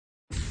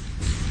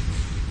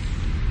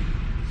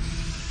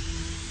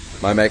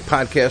My Mac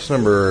podcast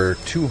number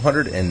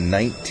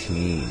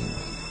 219.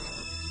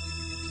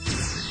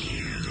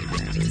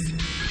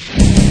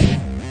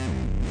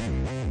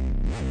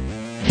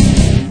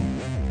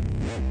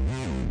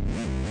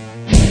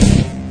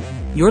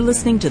 You're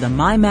listening to the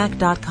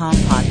MyMac.com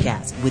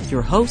podcast with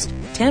your host,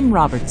 Tim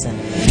Robertson.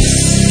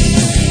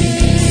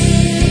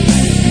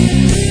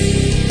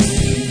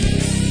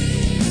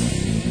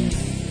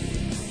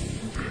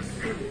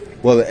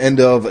 Well, the end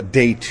of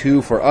day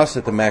 2 for us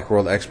at the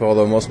Macworld Expo,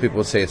 although most people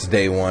would say it's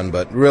day 1,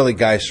 but really,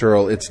 Guy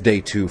Searle, it's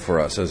day 2 for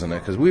us, isn't it?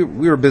 Because we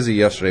were busy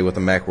yesterday with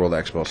the Macworld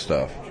Expo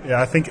stuff.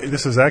 Yeah, I think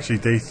this is actually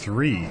day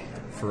 3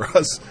 for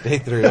us. Day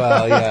 3,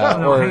 well, yeah.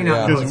 Hanging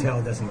out in the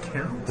hotel doesn't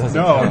count.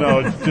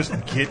 No,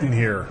 just getting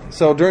here.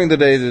 So during the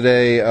day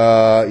today,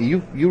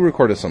 you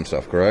recorded some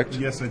stuff, correct?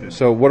 Yes, I did.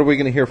 So what are we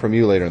going to hear from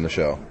you later in the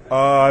show?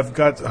 I've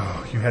got,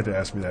 you had to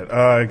ask me that.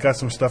 I got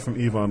some stuff from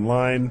EVE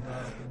Online.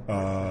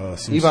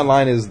 EVE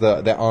Online is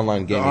the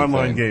online gaming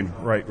online thing. game,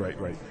 right.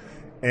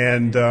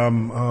 And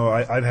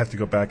I'd have to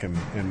go back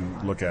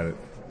and look at it.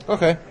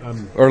 Okay.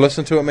 Or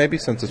listen to it maybe,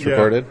 since it's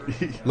recorded.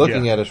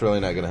 Looking Yeah. at it's really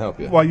not going to help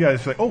you. Well, yeah,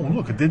 it's like, oh,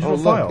 look, a digital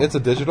file. Look, it's a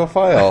digital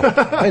file.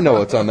 I know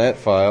what's on that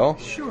file.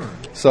 Sure.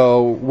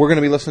 So we're going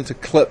to be listening to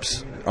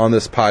clips on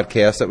this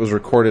podcast that was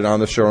recorded on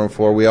the showroom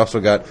floor. We also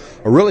got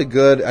a really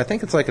good, I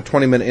think it's like a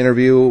 20-minute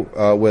interview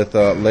with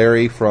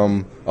Larry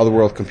from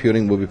Otherworld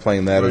Computing. We'll be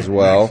playing that as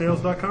well.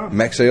 MacSales.com.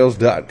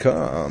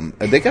 MacSales.com.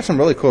 They got some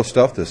really cool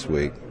stuff this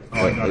week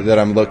that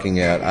I'm looking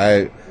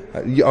at.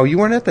 You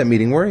weren't at that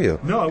meeting, were you?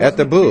 No, I at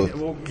the booth.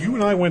 Well, you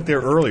and I went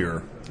there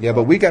earlier. Yeah,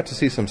 but we got to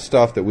see some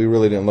stuff that we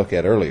really didn't look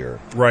at earlier.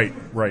 Right.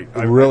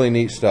 Really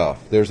neat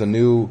stuff. There's a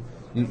new...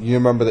 You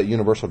remember that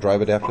Universal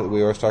Drive adapter that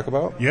we always talk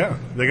about? Yeah,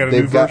 they got a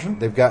new version?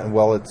 They've gotten...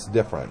 Well, it's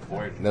different.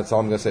 That's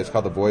all I'm going to say. It's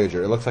called the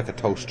Voyager. It looks like a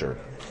toaster.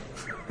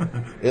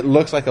 It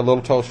looks like a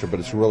little toaster, but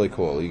it's really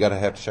cool. You got to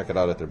have to check it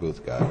out at their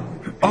booth, guy.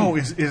 Oh,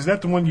 is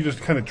that the one you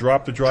just kind of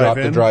drop the drive Drop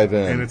in? the drive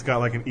in. And it's got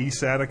like an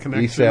eSATA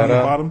connection on the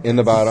bottom? in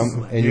the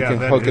bottom, and you Yeah, can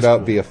that hook is it up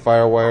cool. via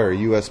FireWire or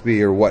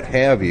USB or what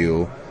have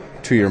you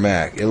to your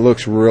Mac. It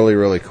looks really,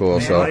 really cool.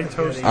 So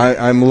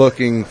I'm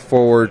looking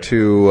forward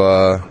to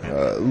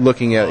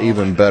looking at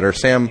even better.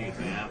 Sam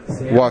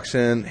walks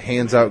in,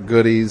 hands out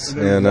goodies,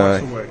 and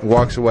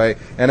walks away.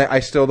 And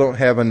I still don't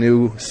have a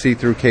new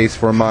see-through case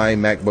for my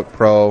MacBook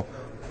Pro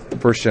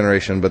first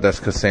generation, but that's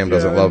because Sam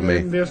doesn't love me.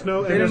 There's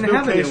no They don't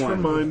have a case new for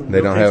one. mine. They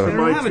don't have They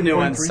don't have a new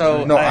one,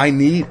 so... No, I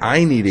need a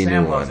new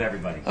Sam one. loves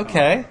everybody.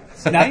 Okay,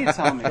 so now you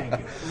tell me.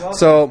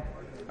 So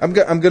I'm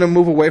going to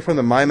move away from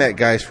the MyMac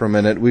guys for a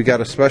minute. We've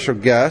got a special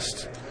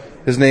guest.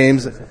 His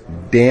name's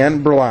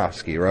Dan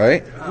Brulowski,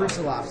 right?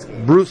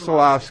 Bruce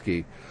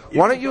Orlowski.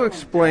 Why don't you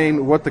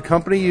explain what the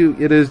company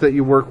it is that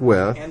you work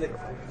with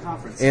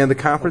and the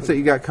conference that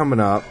you got coming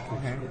up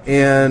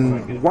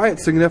and why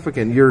it's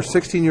significant. You're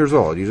 16 years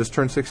old. You just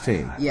turned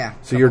 16. Yeah.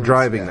 So you're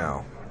driving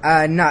now.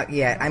 Not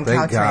yet. I'm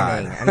Thank cow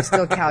God. training. I'm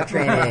still cow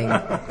training.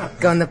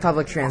 Going the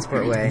public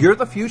transport way. You're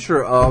the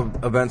future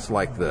of events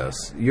like this.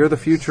 You're the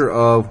future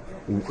of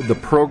the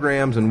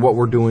programs and what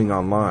we're doing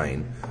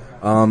online.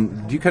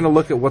 Do you kind of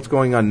look at what's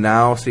going on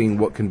now, seeing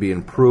what can be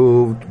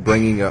improved,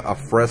 bringing a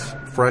fresh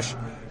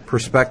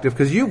perspective?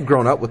 Because you've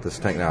grown up with this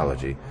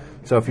technology.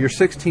 So if you're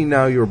 16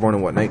 now, you were born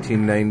in,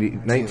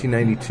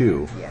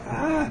 1992.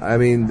 Yeah. I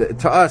mean,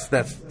 to us,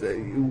 that's...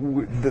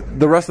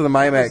 the rest of the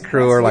MyMac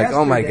crew are like,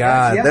 oh my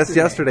God, that's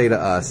yesterday to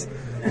us.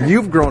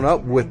 You've grown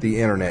up with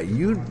the internet.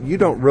 You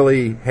don't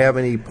really have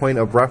any point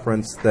of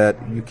reference that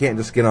you can't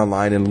just get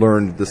online and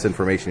learn this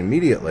information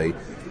immediately,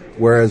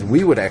 whereas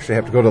we would actually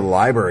have to go to the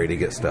library to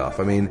get stuff.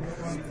 I mean...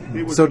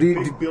 It was So a do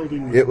big you?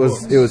 building with It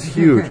was books.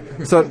 huge.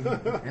 So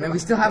And we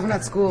still have them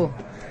at school.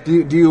 do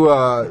you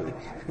have an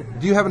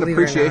Believe it or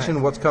appreciation not.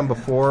 of what's come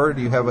before?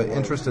 Do you have an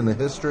interest in the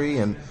history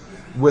and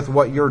with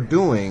what you're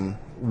doing?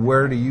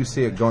 Where do you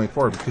see it going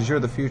forward? Because you're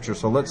the future.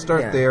 So let's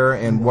start Yeah. there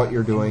and what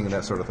you're doing and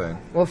that sort of thing.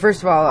 Well,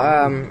 first of all,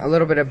 a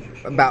little bit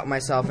about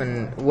myself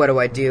and what do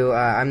I do.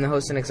 I'm the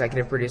host and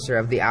executive producer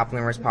of the Apple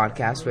Rumors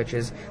podcast, which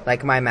is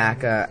like my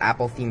Mac,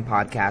 Apple-themed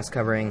podcast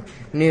covering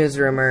news,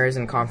 rumors,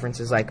 and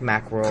conferences like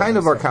Macworld. Kind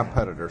of and our stuff.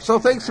 competitor. So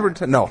thanks for...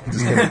 No,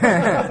 just kidding.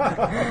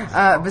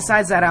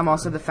 Besides that, I'm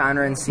also the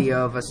founder and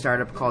CEO of a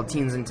startup called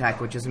Teens in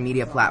Tech, which is a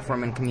media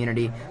platform and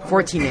community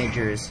for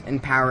teenagers,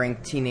 empowering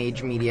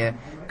teenage media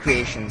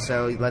creation.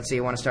 So let's say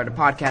you want to start a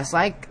podcast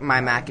like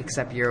My Mac,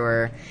 except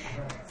you're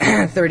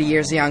 30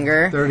 years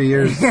younger. 30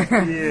 years.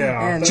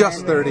 Yeah. And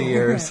Just 30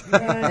 years.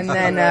 and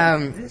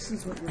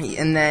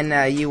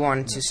then you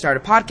want to start a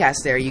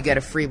podcast there, you get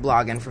a free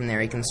blog, and from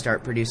there you can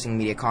start producing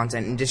media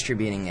content and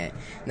distributing it.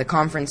 The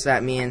conference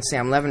that me and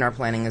Sam Levin are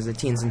planning is the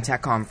Teens in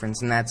Tech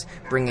Conference, and that's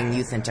bringing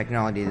youth and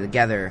technology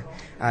together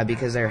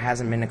because there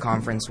hasn't been a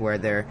conference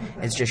where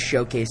it's just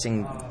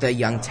showcasing the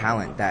young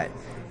talent that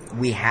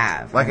we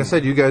have. Like I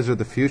said, you guys are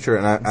the future,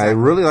 and I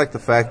really like the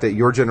fact that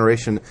your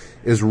generation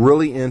is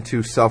really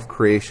into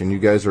self-creation. You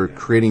guys are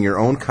creating your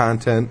own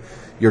content.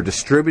 You're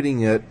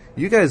distributing it.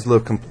 You guys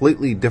live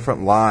completely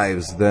different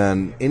lives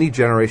than any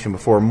generation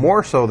before,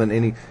 more so than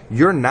any.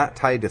 You're not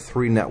tied to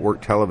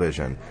 3-network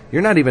television.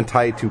 You're not even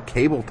tied to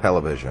cable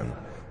television.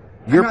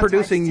 You're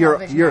producing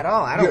your at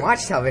all. I don't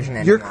watch television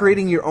anymore. You're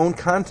creating your own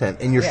content,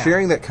 and you're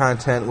sharing that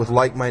content with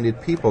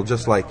like-minded people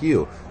just like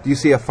you. Do you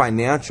see a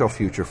financial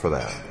future for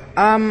that?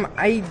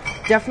 I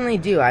definitely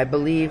do. I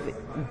believe,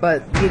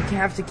 but you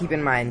have to keep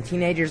in mind,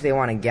 teenagers, they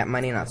want to get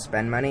money, not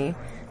spend money.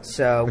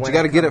 So, but you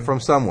got to get it from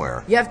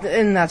somewhere. You have to,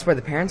 and that's where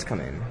the parents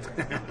come in.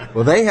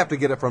 Well, they have to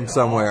get it from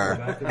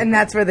somewhere, and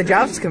that's where the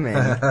jobs come in.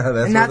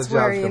 that's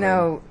where you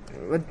know,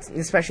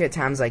 especially at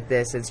times like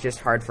this, it's just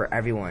hard for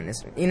everyone.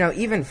 It's, you know,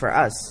 even for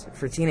us,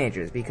 for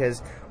teenagers,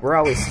 because we're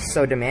always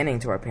so demanding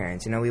to our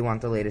parents. You know, we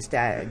want the latest.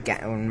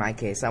 In my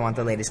case, I want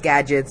the latest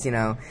gadgets. You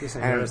know, yes,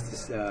 I noticed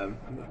this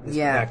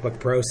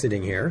MacBook Pro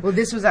sitting here. Well,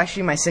 this was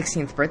actually my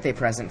 16th birthday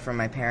present from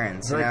my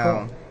parents. Very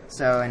cool.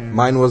 So, and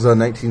mine was a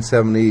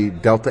 1970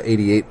 Delta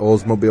 88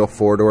 Oldsmobile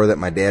 4-door that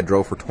my dad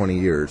drove for 20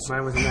 years.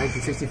 Mine was a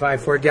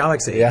 1965 Ford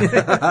Galaxy.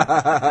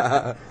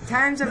 Yeah.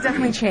 Times have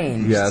definitely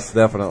changed. Yes,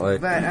 definitely.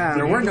 But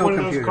there were no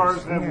computers. Those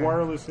cars have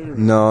wireless internet.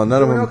 No,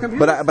 none of them. No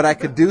computers. But I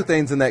could do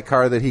things in that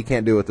car that he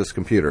can't do with this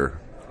computer,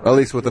 at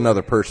least with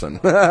another person.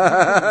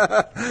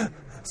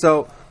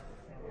 So,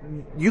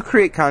 you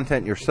create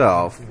content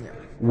yourself.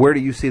 Where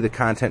do you see the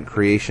content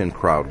creation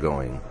crowd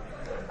going?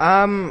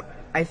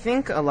 I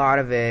think a lot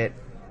of it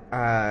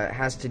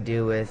has to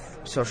do with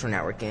social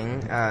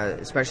networking,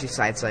 especially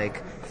sites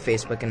like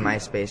Facebook and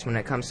MySpace. When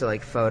it comes to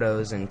like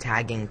photos and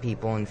tagging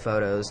people in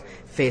photos,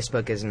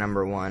 Facebook is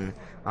number one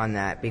on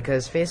that,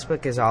 because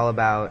Facebook is all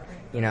about,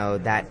 you know,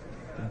 that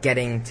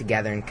getting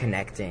together and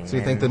connecting. So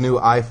you think the new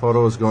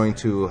iPhoto is going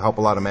to help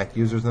a lot of Mac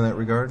users in that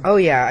regard? Oh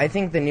yeah, I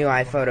think the new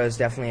iPhoto is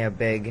definitely a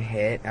big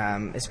hit.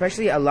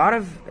 Especially a lot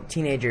of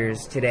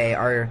teenagers today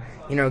are,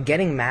 you know,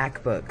 getting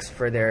MacBooks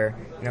for their,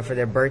 you know, for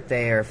their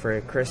birthday or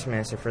for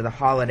Christmas or for the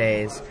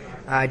holidays.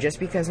 Just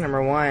because,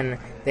 number one,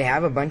 they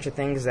have a bunch of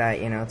things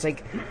that, you know, it's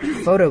like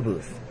photo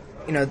booth.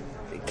 You know,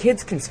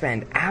 kids can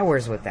spend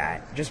hours with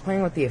that, just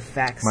playing with the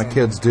effects. My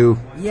kids do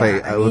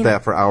play I mean, with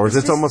that for hours.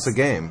 It's just almost a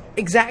game.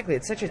 Exactly.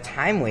 It's such a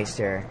time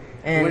waster.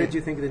 And what did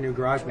you think of the new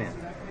GarageBand?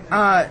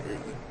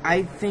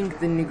 I think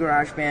the new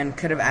GarageBand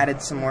could have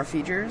added some more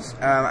features.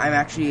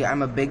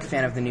 I'm a big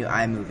fan of the new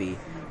iMovie.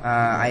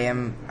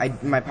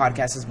 My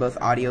podcast is both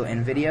audio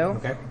and video.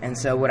 Okay. And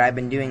so what I've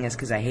been doing is,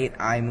 because I hate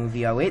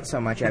iMovie 08 so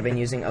much, I've been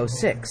using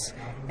 06.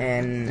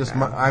 And just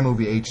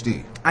iMovie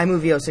HD.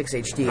 iMovie 06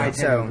 HD. I tend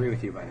to agree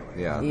with you, by the way.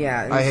 Yeah.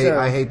 Yeah.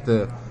 I hate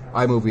the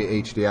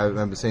iMovie HD. I've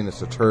been saying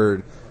it's a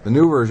turd. The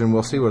new version,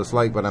 we'll see what it's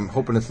like, but I'm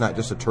hoping it's not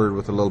just a turd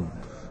with a little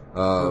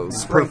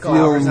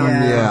perfume.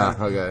 Yeah.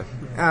 Okay.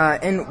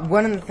 And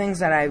one of the things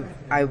that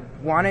I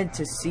wanted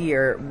to see,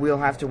 or we'll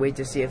have to wait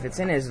to see if it's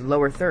in, is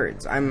lower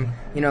thirds.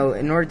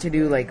 In order to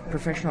do like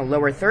professional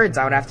lower thirds,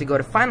 I would have to go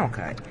to Final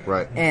Cut.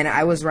 Right. And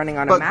I was running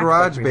on a But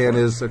MacBook GarageBand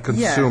is a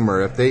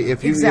consumer. Yeah.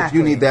 If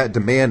you need that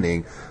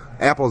demanding,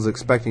 Apple's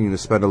expecting you to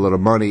spend a little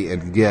money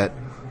and get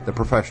the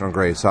professional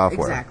grade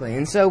software. Exactly.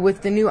 And so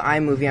with the new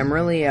iMovie, I'm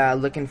really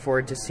looking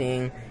forward to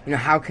seeing, you know,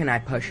 how can I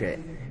push it?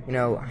 You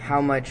know,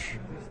 how much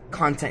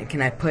content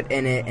can I put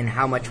in it, and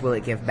how much will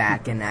it give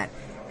back in that?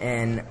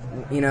 And,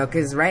 you know,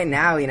 because right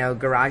now, you know,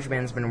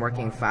 GarageBand's been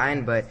working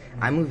fine, but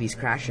iMovie's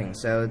crashing.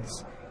 So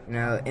it's, you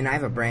know, and I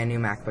have a brand new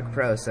MacBook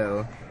Pro,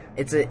 so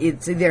it's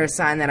either a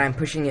sign that I'm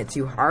pushing it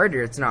too hard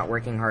or it's not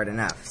working hard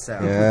enough. So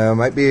yeah, it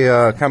might be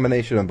a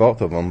combination of both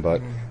of them, but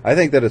I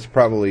think that it's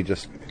probably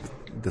just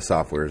the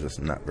software is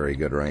just not very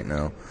good right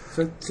now.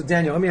 So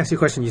Daniel, let me ask you a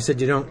question. You said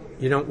you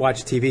don't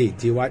watch TV.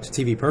 Do you watch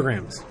TV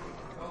programs?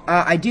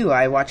 I do.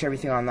 I watch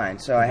everything online.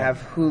 So I have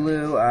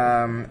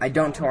Hulu. I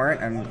don't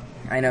torrent.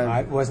 I know.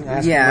 I wasn't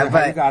asking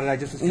how you got it. I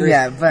just was curious.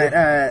 Yeah,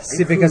 but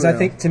see, because Hulu. I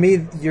think to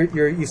me,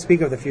 you speak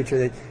of the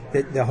future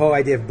that the whole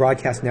idea of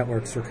broadcast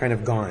networks are kind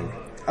of gone.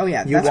 Oh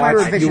yeah, you that's watch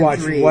Revision what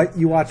 3. you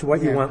want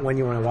when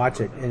you want to watch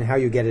it, and how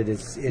you get it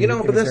is.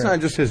 But that's not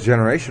just his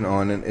generation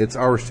and it's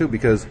ours too,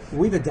 because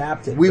we've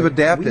adapted.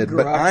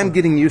 But I'm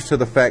getting used to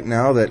the fact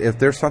now that if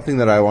there's something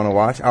that I want to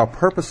watch, I'll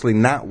purposely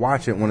not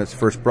watch it when it's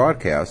first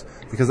broadcast,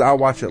 because I'll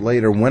watch it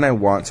later when I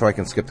want, so I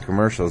can skip the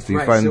commercials. Do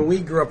you find? So we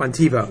grew up on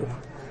TiVo,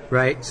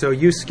 right? So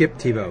you skipped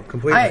TiVo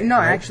completely. No,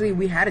 right? Actually,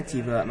 we had a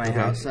TiVo at my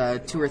house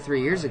 2 or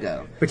 3 years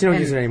ago. But you don't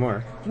use it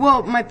anymore.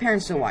 Well, my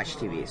parents still watch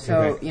TV,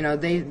 so you know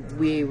we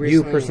recently.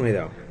 You personally,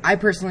 though. I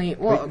personally,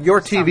 well,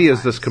 your TV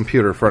is this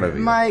computer in front of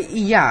you.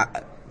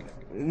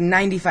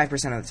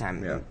 95% of the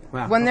time. Yeah.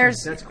 Wow. When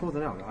there's that's cool to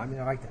know. I mean,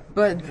 I like that.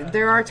 But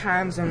there are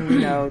times when,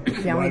 you know, the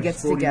family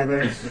gets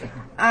together.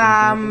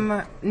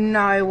 No,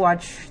 I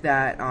watch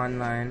that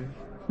online.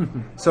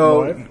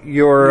 So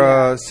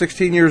you're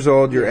 16 years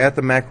old. You're at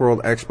the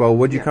Macworld Expo.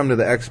 What'd you come to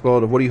the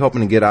expo? What are you hoping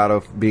to get out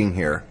of being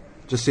here?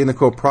 Just seeing the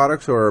cool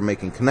products, or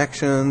making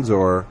connections,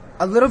 or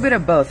a little bit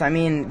of both. I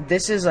mean,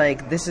 this is a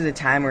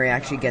time where you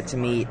actually get to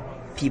meet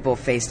people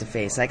face to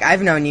face. Like,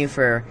 I've known you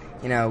for,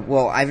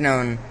 I've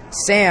known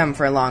Sam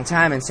for a long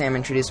time, and Sam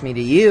introduced me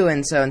to you,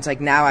 and so it's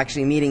like now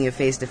actually meeting you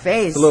face to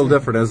face. It's a little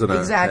different, isn't it?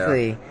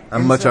 Exactly. Yeah.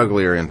 I'm much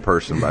uglier in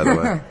person, by the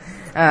way.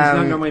 He's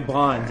not normally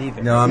blonde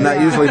either. No, I'm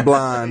not usually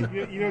blonde.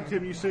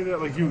 Tim, you say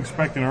that like you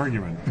expect an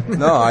argument.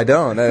 No, I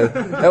don't.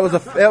 That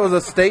was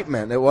a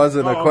statement. It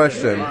wasn't a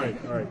question. Okay.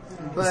 All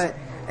right. But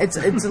it's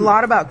a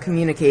lot about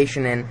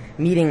communication and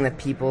meeting the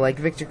people. Like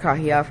Victor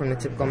Cahia from the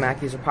Typical Mac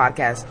User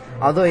podcast,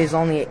 although he's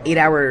only an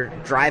 8-hour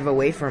drive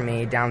away from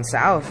me down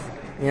south,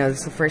 this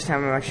is the first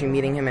time I'm actually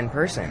meeting him in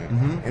person.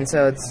 Mm-hmm. And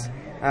so it's,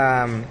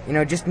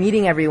 just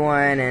meeting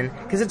everyone, and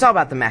because it's all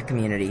about the Mac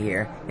community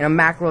here.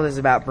 Macworld is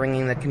about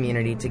bringing the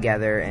community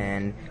together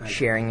and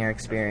sharing your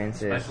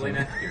experiences. Especially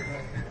next year.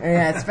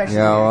 Yeah, especially.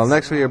 Yeah, well,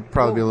 next year will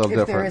probably be a little if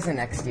different. There is a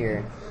next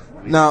year.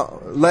 Now,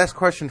 last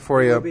question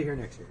for you. We'll be here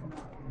next year.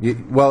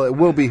 Well, it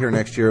will be here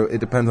next year. It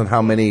depends on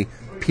how many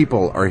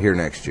people are here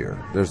next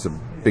year. There's a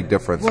big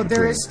difference. Well,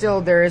 there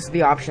is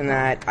the option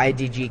that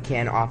IDG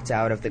can opt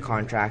out of the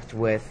contract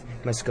with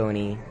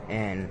Moscone,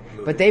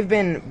 but they've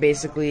been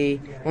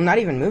basically not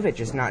even move it,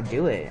 just not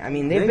do it. I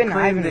mean, they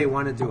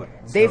want to do it.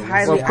 They've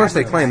highly. Well, of course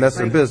they claim that's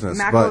their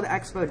business, but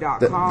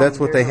that's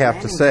what they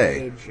have to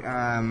say.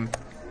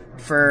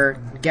 For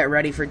get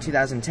ready for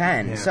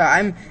 2010. Yeah.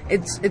 So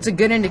it's a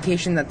good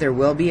indication that there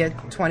will be a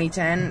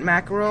 2010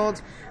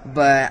 Macworld,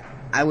 but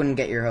I wouldn't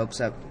get your hopes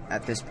up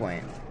at this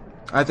point.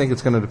 I think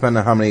it's going to depend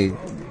on how many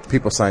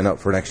people sign up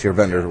for next year,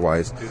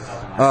 vendor-wise.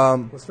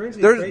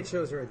 Strangely, trade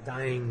shows are a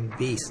dying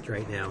beast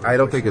right now. I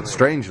don't think it's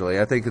strangely.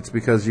 I think it's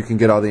because you can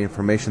get all the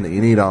information that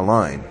you need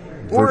online.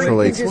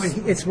 Virtually.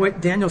 It's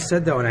what Daniel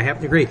said, though, and I have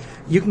to agree.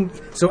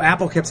 So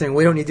Apple kept saying,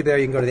 we don't need to be there,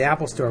 you can go to the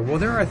Apple Store. Well,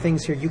 there are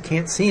things here you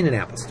can't see in an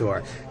Apple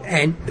Store.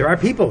 And there are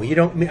people. I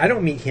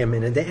don't meet him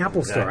in the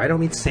Apple Store. I don't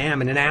meet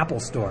Sam in an Apple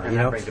Store. And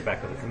that brings it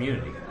back to the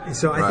community.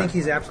 So I think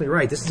he's absolutely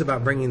right. This is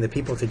about bringing the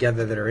people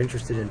together that are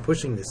interested in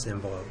pushing this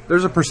envelope.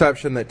 There's a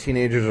perception that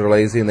teenagers are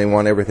lazy and they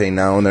want everything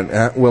now and they're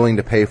not willing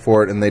to pay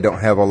for it and they don't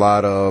have a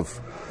lot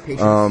of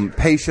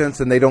patience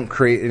and they don't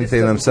create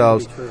anything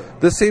themselves.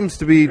 This seems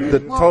to be the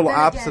total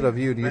opposite of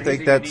you. Do you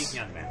think that's...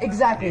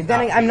 Exactly.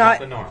 Then I'm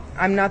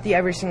not the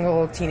every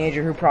single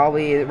teenager who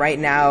probably right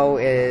now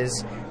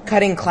is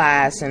cutting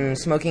class and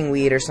smoking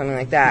weed or something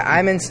like that.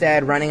 I'm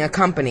instead running a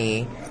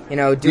company,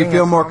 doing. Do you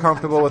feel more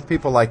comfortable with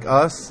people like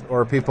us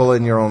or people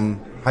in your own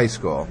high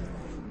school?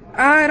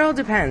 It all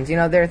depends.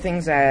 There are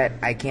things that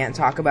I can't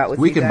talk about with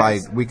you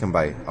guys. We can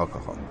buy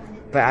alcohol.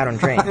 But I don't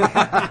drink.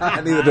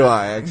 Neither do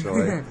I,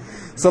 actually.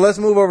 So let's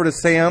move over to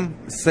Sam.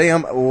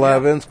 Sam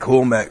Levin's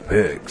Cool Mac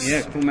Picks.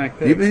 Yeah, Cool Mac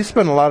Picks. You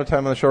spent a lot of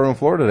time on the showroom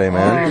floor today,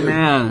 man. Oh,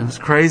 man. It's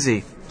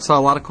crazy. Saw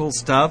a lot of cool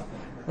stuff.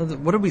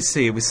 What did we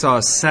see? We saw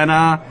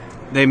Senna.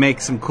 They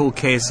make some cool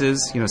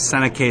cases,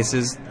 Senna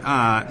cases.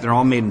 They're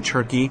all made in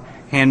Turkey.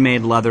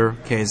 Handmade leather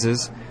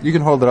cases. You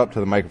can hold it up to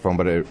the microphone,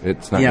 but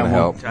it's not going to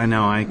help. I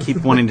know. I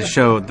keep wanting to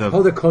show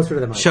hold it closer to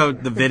the mic. Show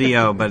the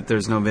video, but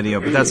there's no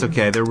video. But that's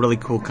okay. They're a really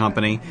cool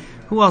company.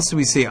 Who else do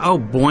we see? Oh,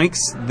 Boinks.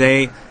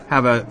 They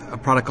have a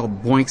product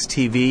called Boinks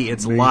TV.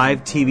 It's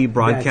live TV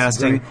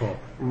broadcasting. That's very cool.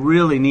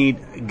 Really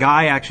neat.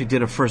 Guy actually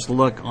did a first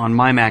look on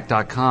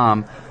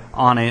mymac.com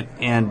on it,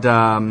 and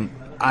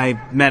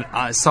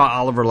I saw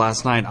Oliver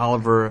last night.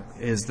 Oliver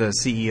is the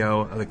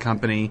CEO of the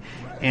company,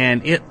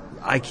 and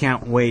I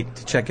can't wait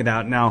to check it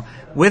out. Now,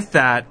 with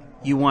that,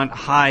 you want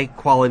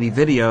high-quality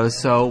video,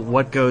 so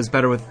what goes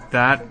better with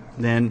that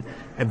than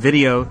a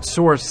video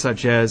source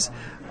such as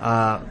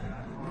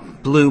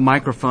Blue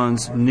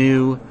Microphone's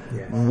new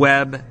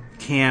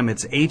webcam?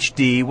 It's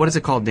HD. What is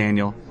it called,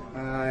 Daniel?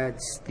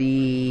 It's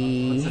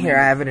here,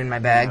 I have it in my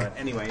bag.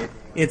 Anyway,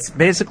 it's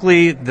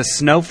basically the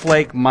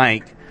Snowflake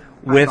mic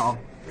with... Eyeball.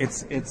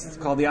 It's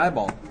called the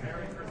Eyeball.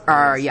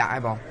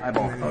 Eyeball.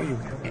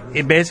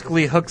 It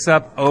basically hooks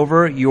up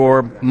over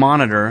your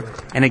monitor,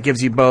 and it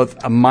gives you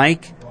both a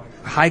mic,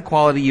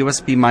 high-quality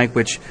USB mic,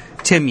 which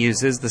Tim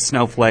uses, the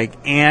Snowflake,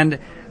 and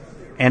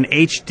an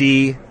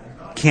HD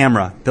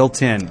camera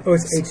built in. Oh,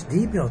 it's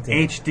HD built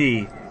in.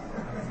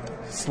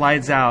 HD.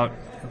 Slides out.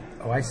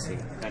 Oh, I see.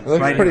 It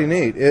looks pretty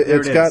neat.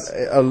 It's got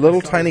a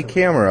little tiny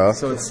camera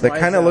that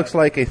kind of looks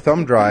like a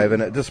thumb drive,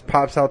 and it just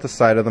pops out the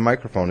side of the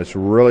microphone. It's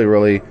really,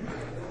 really...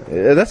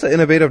 That's an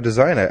innovative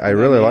design. I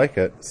really like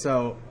it.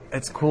 So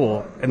it's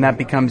cool, and that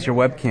becomes your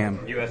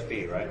webcam.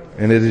 USB, right?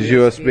 And it is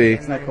USB.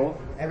 Isn't that cool?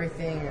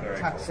 Everything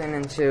tucks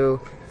into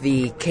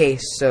the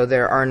case, so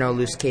there are no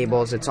loose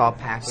cables. It's all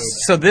packaged.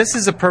 So this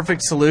is a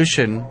perfect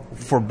solution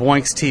for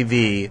Boinks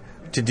TV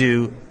to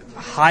do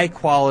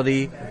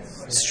high-quality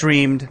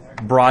streamed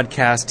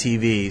broadcast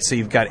TV. So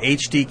you've got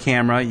HD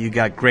camera, you've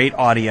got great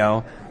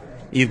audio,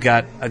 you've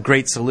got a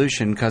great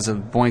solution because of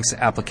Boinks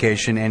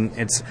application, and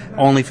it's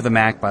only for the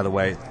Mac, by the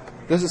way.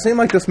 Does it seem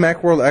like this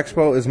Macworld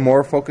Expo is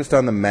more focused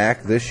on the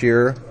Mac this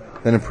year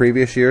than in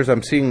previous years?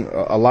 I'm seeing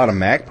a lot of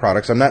Mac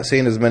products. I'm not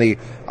seeing as many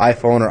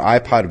iPhone or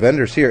iPod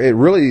vendors here. It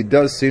really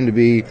does seem to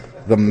be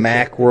the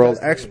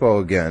Macworld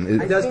Expo again.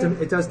 It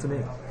does to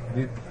me.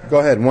 Go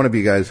ahead, one of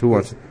you guys. Who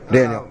wants?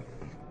 Daniel.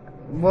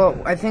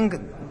 Well, I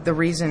think the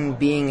reason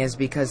being is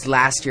because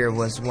last year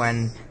was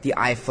when the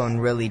iPhone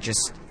really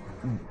just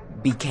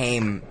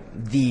became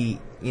the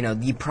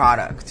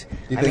product.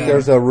 Do you think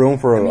there's a room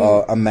for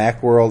a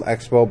Macworld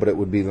Expo, but it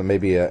would be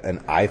maybe an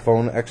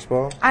iPhone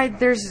Expo?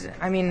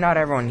 Not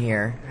everyone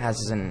here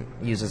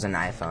uses an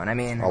iPhone. I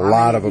mean, a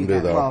lot of them do,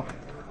 though. Well,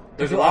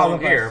 there's a lot of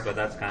them here, but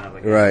that's kind of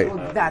like right.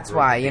 Well, that's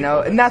why,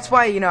 and that's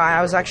why,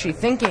 I was actually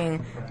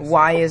thinking,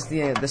 why is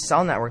the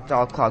cell network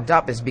all clogged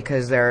up? Is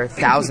because there are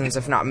thousands,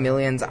 if not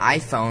millions,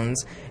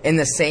 iPhones in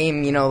the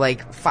same,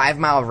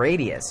 5-mile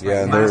radius.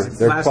 Yeah, and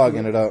they're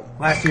plugging it up.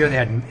 Last year, they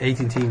had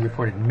AT&T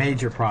reported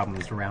major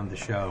problems around the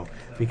show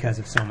because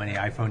of so many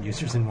iPhone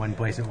users in one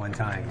place at one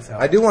time. So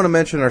I do want to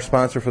mention our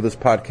sponsor for this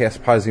podcast,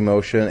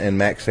 PosiMotion and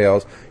Mac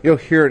Sales. You'll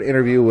hear an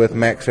interview with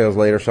Mac Sales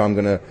later, so I'm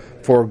going to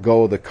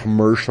forego the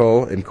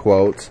commercial in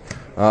quotes.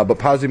 But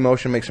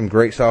PosiMotion makes some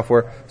great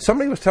software.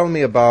 Somebody was telling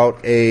me about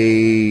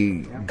a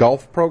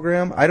golf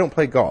program. I don't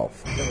play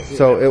golf,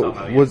 so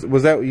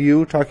was that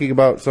you talking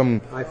about some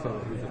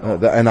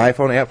an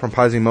iPhone app from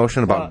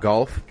PosiMotion about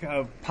golf?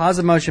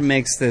 PosiMotion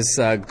makes this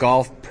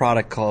golf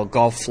product called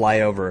Golf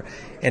Flyover,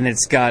 and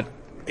it's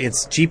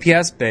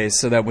GPS based,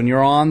 so that when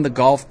you're on the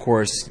golf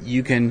course,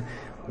 you can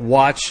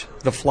watch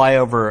the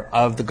flyover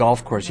of the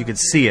golf course. You can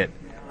see it.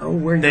 Oh,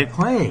 where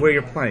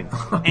you're playing.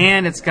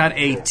 And it's got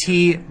a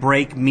T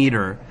brake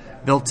meter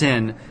built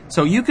in.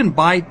 So you can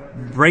buy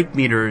brake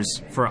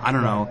meters for, I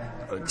don't know,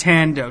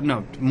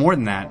 more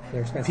than that.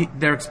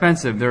 They're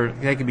expensive.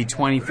 They could be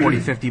 $20, $40,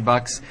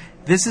 $50.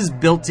 This is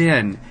built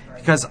in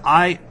because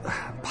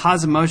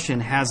PosiMotion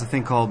has a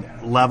thing called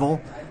Level,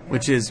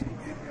 which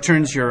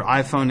turns your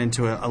iPhone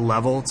into a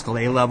level. It's called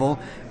A Level.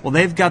 Well,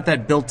 they've got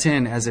that built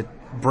in as a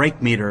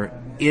brake meter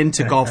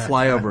into Golf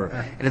Flyover,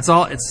 and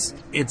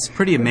it's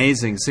pretty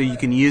amazing. So you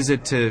can use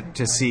it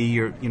to see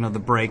your the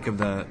brake of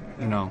the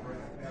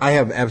I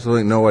have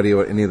absolutely no idea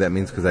what any of that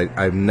means because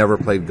I've never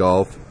played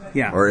golf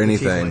or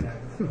anything.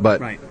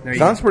 But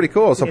sounds pretty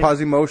cool. So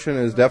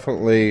PosiMotion is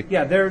definitely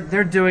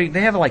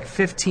they have like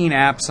 15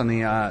 apps on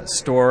the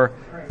store,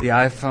 the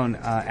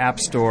iPhone App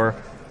Store.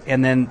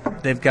 And then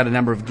they've got a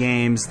number of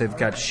games. They've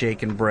got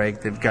Shake and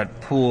Break. They've got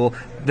pool.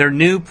 Their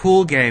new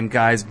pool game,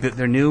 guys,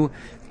 their new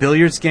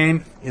billiards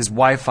game is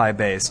Wi-Fi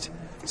based.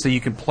 So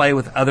you can play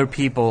with other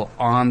people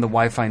on the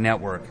Wi-Fi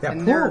network. That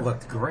pool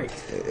looked great.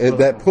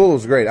 That pool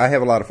was great. I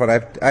have a lot of fun.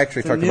 I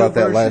actually talked about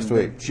that last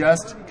week.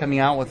 Just coming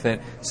out with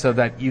it so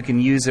that you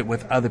can use it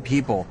with other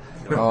people.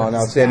 Oh,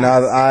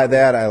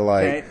 that I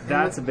like. Okay,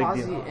 that's a big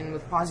deal. And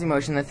with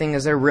PosiMotion, the thing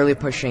is they're really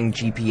pushing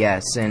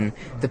GPS and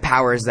the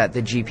powers that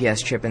the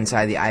GPS chip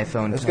inside the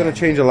iPhone. It's going to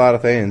change a lot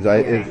of things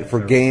for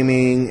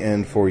gaming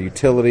and for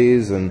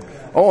utilities. And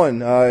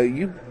Owen,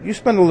 you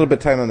spend a little bit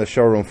of time on the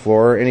showroom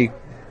floor. Any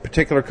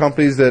particular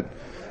companies that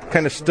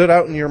kind of stood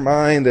out in your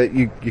mind that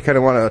you kind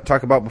of want to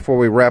talk about before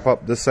we wrap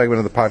up this segment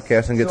of the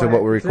podcast and get to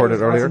what we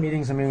recorded earlier?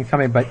 Meetings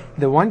coming, but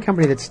the one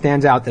company that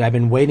stands out that I've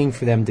been waiting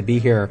for them to be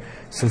here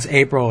since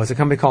April is a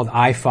company called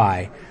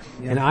iFi.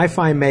 And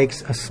iFi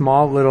makes a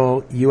small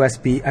little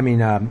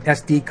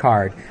SD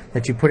card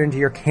that you put into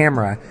your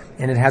camera,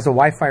 and it has a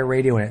Wi-Fi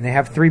radio in it. And they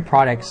have 3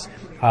 products.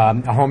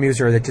 A home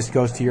user that just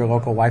goes to your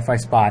local Wi-Fi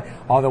spot,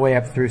 all the way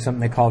up through something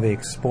they call the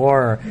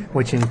Explorer,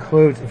 which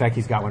includes, in fact,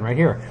 he's got one right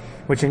here,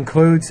 which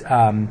includes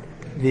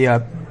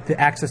the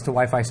access to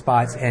Wi-Fi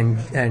spots and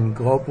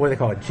what do they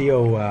call it?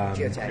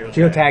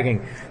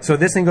 Geotagging. So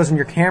this thing goes in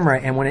your camera,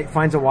 and when it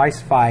finds a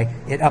Wi-Fi,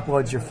 it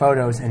uploads your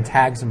photos and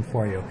tags them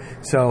for you.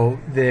 So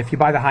if you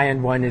buy the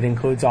high-end one, it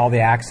includes all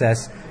the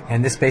access.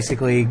 And this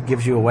basically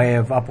gives you a way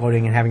of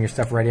uploading and having your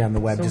stuff ready on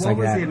the web, just like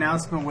that. So what was the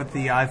announcement with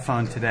the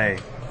iPhone today?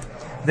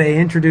 They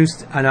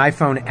introduced an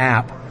iPhone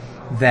app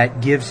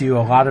that gives you a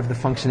lot of the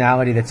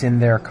functionality that's in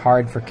their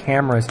card for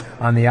cameras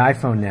on the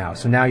iPhone now.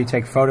 So now you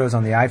take photos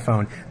on the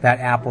iPhone, that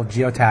app will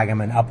geotag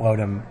them and upload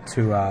them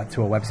to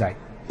a website.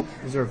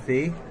 Is there a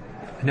fee?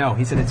 No,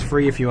 he said it's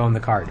free if you own the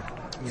card.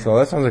 Yeah. So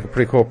that sounds like a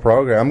pretty cool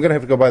program. I'm going to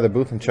have to go by the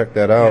booth and check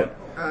that out.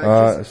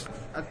 Just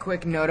a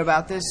quick note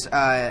about this.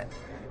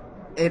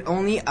 It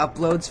only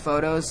uploads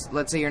photos.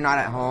 Let's say you're not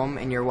at home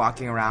and you're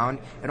walking around.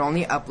 It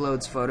only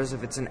uploads photos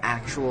if it's an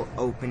actual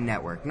open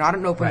network. Not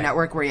an open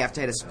network where you have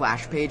to hit a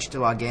splash page to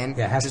log in.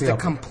 Yeah, it has just to be a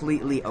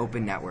completely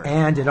open network.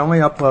 And it only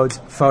uploads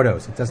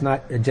photos. It does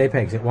not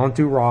JPEGs. It won't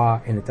do RAW,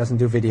 and it doesn't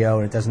do video,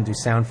 and it doesn't do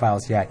sound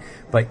files yet.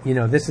 But,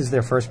 this is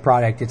their first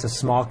product. It's a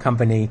small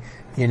company.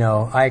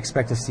 I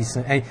expect to see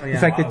some. In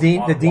fact, the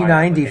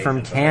D90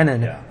 from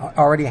Canon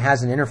already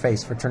has an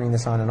interface for turning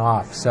this on and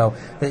off. So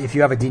if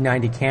you have a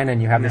D90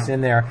 Canon, you have this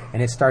in there,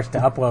 and it starts to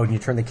upload, and you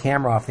turn the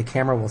camera off. The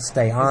camera will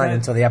stay on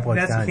until the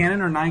upload's done. That's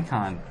Canon or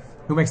Nikon?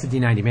 Who makes the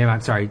D90? Maybe I'm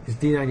sorry. It's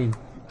D90.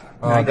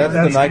 That's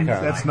the Nikon.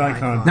 That's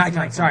Nikon.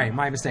 Nikon, sorry,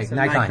 my mistake.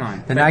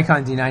 Nikon. The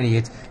Nikon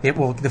D90.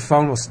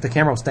 The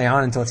camera will stay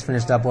on until it's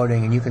finished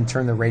uploading, and you can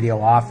turn the radio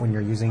off when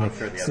you're using it. I'm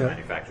sure the other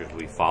manufacturers will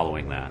be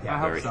following that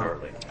very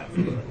shortly.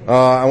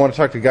 I want to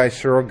talk to Guy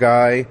Sherrill.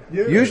 Guy,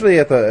 usually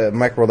at the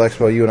Macworld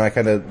Expo, you and I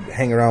kind of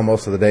hang around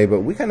most of the day,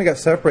 but we kind of got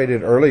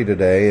separated early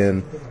today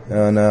and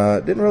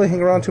didn't really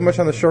hang around too much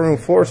on the showroom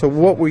floor. So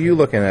what were you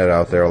looking at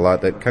out there a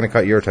lot that kind of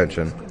caught your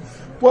attention?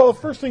 Well, the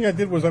first thing I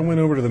did was I went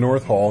over to the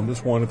North Hall and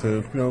just wanted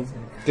to,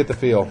 get the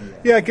feel.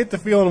 Yeah, get the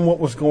feel on what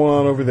was going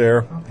on over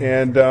there.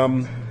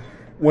 And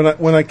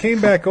when I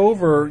came back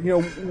over,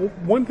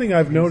 one thing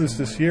I've noticed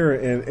this year,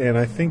 and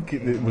I think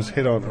it was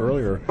hit on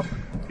earlier,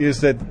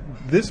 is that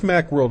this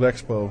Macworld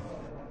Expo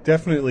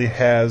definitely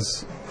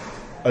has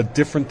a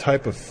different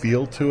type of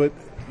feel to it.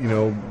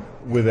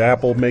 With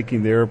Apple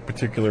making their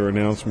particular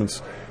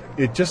announcements,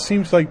 it just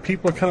seems like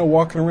people are kind of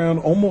walking around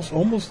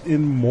almost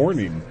in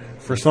mourning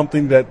for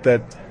something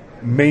that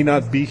may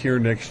not be here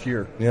next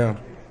year. Yeah.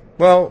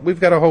 Well, we've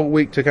got a whole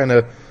week to kind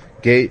of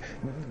gauge.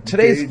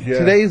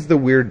 Today's the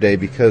weird day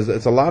because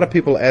it's a lot of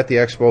people at the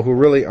expo who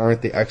really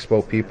aren't the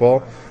expo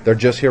people. They're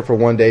just here for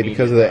one day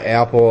because of the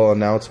Apple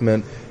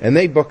announcement, and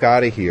they book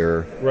out of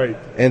here. Right.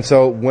 And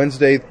so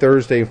Wednesday,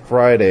 Thursday,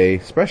 Friday,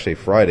 especially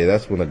Friday,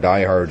 that's when the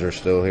diehards are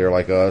still here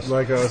like us.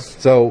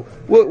 So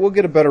we'll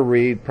get a better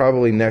read.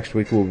 Probably next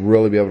week we'll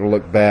really be able to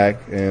look back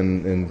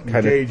and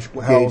kind of gauge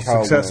how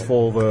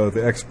successful the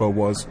expo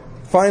was.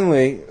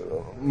 Finally,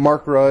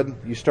 Mark Rudd,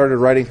 you started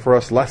writing for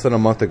us less than a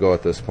month ago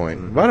at this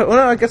point.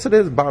 I guess it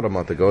is about a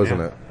month ago,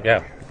 isn't it?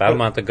 Yeah, about a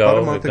month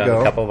ago. We've done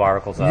a couple of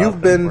articles out.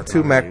 You've been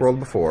to Macworld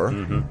before.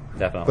 Mm-hmm,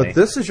 definitely. But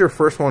this is your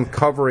first one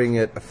covering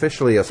it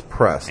officially as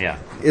press. Yeah.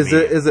 Is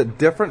it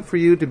different for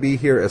you to be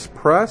here as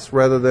press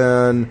rather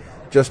than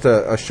just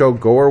a show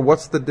goer?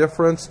 What's the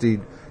difference? Do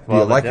you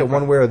like it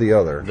one way or the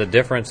other? The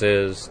difference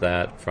is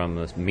that from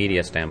the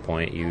media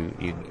standpoint,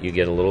 you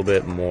get a little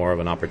bit more of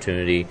an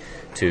opportunity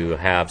to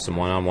have some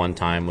one-on-one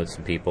time with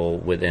some people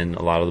within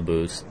a lot of the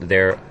booths.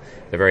 They're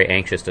very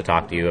anxious to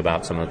talk to you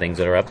about some of the things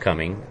that are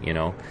upcoming,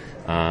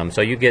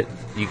 So you get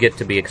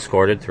to be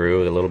escorted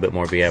through a little bit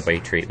more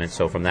VIP treatment.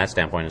 So from that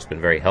standpoint, it's been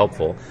very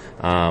helpful.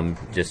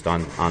 Just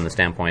on the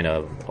standpoint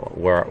of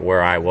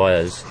where I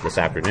was this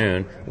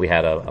afternoon, we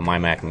had a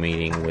MyMac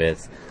meeting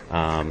with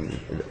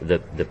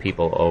the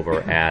people over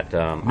at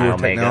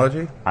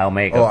Technology?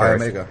 Iomega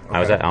first. Iomega. Okay. I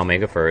was at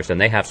Iomega first, and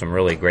they have some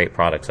really great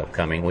products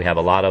upcoming. We have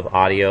a lot of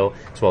audio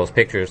as well as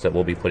pictures that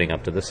we'll be putting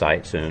up to the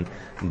site soon.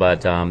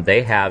 But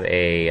they have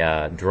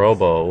a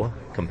Drobo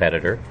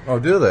competitor. Oh,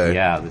 do they?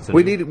 Yeah.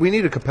 We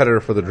need a competitor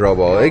for the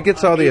Drobo. It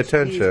gets all the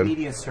attention.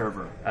 Media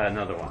server.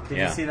 Another one. Did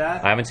you see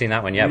that? I haven't seen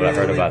that one yet, but I've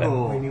heard about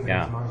it.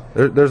 Yeah.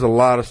 There's a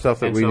lot of stuff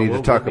that And we so need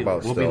to talk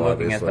about We'll still, be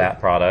looking obviously. at that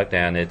product,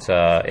 and it's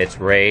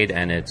RAID,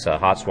 and it's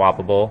hot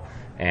swappable,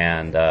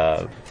 and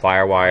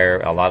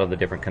FireWire, a lot of the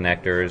different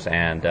connectors,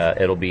 and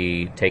it'll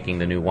be taking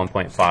the new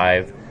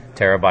 1.5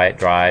 terabyte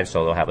drive,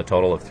 so they'll have a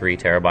total of 3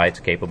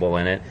 terabytes capable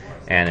in it,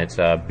 and it's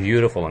a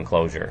beautiful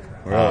enclosure.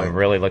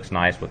 Really looks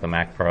nice with the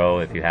Mac Pro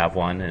if you have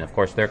one, and of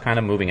course they're kind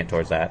of moving it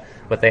towards that,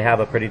 but they have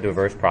a pretty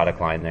diverse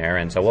product line there,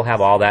 and so we'll have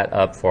all that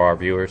up for our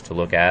viewers to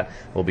look at.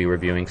 We'll be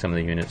reviewing some of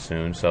the units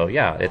soon, so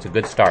yeah, it's a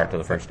good start to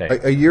the first day.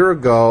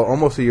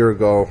 Almost a year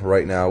ago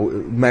right now,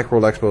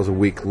 Macworld Expo was a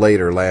week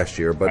later last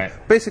year,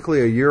 but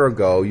basically a year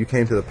ago you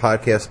came to the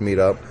podcast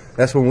meetup.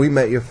 That's when we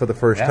met you for the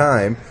first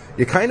time.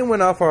 You kind of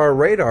went off our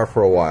radar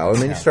for a while,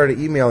 and then you started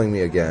emailing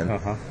me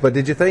again. But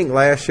did you think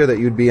last year that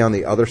you'd be on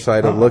the other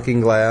side of Looking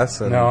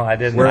Glass? And no, I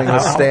didn't. Wearing a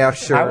staff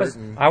shirt.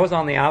 I was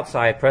on the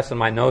outside pressing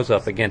my nose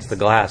up against the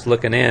glass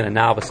looking in, and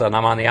now all of a sudden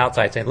I'm on the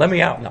outside saying, let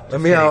me out. No, let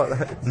me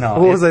out. No,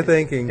 what was I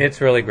thinking? It's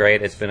really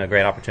great. It's been a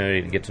great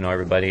opportunity to get to know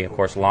everybody. Of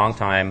course,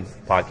 long-time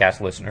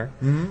podcast listener.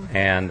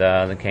 And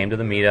then came to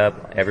the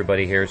meetup.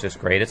 Everybody here is just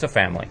great. It's a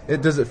family.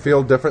 Does it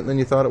feel different than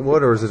you thought it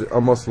would, or is it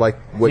almost like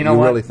what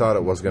you really thought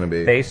it was going to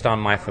be? Based on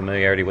my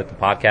familiarity with the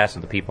podcast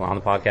and the people on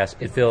the podcast,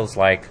 it feels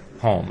like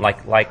home,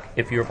 like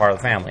if you were part of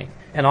the family.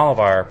 And all of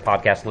our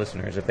podcast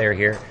listeners, if they're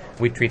here,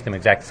 we treat them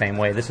exact the same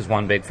way. This is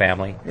one big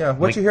family. Yeah,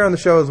 what you hear on the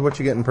show is what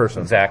you get in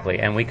person. Exactly.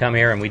 And we come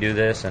here and we do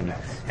this,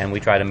 and we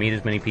try to meet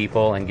as many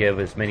people and give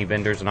as many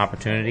vendors an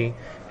opportunity.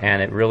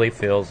 And it really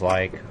feels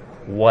like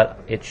what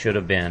it should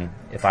have been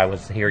if I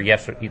was here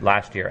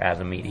last year as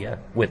a media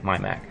with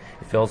MyMac.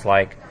 It feels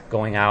like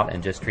going out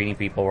and just treating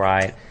people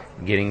right,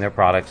 getting their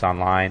products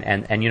online.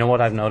 And you know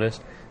what I've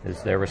noticed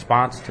is their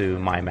response to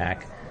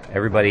MyMac.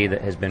 Everybody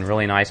that has been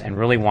really nice and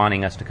really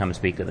wanting us to come and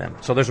speak to them.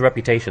 So there's a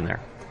reputation there.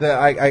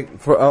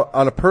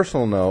 On a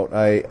personal note,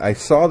 I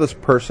saw this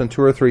person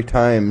 2 or 3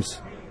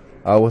 times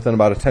within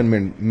about a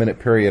 10-minute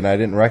period, and I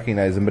didn't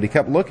recognize him, but he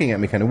kept looking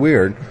at me kind of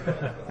weird.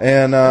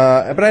 And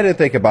but I didn't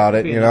think about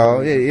it,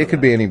 it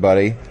could be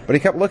anybody. But he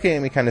kept looking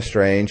at me kind of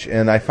strange,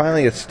 and I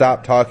finally had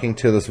stopped talking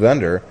to this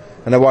vendor,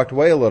 and I walked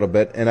away a little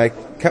bit, and I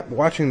kept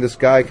watching this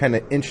guy kind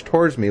of inch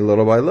towards me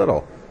little by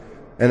little.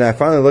 And I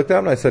finally looked up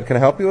and I said, "Can I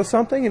help you with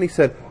something?" And he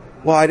said,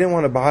 "Well, I didn't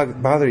want to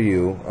bother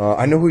you.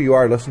 I know who you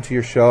are. I listened to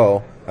your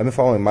show. I've been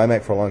following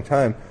MyMac for a long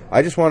time.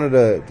 I just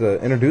wanted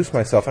to introduce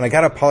myself, and I got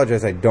to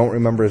apologize. I don't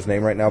remember his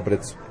name right now, but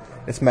it's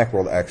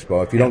Macworld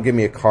Expo. If you don't give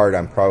me a card,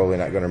 I'm probably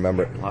not going to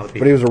remember it.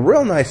 But he was a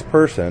real nice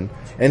person,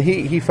 and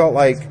he felt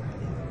like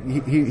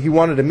he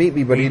wanted to meet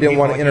me, but he didn't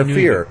want to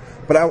interfere.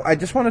 But I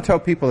just want to tell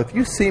people, if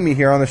you see me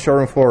here on the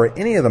showroom floor, or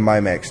any of the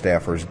MyMac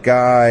staffers,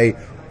 Guy,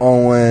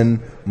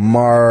 Owen,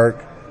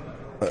 Mark,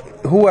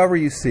 whoever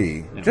you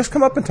see, just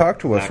come up and talk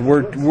to us.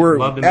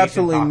 We're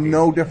absolutely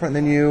no different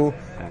than you.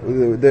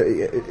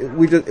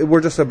 We're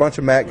just a bunch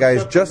of Mac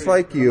guys, just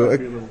like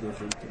you.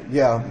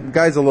 Yeah,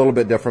 Guy's a little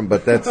bit different,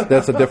 but that's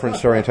a different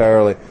story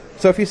entirely.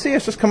 So if you see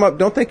us, just come up.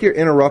 Don't think you're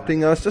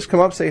interrupting us. Just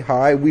come up, say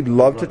hi. We'd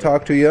love to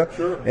talk to you.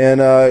 Sure.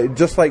 And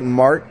just like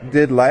Mark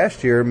did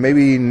last year,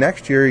 maybe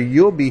next year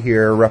you'll be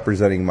here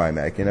representing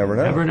MyMac. You never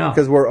know. Never know.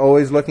 Because we're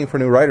always looking for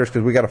new writers,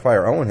 because we got to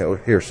fire Owen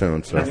here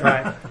soon. So. That's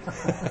right.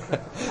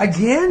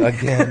 Again?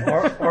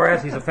 Or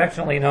as he's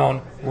affectionately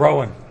known,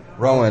 Rowan.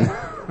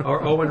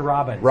 Or Owen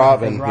Robin.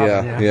 Robin,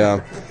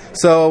 yeah.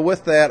 So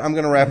with that, I'm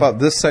going to wrap up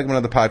this segment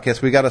of the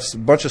podcast. We got a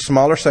bunch of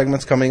smaller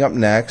segments coming up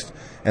next,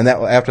 and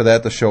after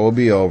that, the show will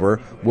be over.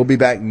 We'll be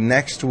back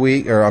next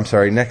tomorrow.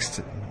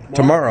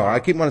 I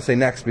keep wanting to say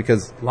next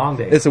because long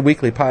day. It's a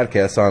weekly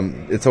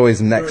podcast. It's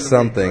always next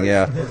something,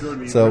 yeah.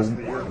 So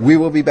we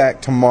will be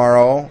back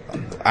tomorrow.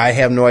 I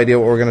have no idea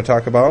what we're going to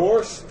talk about.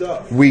 More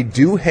stuff. We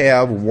do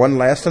have one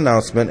last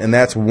announcement, and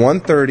that's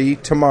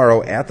 1:30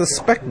 tomorrow at the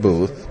Spec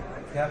booth.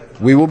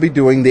 We will be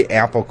doing the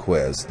Apple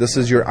quiz. This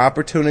is your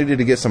opportunity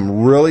to get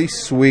some really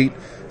sweet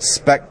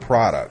Spec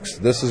products.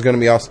 This is going to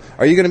be awesome.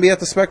 Are you going to be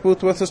at the Spec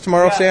booth with us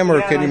tomorrow, Sam,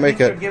 or can you make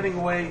it? They're giving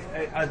away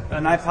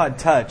an iPod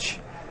Touch.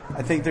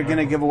 I think they're going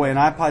to give away an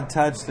iPod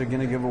Touch. They're going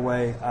to give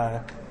away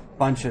a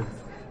bunch of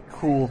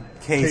cool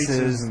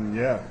cases. And,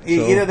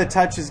 Either the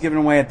Touch is given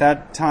away at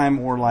that time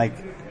or like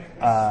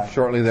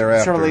shortly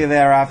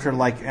thereafter,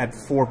 like at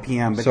 4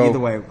 p.m. But so either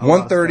way,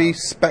 1:30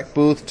 Spec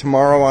booth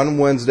tomorrow on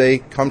Wednesday.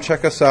 Come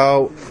check us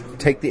out.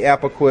 Take the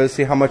Apple quiz.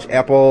 See how much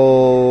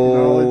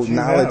Apple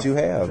knowledge you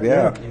have.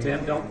 Yeah.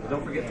 Tim,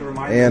 don't forget to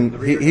remind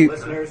and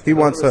he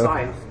wants to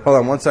hold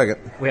on 1 second.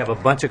 We have a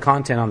bunch of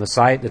content on the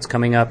site that's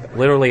coming up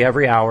literally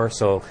every hour,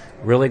 so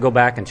really go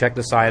back and check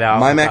the site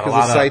out. MyMac is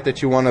a site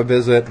that you want to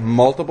visit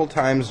multiple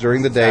times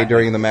during the day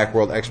during the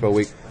Macworld Expo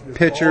week.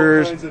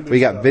 Pictures, we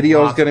got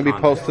videos going to be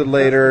posted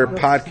later,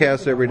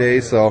 podcasts every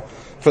day. So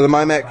for the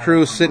MyMac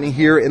crew sitting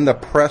here in the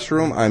press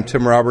room, I'm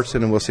Tim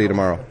Robertson, and we'll see you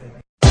tomorrow.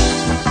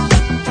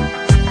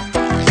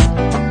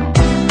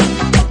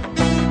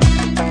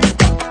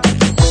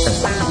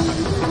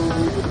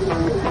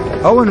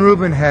 Owen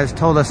Rubin has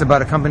told us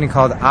about a company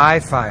called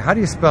iFi. How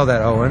do you spell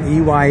that, Owen?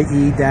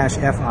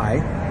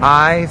 EYE-FI.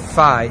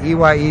 iFi,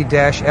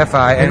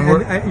 EYE-FI.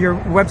 And your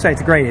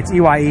website's great. It's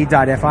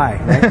EYE.FI,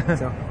 right?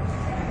 So.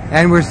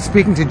 And we're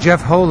speaking to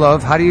Jeff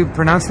Holove. How do you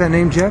pronounce that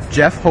name, Jeff?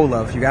 Jeff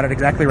Holove. You got it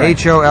exactly right.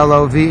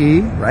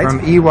 Holove, right. From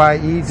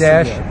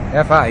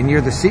EYE-FI. And you're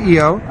the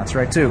CEO? That's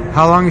right, too.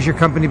 How long has your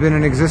company been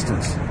in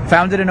existence?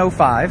 Founded in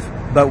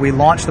 2005, but we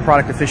launched the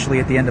product officially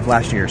at the end of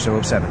last year, so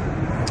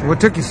 2007. What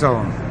took you so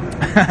long?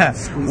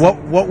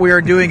 What we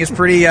are doing is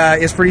pretty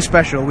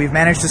special. We've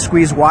managed to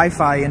squeeze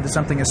Wi-Fi into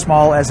something as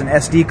small as an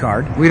SD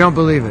card. We don't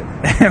believe it.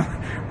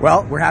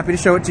 Well, we're happy to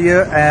show it to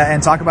you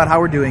and talk about how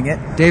we're doing it.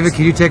 David,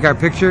 can you take a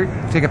picture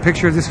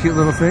of this cute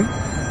little thing?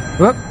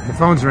 Whoop, the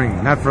phone's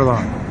ringing. Not for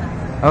long.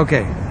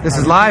 Okay, this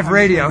is live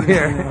radio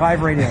here.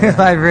 Live radio.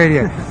 Live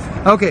radio.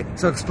 Okay,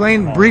 so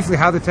explain briefly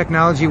how the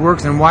technology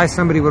works and why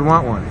somebody would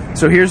want one.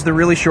 So here's the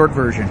really short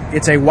version.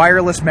 It's a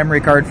wireless memory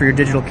card for your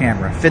digital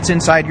camera. Fits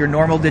inside your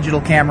normal digital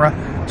camera,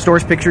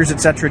 stores pictures,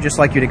 etc., just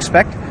like you'd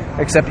expect,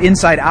 except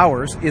inside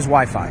ours is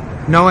Wi-Fi.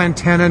 No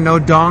antenna, no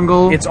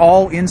dongle. It's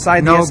all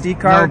inside the SD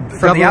card.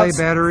 No AA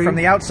battery. From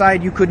the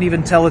outside, you couldn't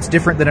even tell it's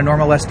different than a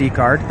normal SD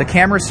card. The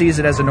camera sees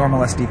it as a normal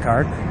SD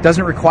card.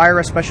 Doesn't require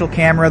a special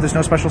camera. There's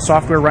no special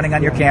software running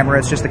on your camera.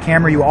 It's just the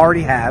camera you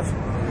already have.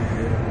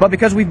 But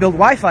because we built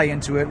Wi-Fi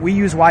into it, we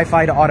use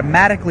Wi-Fi to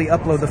automatically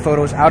upload the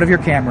photos out of your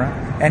camera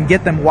and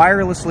get them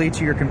wirelessly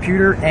to your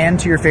computer and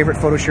to your favorite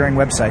photo sharing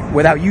website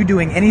without you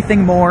doing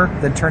anything more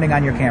than turning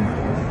on your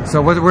camera.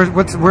 So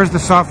where's the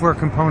software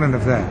component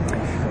of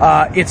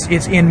that?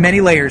 It's in many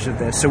layers of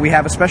this. So we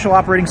have a special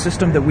operating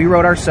system that we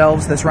wrote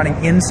ourselves that's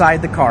running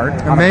inside the card.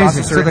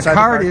 Amazing. So the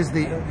card is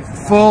the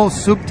full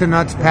soup to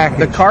nuts package.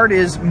 The card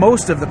is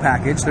most of the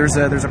package. There's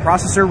a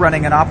processor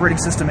running an operating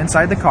system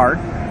inside the card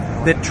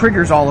that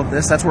triggers all of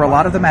this. That's where a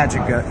lot of the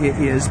magic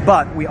is.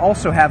 But we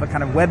also have a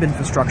kind of web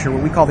infrastructure,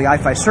 what we call the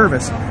iFi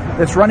service,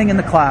 that's running in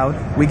the cloud.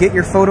 We get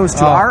your photos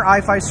to our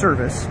iFi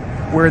service,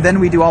 where then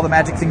we do all the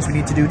magic things we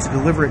need to do to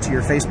deliver it to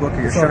your Facebook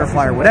or your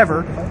Shutterfly or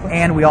whatever,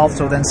 and we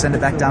also then send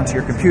it back down to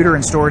your computer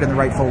and store it in the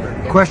right folder.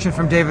 Question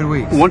from David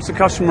Weeks. Once the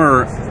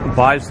customer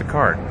buys the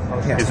card,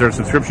 is there a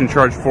subscription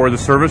charge for the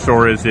service,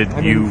 or is it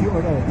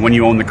when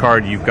you own the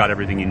card, you've got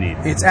everything you need?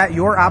 It's at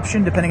your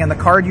option depending on the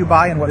card you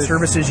buy and what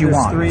services you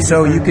want.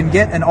 So you can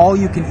get an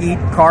all-you-can-eat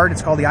card.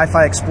 It's called the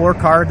iFi Explore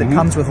card that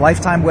comes with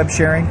lifetime web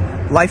sharing,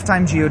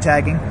 lifetime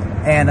geotagging,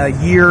 and a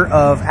year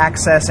of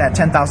access at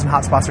 10,000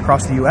 hotspots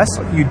across the U.S.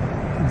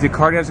 The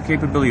card has the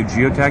capability of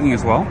geotagging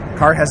as well?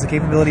 Card has the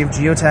capability of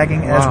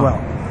geotagging as well.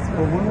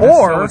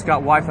 So it's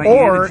got Wi-Fi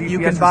or and a GPS you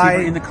can buy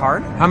receiver in the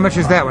card? How much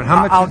is that one?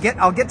 How much?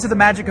 I'll get to the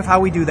magic of how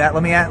we do that.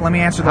 Let me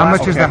answer the How last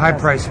much is the high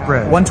price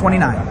spread?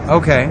 $129.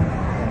 Okay.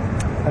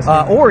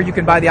 Or you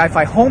can buy the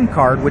iFi Home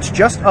card, which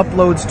just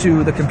uploads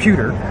to the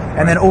computer,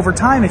 and then over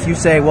time, if you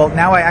say, well,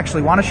 now I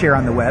actually want to share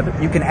on the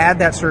web, you can add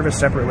that service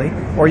separately,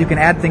 or you can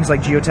add things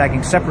like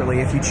geotagging separately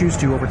if you choose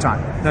to over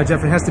time. No,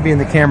 Jeff, it has to be in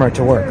the camera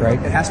to work, right?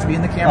 It has to be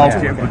in the camera.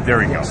 Okay, but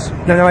there you go.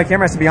 No, my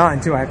camera has to be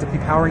on, too. I have to be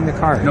powering the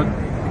card.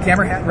 The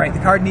camera, right, the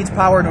card needs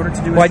power in order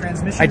to do its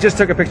transmission. I just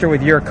took a picture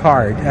with your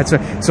card.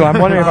 So I'm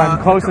wondering if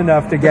I'm close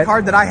enough to get... The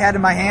card that I had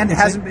in my hand, it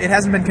hasn't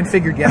been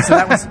configured yet, so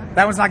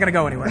that one's not going to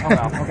go anywhere. Oh,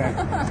 well, okay.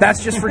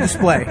 That's just for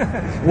display.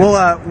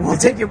 We'll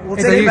take you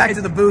back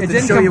to the booth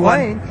and show you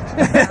one.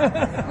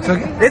 So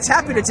it's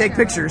happy to take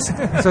pictures.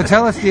 So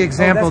tell us the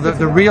example,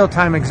 the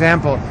real-time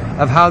example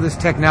of how this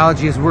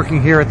technology is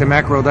working here at the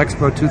Macworld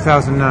Expo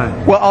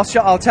 2009. Well,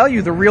 I'll tell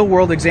you the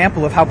real-world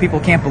example of how people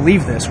can't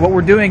believe this. What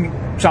we're doing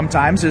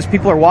sometimes is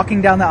people are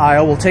walking down the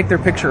aisle, we'll take their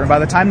picture, and by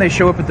the time they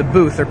show up at the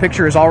booth, their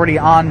picture is already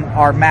on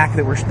our Mac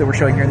that we're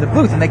showing here in the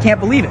booth, and they can't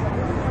believe it.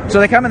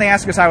 So they come and they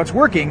ask us how it's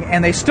working,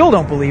 and they still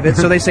don't believe it,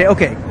 so they say,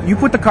 okay, you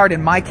put the card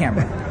in my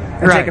camera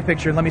and take a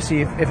picture and let me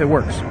see if it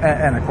works.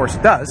 And of course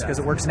it does, because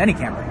it works in any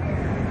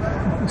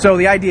camera. So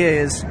the idea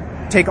is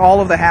take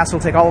all of the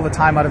hassle, take all of the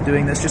time out of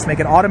doing this, just make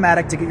it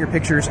automatic to get your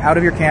pictures out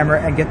of your camera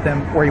and get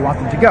them where you want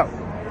them to go.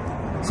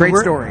 Great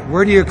story.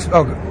 Where do you expect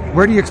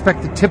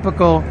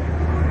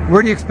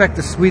where do you expect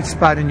the sweet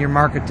spot in your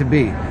market to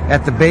be?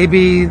 At the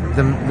baby,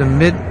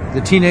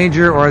 the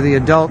teenager, or the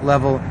adult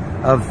level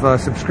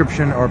of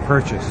subscription or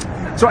purchase?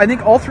 So I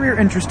think all three are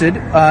interested,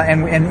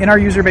 and in our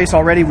user base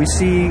already we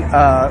see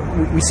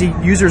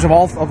users of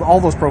all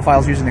those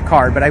profiles using the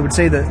card. But I would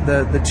say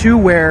the two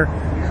where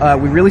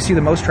we really see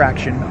the most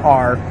traction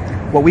are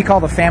what we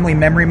call the family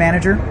memory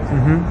manager.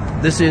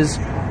 Mm-hmm. This is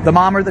the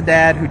mom or the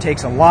dad who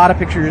takes a lot of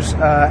pictures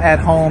at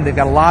home. They've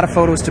got a lot of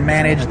photos to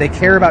manage. They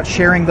care about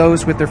sharing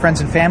those with their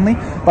friends and family,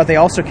 but they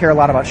also care a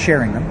lot about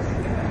sharing them.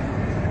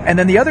 And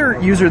then the other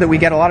user that we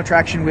get a lot of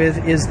traction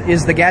with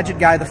is the gadget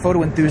guy, the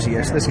photo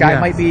enthusiast. This guy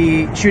might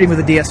be shooting with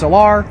a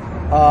DSLR,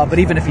 but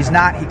even if he's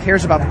not, he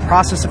cares about the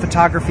process of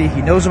photography.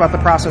 He knows about the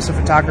process of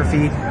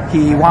photography.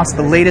 He wants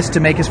the latest to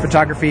make his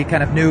photography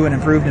kind of new and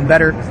improved and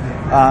better.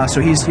 So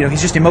he's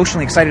just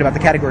emotionally excited about the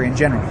category in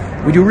general.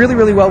 We do really,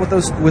 really well with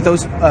those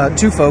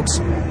two folks.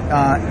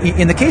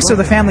 In the case of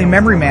the family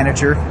memory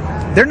manager,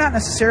 they're not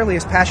necessarily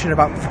as passionate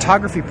about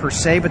photography per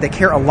se, but they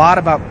care a lot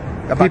about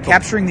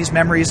capturing these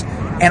memories,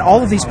 and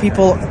all of these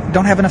people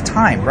don't have enough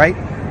time, right?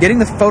 Getting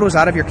the photos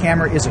out of your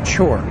camera is a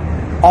chore.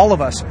 All of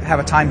us have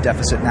a time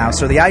deficit now,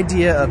 so the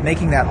idea of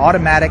making that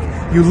automatic,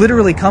 you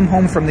literally come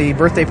home from the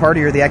birthday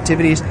party or the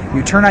activities,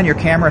 you turn on your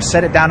camera,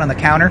 set it down on the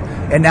counter,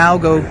 and now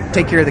go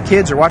take care of the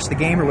kids or watch the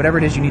game or whatever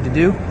it is you need to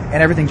do,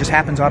 and everything just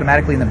happens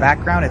automatically in the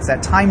background. It's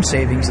that time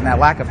savings and that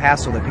lack of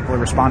hassle that people are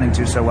responding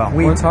to so well.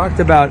 We talked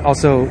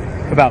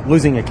about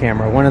losing a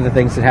camera. One of the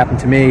things that happened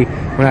to me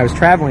when I was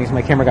traveling is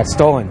my camera got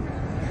stolen.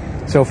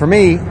 So for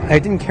me, I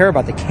didn't care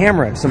about the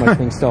camera so much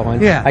being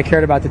stolen. I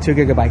cared about the 2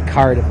 gigabyte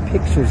card of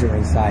pictures that are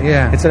inside.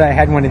 And so I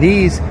had one of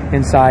these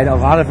inside. A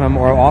lot of them,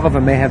 or all of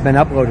them, may have been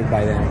uploaded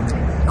by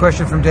then.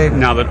 Question from Dave.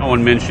 Now that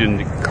Owen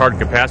mentioned card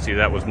capacity,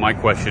 that was my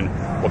question.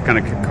 What kind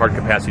of card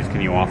capacities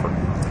can you offer?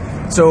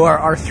 So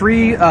our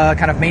three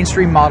kind of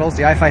mainstream models,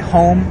 the iFi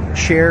Home,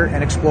 Share,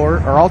 and Explorer,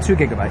 are all 2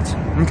 gigabytes.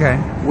 Okay.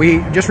 We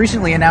just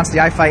recently announced the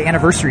iFi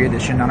Anniversary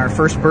Edition. On our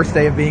first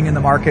birthday of being in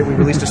the market, we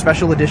released a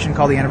special edition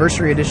called the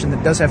Anniversary Edition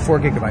that does have 4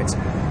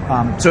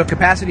 gigabytes. So if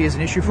capacity is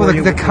an issue for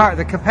you... The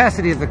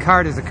capacity of the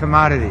card is a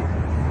commodity.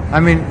 I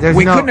mean,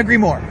 we couldn't agree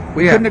more.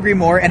 We couldn't agree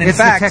more, and in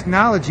fact... It's the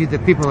technology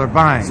that people are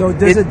buying. So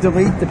does it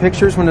delete the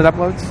pictures when it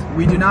uploads?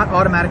 We do not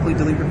automatically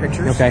delete your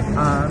pictures. Okay.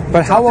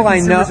 But how will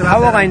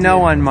I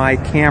know on my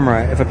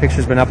camera if a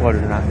picture's been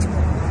uploaded or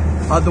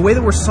not? The way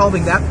that we're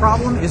solving that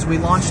problem is we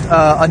launched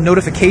a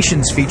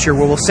notifications feature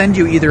where we'll send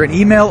you either an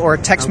email or a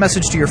text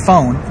message to your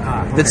phone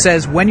that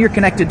says when you're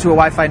connected to a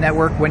Wi-Fi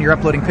network, when you're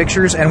uploading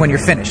pictures, and when you're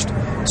finished.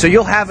 So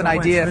you'll have an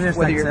idea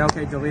whether you're... Say,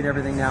 okay, delete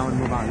everything now and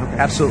move on. Okay.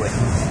 Absolutely.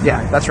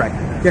 Yeah, that's right.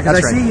 Yeah,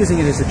 because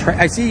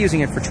I see using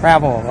it for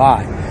travel a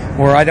lot,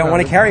 where I don't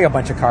want to carry a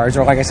bunch of cards,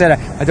 or like I said,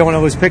 I don't want to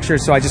lose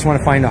pictures, so I just want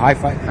to find a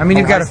hi-fi. I mean,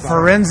 you've got a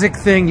forensic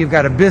thing, you've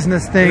got a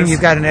business thing,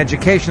 you've got an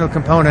educational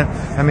component.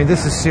 I mean,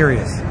 this is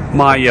serious.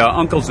 My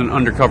uncle's an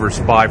undercover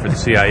spy for the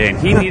CIA, and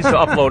he needs to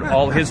upload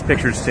all his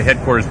pictures to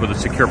headquarters with a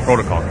secure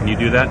protocol. Can you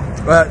do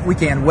that? We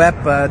can. WEP,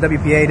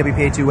 WPA,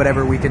 WPA2,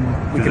 whatever. We can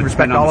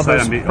respect all of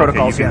those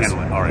protocols. Okay, you can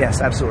handle it. All right.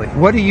 Yes, absolutely.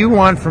 What do you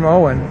want from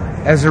Owen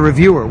as a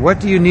reviewer? What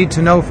do you need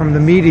to know from the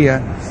media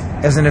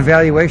as an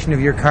evaluation of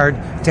your card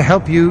to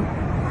help you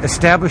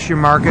establish your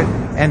market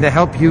and to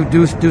help you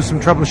do some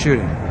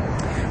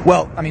troubleshooting?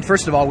 Well, I mean,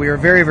 first of all, we are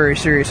very, very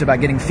serious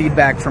about getting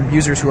feedback from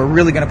users who are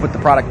really going to put the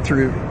product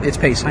through its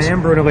paces. I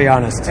am brutally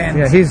honest.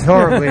 And he's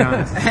horribly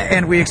honest.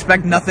 And we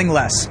expect nothing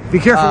less. Be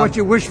careful what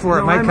you wish for;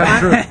 it might come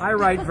true. I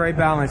write very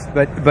balanced,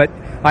 but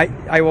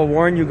I will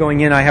warn you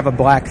going in. I have a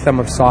black thumb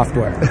of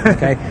software.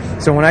 Okay,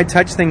 so when I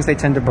touch things, they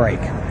tend to break.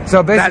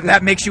 So basically,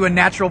 that makes you a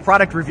natural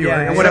product reviewer.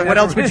 Yeah, what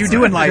else would you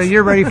do in life? So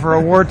you're ready for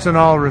a warts and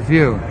all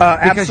review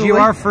because you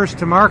are first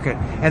to market,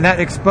 and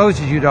that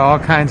exposes you to all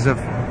kinds of.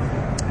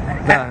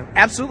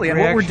 Absolutely, and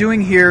what we're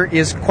doing here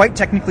is quite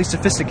technically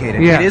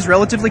sophisticated. Yeah. It is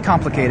relatively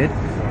complicated.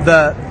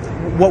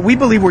 What we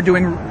believe we're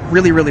doing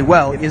really, really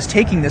well is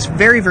taking this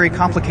very, very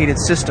complicated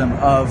system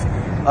of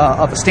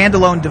a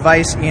standalone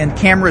device and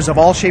cameras of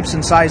all shapes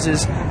and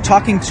sizes,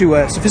 talking to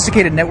a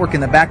sophisticated network in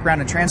the background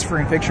and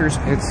transferring pictures,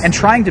 and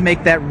trying to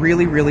make that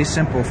really, really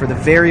simple for the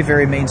very,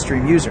 very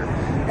mainstream user.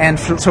 And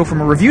so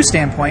from a review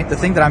standpoint, the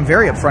thing that I'm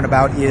very upfront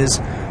about is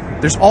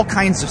there's all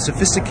kinds of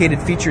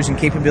sophisticated features and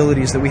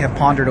capabilities that we have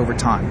pondered over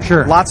time.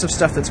 Sure. Lots of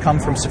stuff that's come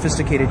from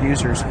sophisticated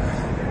users.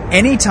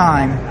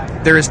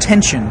 Anytime there is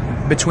tension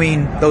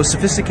between those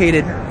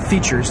sophisticated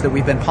features that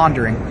we've been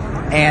pondering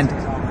and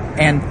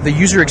the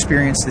user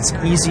experience that's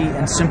easy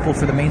and simple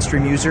for the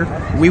mainstream user,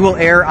 we will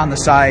err on the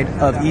side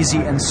of easy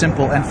and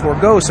simple and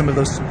forego some of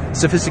those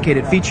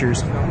sophisticated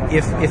features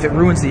if it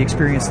ruins the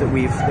experience that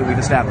we've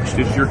established.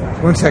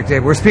 One sec,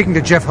 Dave. We're speaking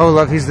to Jeff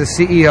Holove. He's the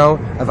CEO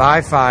of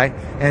iFi,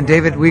 and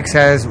David Weeks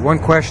has one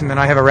question. Then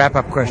I have a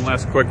wrap-up question. One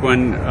last quick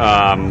one.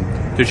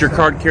 Does your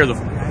card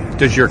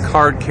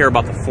care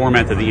about the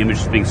format that the image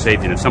is being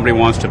saved in? If somebody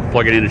wants to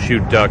plug it in and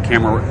shoot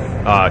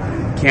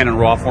Canon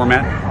RAW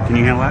format, can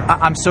you handle that?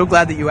 I'm so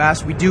glad that you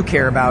asked. We do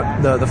care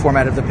about the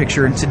format of the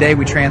picture, and today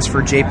we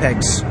transfer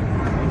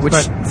JPEGs, which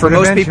for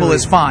most people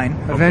is fine.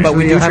 But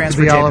we do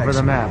transfer JPEGs. All over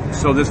the map.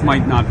 So this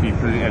might not be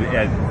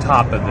at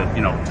top of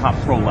the top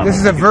pro level. This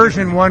is a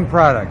version 1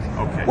 product.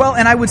 Okay. Well,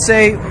 and I would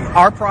say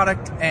our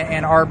product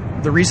and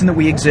the reason that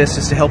we exist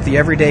is to help the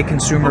everyday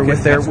consumer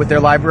with their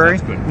library.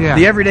 That's good. Yeah.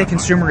 The everyday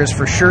consumer is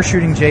for sure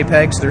shooting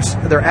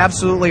JPEGs. There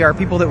absolutely are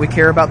people that we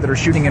care about that are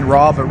shooting in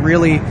RAW, but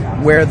really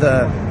where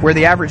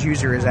the average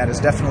user is at is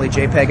definitely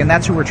JPEG, and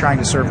that's who we're trying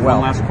to serve well.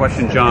 One last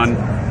question, John.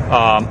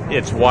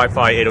 It's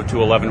Wi-Fi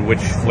 802.11. Which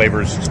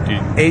flavors do you...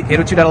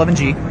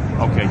 802.11g.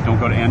 Okay, don't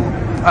go to N.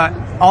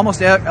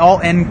 Almost all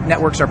N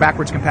networks are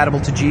backwards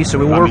compatible to G, so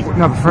we'll work.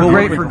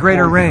 For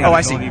greater range. Oh,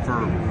 I see. For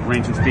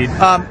range and speed.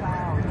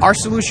 Our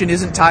solution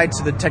isn't tied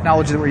to the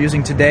technology that we're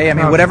using today. I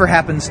mean, whatever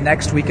happens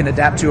next, we can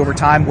adapt to over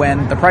time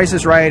when the price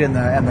is right and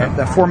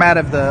the format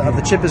of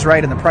the chip is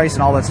right and the price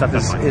and all that stuff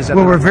is.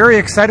 Well, we're very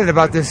excited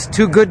about this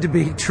too good to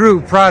be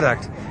true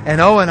product,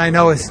 and Owen, I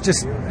know, is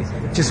just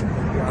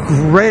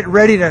great,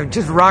 ready to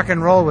just rock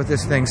and roll with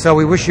this thing. So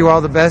we wish you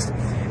all the best,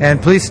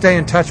 and please stay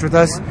in touch with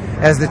us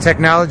as the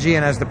technology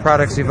and as the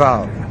products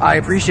evolve. I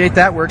appreciate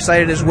that. We're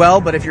excited as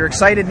well, but if you're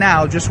excited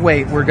now, just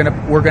wait. We're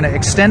gonna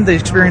extend the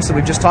experience that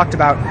we've just talked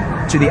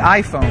about to the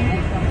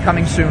iPhone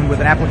coming soon with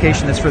an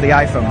application that's for the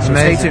iPhone. So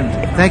Amazing. Stay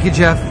tuned. Thank you,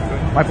 Jeff.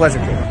 My pleasure.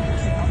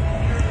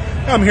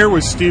 I'm here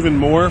with Stephen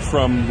Moore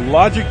from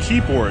Logic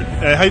Keyboard.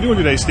 How you doing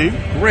today, Steve?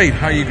 Great.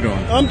 How are you doing?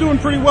 I'm doing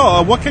pretty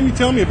well. What can you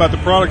tell me about the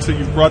products that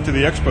you've brought to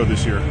the Expo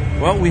this year?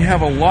 Well, we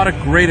have a lot of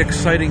great,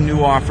 exciting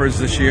new offers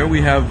this year.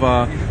 We have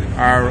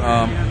our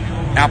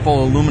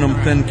Apple aluminum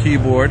thin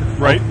keyboard,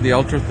 right? The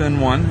ultra thin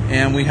one,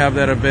 and we have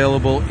that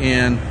available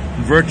in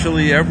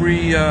virtually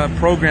every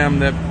program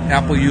that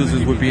Apple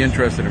users would be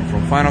interested in,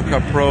 from Final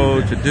Cut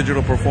Pro to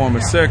Digital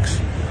Performer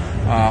 6.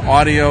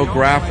 Audio,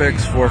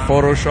 graphics for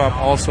Photoshop,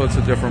 all sorts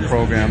of different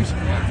programs,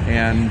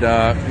 and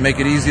make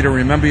it easy to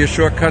remember your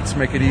shortcuts,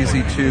 make it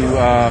easy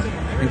to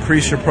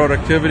increase your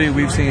productivity.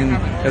 We've seen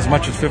as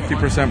much as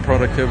 50%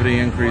 productivity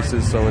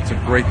increases, so it's a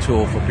great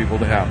tool for people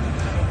to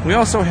have. We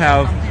also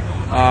have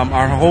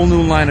our whole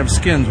new line of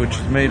skins, which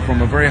is made from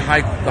the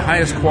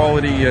highest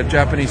quality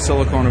Japanese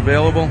silicone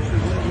available.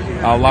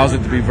 Allows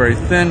it to be very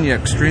thin, yet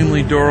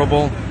extremely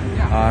durable.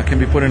 Can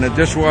be put in a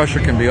dishwasher,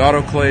 can be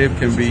autoclaved,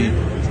 can be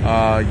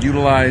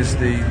utilized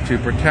to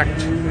protect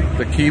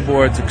the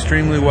keyboards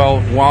extremely well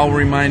while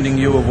reminding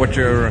you of what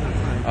your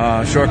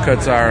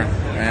shortcuts are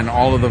and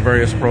all of the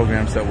various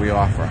programs that we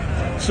offer.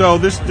 So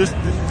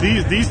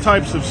these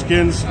types of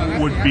skins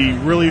would be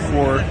really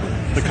for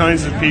the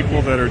kinds of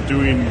people that are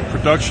doing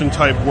production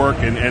type work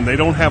and they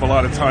don't have a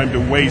lot of time to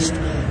waste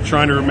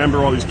trying to remember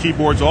all these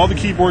keyboards. All the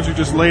keyboards are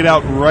just laid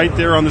out right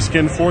there on the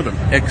skin for them.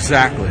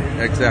 Exactly.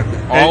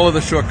 All of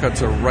the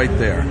shortcuts are right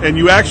there. And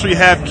you actually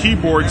have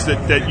keyboards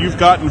that you've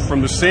gotten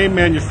from the same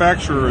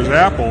manufacturer as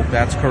Apple.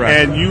 That's correct.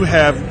 And you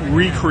have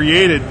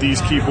recreated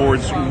these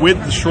keyboards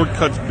with the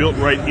shortcuts built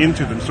right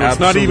into them. So it's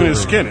Absolutely. not even a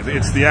skin,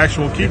 it's the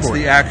actual keyboard. It's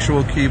the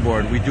actual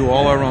keyboard. We do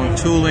all our own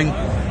tooling,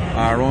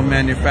 our own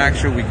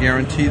manufacture. We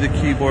guarantee the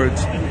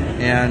keyboards,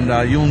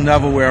 and you'll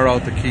never wear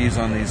out the keys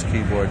on these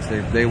keyboards.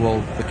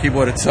 The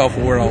keyboard itself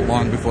will wear out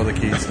long before the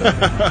keys do.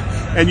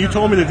 And you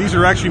told me that these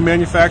are actually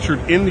manufactured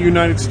in the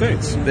United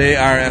States. They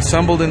are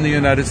assembled in the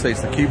United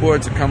States. The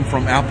keyboards come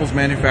from Apple's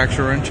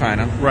manufacturer in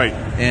China. Right.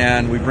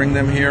 And we bring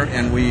them here,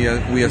 and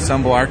we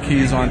assemble our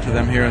keys onto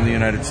them here in the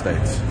United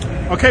States.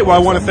 Okay, well, I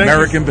want to thank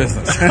American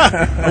business.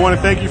 I want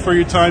to thank you for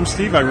your time,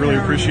 Steve. I really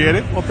appreciate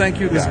it. Well, thank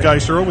you, This is Guy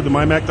Searle with the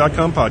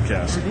MyMac.com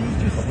podcast.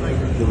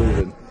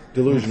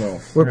 Delusional.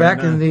 We're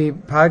back in the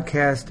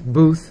podcast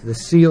booth, the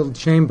sealed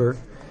chamber,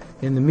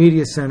 in the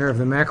media center of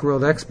the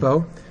Macworld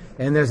Expo.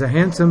 And there's a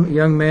handsome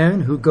young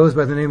man who goes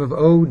by the name of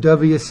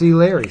O.W.C.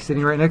 Larry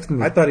sitting right next to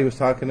me. I thought he was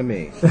talking to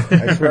me.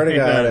 I swear to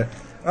God.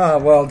 Oh,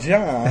 well,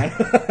 John.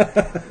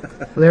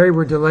 Larry,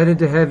 we're delighted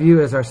to have you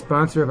as our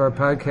sponsor of our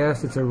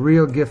podcast. It's a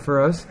real gift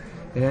for us.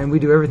 And we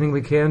do everything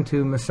we can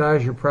to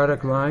massage your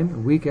product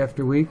line week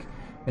after week.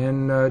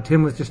 And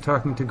Tim was just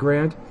talking to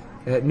Grant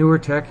at Newer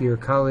Tech, your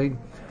colleague,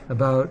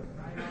 about,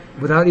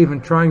 without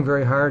even trying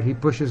very hard, he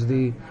pushes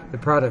the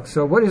product.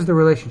 So what is the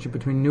relationship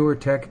between Newer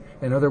Tech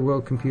and Other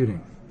World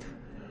Computing?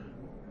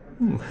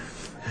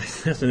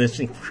 That's an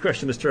interesting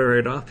question to start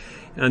right off.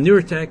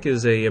 Newer Tech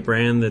is a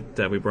brand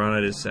that we brought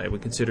out as I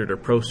would consider it a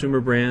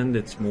prosumer brand.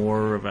 It's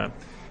more of a,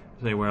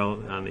 say,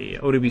 well, on the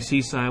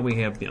OWC side,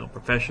 we have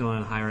professional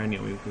and higher end.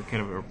 We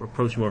kind of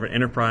approach more of an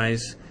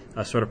enterprise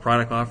sort of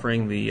product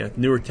offering. The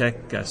Newer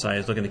Tech side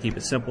is looking to keep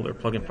it simple. They're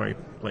plug and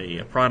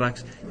play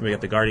products. And we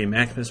got the Guardian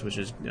Maximus, which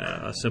is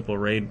a simple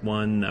RAID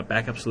 1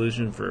 backup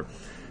solution for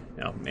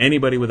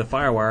anybody with a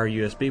FireWire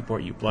USB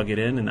port. You plug it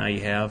in, and now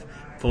you have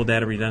full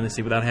data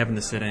redundancy without having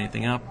to set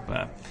anything up.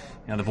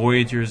 The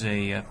Voyager is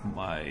a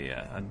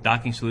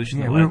docking solution.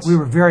 Yeah, we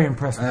were very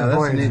impressed with the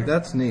Voyager.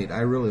 That's neat.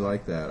 I really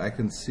like that. I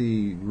can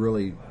see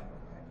really,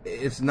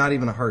 it's not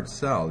even a hard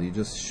sell. You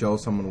just show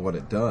someone what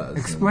it does.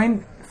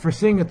 Explain, for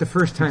seeing it the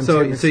first time.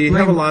 So you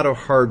have a lot of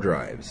hard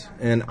drives,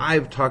 and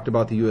I've talked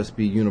about the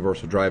USB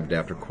Universal Drive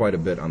Adapter quite a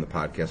bit on the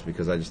podcast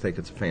because I just think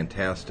it's a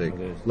fantastic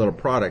little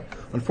product.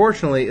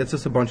 Unfortunately, it's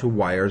just a bunch of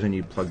wires, and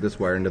you plug this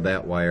wire into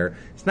that wire.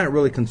 It's not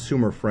really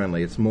consumer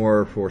friendly. It's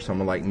more for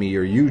someone like me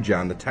or you,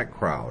 John, the tech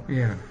crowd.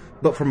 Yeah.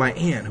 But for my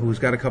aunt, who's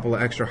got a couple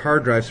of extra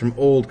hard drives from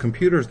old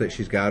computers that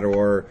she's got,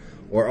 or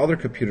other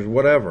computers,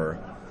 whatever,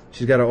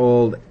 she's got an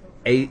old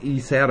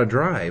eSATA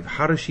drive.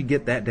 How does she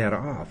get that data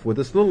off? With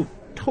this little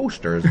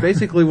toaster is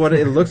basically what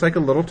it looks like, a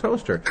little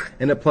toaster,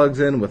 and it plugs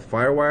in with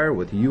FireWire,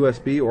 with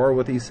USB, or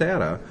with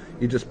eSATA.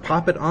 You just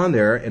pop it on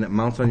there, and it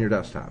mounts on your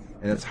desktop,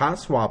 and it's hot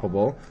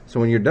swappable. So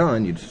when you're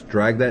done, you just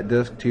drag that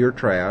disk to your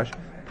trash,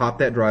 pop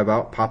that drive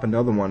out, pop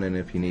another one in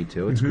if you need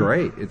to. It's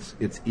great.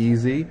 It's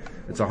easy.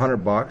 It's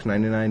 $100,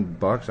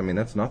 $99. I mean,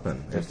 that's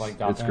nothing.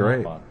 It's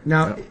great.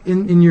 Now,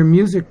 in your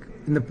music,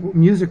 in the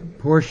music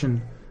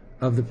portion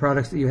of the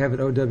products that you have at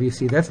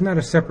OWC, that's not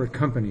a separate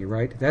company,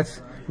 right?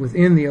 That's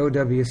within the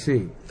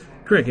OWC.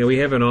 Correct. Yeah, we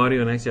have an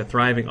audio and actually a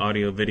thriving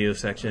audio video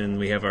section.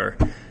 We have our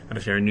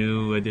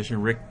new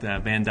addition, Rick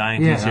Van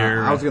Dyne. Yeah, He's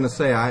here. I was going to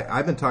say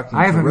I've been talking.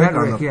 I to haven't Rick met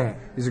Rick yet.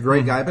 He's a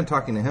great guy. I've been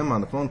talking to him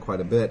on the phone quite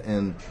a bit,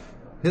 and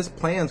his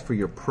plans for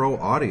your pro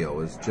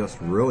audio is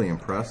just really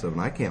impressive.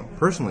 And I can't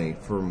personally,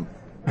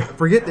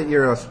 forget that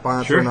you're a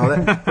sponsor and all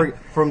that.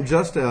 From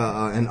just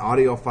an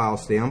audiophile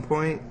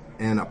standpoint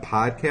and a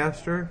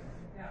podcaster,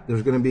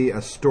 there's going to be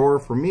a store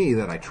for me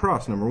that I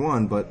trust, number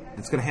one, but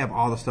it's going to have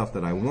all the stuff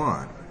that I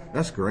want.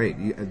 That's great.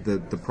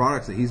 The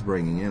products that he's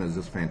bringing in is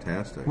just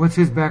fantastic. What's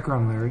his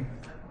background, Larry?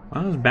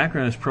 Well, his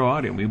background is pro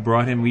audio.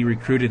 We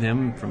recruited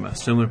him from a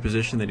similar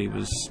position that he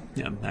was,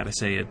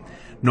 had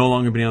no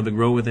longer been able to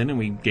grow within, and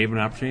we gave him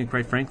an opportunity,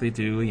 quite frankly,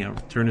 to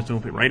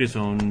write his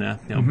own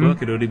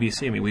book at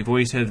OWC. I mean, we've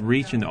always had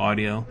reach into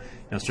audio.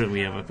 Certainly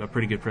we have a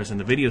pretty good presence on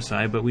the video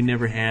side, but we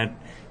never had.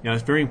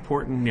 It's very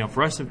important.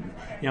 For us,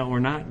 we're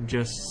not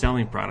just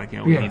selling product.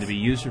 We need to be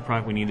user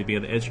product. We need to be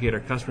able to educate our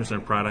customers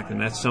on product,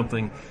 and that's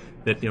something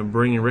that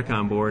bringing Rick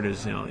on board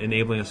is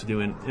enabling us to do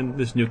in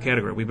this new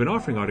category. We've been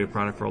offering audio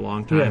product for a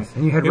long time. Yes,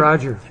 and you had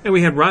Roger. And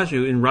we had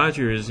Roger, and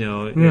Roger is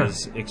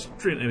is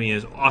extreme. I mean,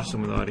 is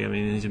awesome with audio. I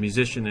mean, he's a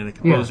musician and a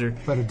composer.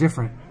 Yeah, but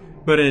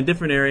in a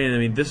different area. And I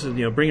mean, this is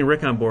bringing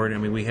Rick on board. I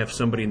mean, we have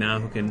somebody now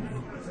who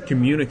can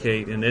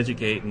communicate and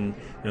educate, and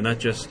not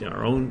just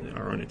our own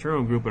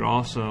internal group, but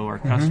also our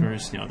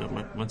customers.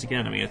 Once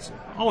again, I mean, it's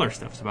all our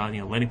stuff. It's about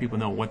letting people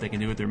know what they can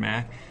do with their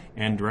Mac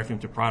and direct them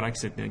to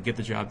products that get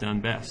the job done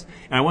best.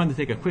 And I wanted to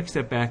take a quick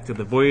step back to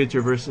the Voyager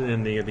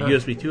and the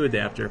USB 2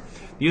 adapter.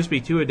 The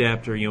USB 2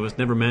 adapter, was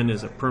never meant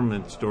as a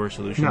permanent storage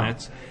solution. No.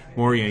 That's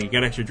more, you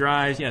got extra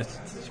drives. Yes,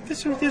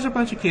 there's a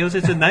bunch of cables.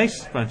 It's a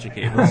nice bunch of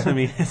cables. I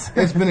mean,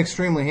 it's been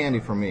extremely handy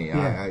for me.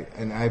 Yeah.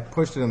 I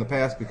pushed it in the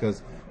past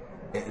because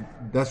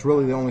that's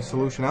really the only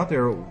solution out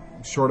there,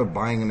 short of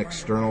buying an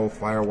external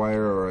FireWire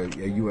or a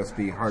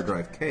USB hard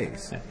drive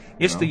case.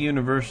 It's the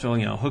universal,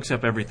 hooks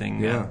up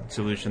everything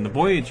solution. The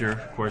Voyager,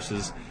 of course,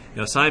 is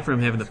aside from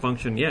having the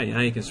function, now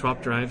you can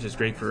swap drives. It's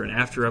great for an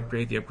after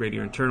upgrade. You upgrade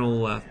your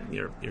internal,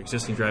 your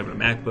existing drive on a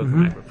MacBook,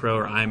 MacBook Pro,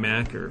 or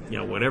iMac,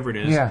 or whatever it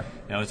is. Yeah.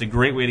 It's a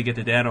great way to get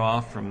the data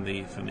off from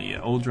the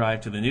old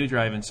drive to the new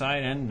drive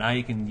inside, and now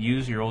you can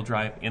use your old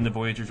drive in the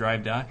Voyager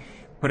drive dock.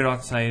 Put it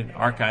offside,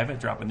 archive it,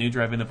 drop a new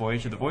drive in the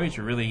Voyager. The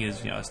Voyager really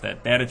is, it's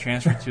that data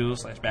transfer tool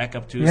 /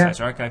 backup tool /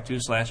 archive tool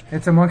 /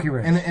 It's a monkey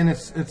wrench. And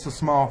it's a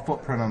small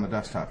footprint on the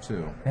desktop,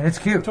 too. And it's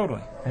cute.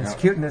 Totally. And it's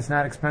cute and it's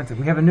not expensive.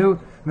 We have a new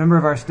member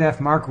of our staff,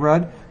 Mark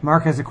Rudd.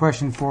 Mark has a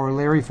question for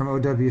Larry from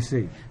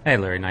OWC. Hey,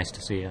 Larry, nice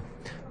to see you.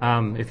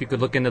 If you could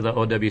look into the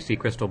OWC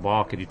crystal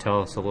ball, could you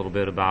tell us a little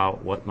bit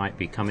about what might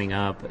be coming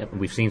up?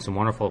 We've seen some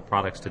wonderful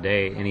products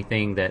today.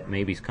 Anything that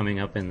maybe is coming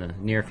up in the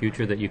near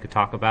future that you could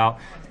talk about?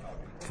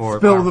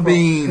 Spill the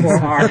beans for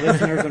our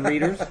listeners and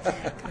readers.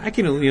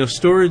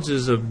 Storage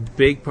is a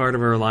big part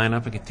of our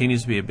lineup. It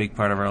continues to be a big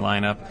part of our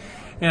lineup,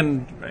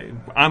 and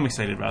I'm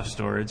excited about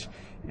storage.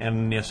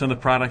 And some of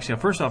the products.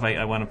 First off,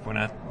 I want to point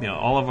out,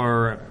 all of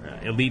our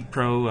Elite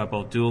Pro,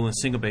 both dual and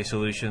single base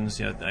solutions.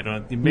 You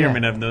may or may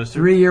not have those.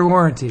 3-year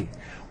warranty.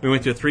 We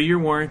went to a 3-year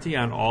warranty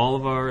on all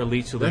of our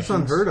Elite solutions.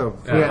 That's unheard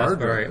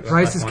of.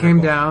 Prices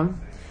came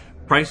down.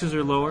 Prices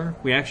are lower.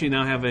 We actually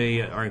now have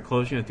our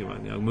enclosure.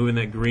 Moving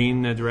that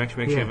green direction,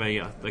 we actually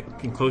have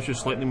a enclosure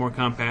slightly more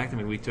compact.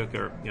 We took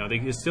our,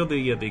 it's still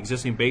the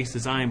existing base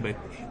design, but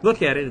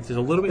look at it. It's a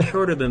little bit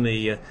shorter than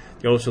the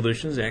old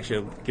solutions. It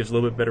actually gives a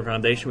little bit better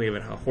foundation. We have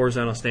a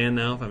horizontal stand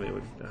now.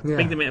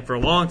 Big demand for a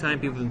long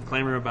time. People have been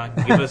clamoring about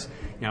give us,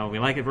 we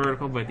like it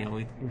vertical, but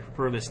we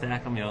prefer to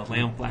stack them,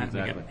 lay them flat.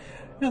 Exactly.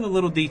 The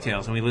little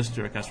details, and we listen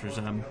to our customers.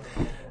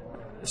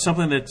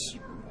 Something that's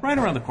right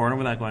around the corner,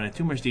 without going into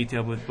too much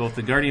detail, with both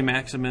the Guardian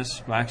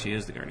Maximus, actually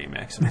is the Guardian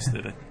Maximus.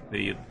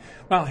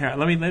 Here,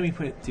 let me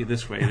put it to you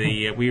this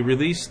way: we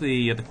released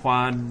the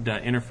quad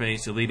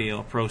interface Elite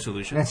AL Pro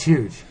solution. That's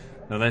huge.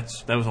 So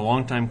that was a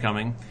long time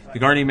coming. The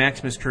Guardian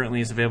Maximus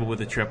currently is available with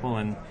the triple,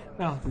 and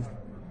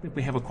if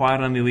we have a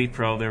quad on the Elite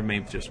Pro, there may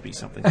just be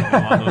something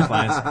along those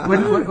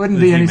lines. Wouldn't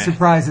be any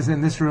surprises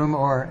in this room,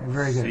 or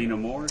very good. Say no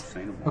more.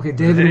 Okay,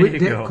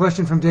 David.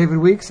 Question from David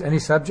Weeks. Any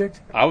subject?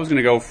 I was going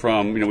to go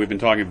from we've been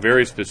talking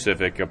very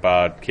specific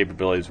about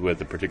capabilities with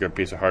a particular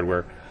piece of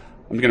hardware.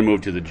 I'm going to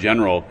move to the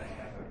general.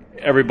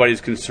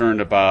 Everybody's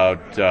concerned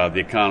about the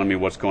economy,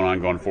 what's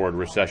going on forward,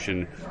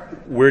 recession.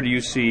 Where do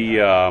you see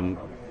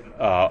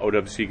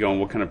OWC going?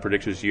 What kind of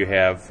predictions do you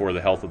have for the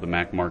health of the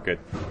Mac market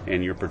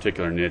and your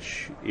particular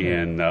niche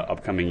in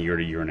upcoming year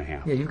to year and a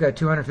half? Yeah, you've got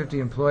 250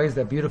 employees,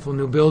 that beautiful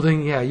new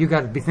building. Yeah, you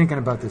got to be thinking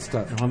about this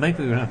stuff. Well,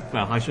 thankfully,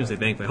 I shouldn't say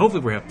thankfully.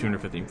 Hopefully, we have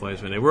 250 employees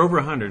today. We're over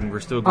 100, and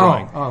we're still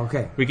growing. Oh,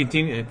 okay. We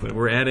continue.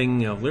 We're adding,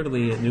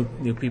 literally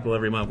new people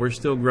every month. We're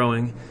still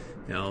growing.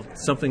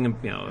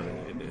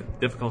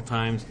 Difficult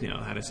times,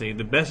 how to say,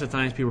 the best of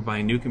times, people are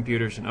buying new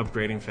computers and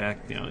upgrading. In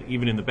fact,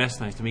 even in the best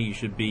times, to me,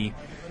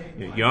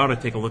 you ought to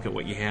take a look at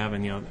what you have,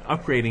 and,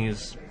 upgrading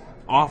is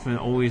often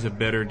always a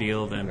better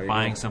deal than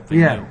buying something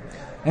new.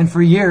 And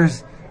for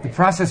years, the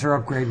processor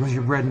upgrade was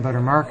your bread and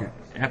butter market.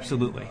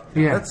 Absolutely.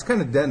 Yeah. That's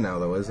kind of dead now,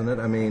 though, isn't it?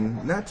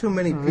 Not too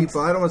many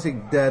people, I don't want to say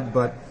dead,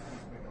 but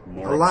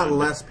a lot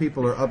less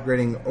people are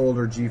upgrading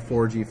older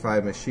G4,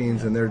 G5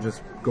 machines, and they're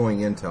just going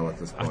Intel at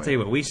this point. I'll tell you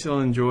what, we still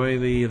enjoy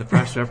the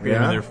processor upgrade.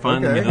 They're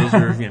fun. Okay. Those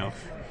are,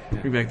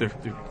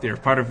 they're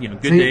part of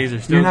good days. They're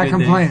still you're not good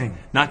complaining. Days.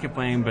 Not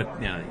complaining, but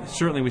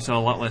certainly we sell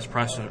a lot less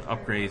processor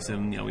upgrades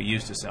than we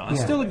used to sell.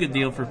 It's still a good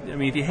deal for.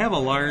 If you have a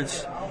large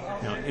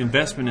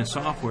investment in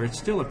software, it's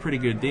still a pretty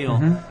good deal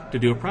to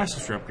do a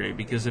processor upgrade,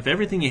 because if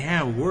everything you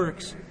have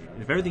works,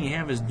 if everything you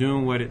have is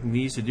doing what it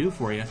needs to do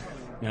for you.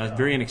 It's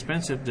very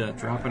inexpensive to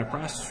drop in a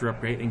processor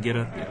upgrade and get a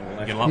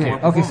lot more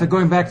performance. Okay, so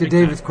going back to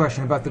David's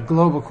question about the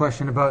global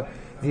question about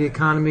the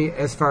economy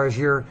as far as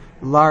your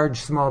large,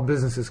 small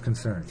business is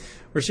concerned.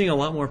 We're seeing a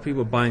lot more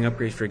people buying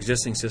upgrades for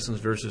existing systems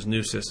versus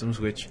new systems,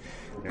 which,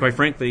 quite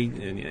frankly,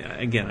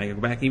 again, I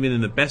go back, even in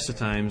the best of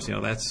times,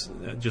 that's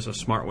just a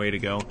smart way to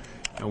go.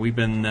 We've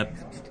been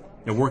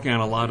working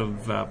on a lot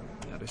of,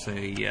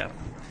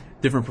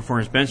 different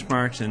performance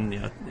benchmarks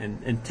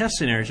and test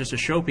scenarios just to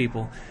show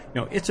people,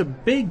 it's a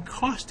big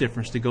cost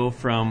difference to go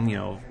from,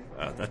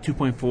 a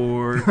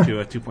 2.4 to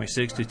a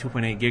 2.6 to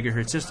 2.8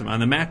 gigahertz system. On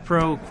the Mac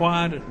Pro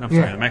Quad, the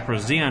Mac Pro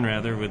Xeon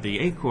rather, with the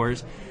 8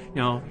 cores,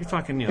 you're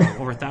talking,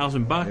 over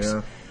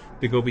 $1,000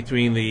 to go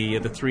between the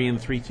 3 and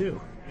the 3.2.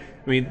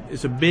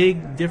 It's a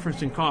big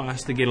difference in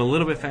cost to get a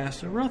little bit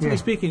faster. Relatively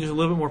speaking, just a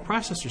little bit more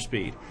processor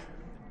speed.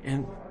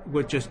 And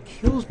what just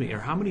kills me are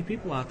how many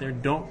people out there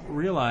don't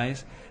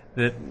realize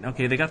that,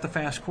 okay, they got the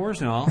fast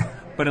cores and all,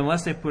 but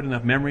unless they put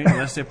enough memory,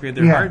 unless they upgrade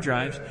their hard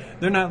drives,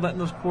 they're not letting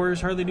those cores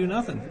hardly do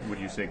nothing. Would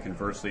you say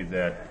conversely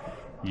that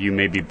you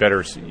may be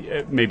better,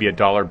 maybe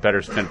 $1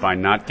 better spent by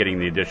not getting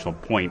the additional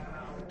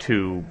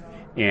 0.2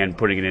 and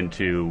putting it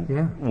into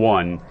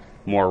 1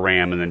 more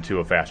RAM and then 2,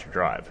 a faster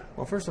drive?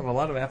 Well, first of all, a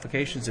lot of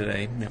applications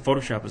today,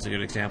 Photoshop is a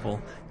good example,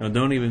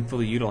 don't even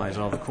fully utilize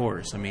all the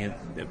cores. I mean,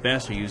 at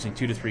best, you're using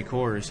 2 to 3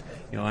 cores,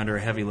 under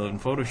a heavy load in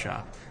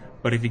Photoshop.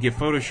 But if you give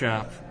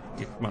Photoshop,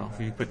 if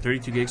you put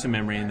 32 gigs of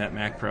memory in that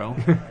Mac Pro,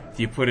 if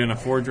you put in a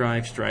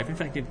 4-drive stripe, in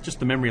fact, just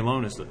the memory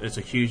alone is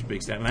a huge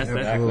big step,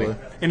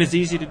 and it's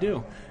easy to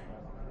do.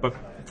 But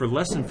for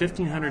less than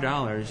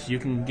 $1,500, you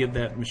can give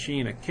that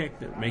machine a kick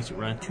that makes it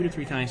run 2 to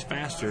 3 times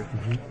faster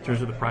in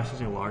terms of the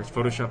processing of large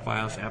Photoshop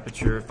files,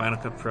 Aperture, Final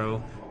Cut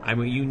Pro, I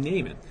mean, you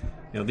name it.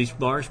 These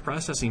large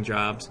processing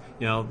jobs,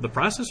 the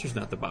processor's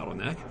not the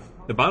bottleneck.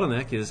 The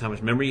bottleneck is how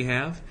much memory you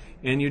have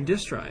and your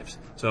disk drives.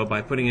 So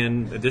by putting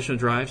in additional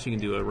drives, you can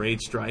do a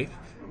RAID stripe.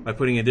 By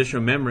putting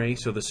additional memory,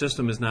 so the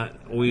system is not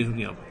always,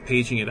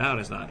 paging it out.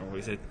 It's not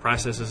always, it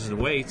processes and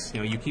waits.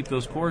 You keep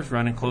those cores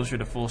running closer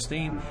to full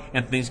steam,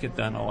 and things get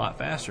done a lot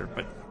faster.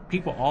 But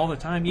people all the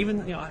time,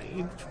 even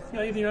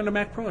if you're on a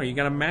Mac Pro, or you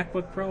got a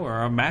MacBook Pro,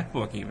 or a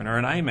MacBook even, or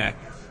an iMac.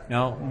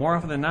 More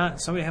often than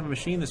not, somebody have a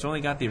machine that's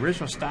only got the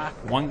original stock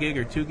 1 gig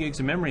or 2 gigs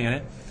of memory in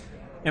it,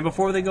 and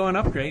before they go and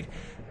upgrade,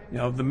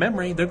 the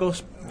memory, they'll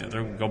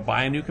go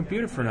buy a new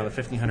computer for another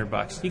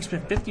 $1,500. You can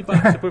spend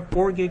 $50 to put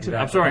 4 gigs in.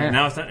 I'm sorry,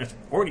 now it's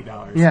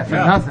 $40. Yeah, for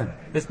nothing.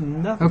 It's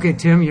nothing. Okay,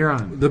 Tim, you're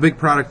on. The big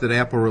product that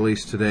Apple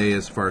released today,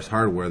 as far as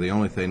hardware, the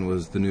only thing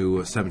was the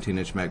new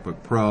 17-inch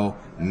MacBook Pro,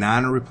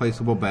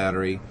 non-replaceable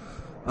battery.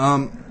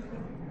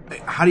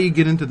 How do you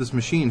get into this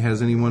machine?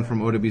 Has anyone from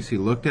OWC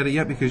looked at it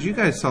yet? Because you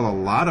guys sell a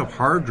lot of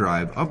hard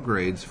drive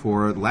upgrades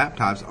for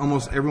laptops.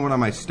 Almost everyone on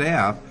my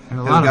staff and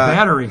a lot of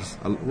batteries.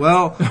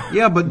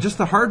 Yeah, but just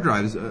the hard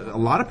drives. A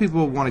lot of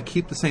people want to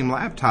keep the same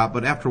laptop,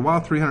 but after a while,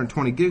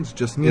 320 gigs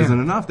just isn't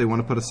enough. They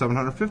want to put a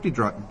 750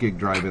 gig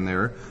drive in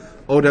there.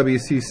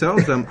 OWC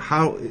sells them.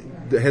 How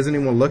has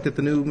anyone looked at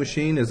the new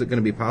machine? Is it going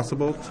to be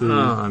possible to?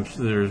 I'm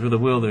sure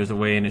there's a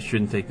way, and it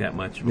shouldn't take that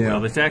much. Yeah.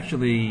 Well, it's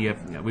actually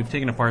we've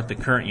taken apart the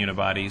current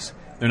unibodies.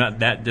 They're not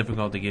that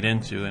difficult to get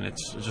into, and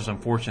it's just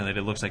unfortunate that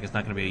it looks like it's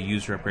not going to be a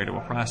user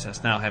upgradable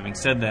process. Now, having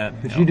said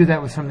that, but you do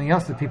that with something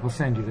else that people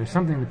send you. There's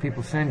something that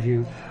people send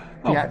you.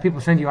 Yeah, people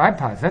send you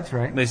iPods. That's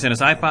right. They send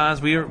us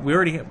iPods.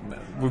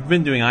 We've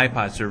been doing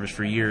iPod service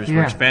for years. Yeah.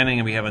 We're expanding,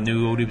 and we have a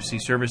new OWC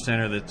service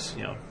center that's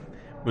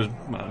we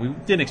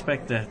didn't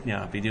expect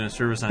to be doing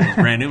service on this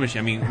brand new machine.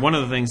 I mean, one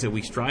of the things that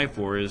we strive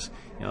for is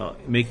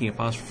making it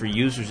possible for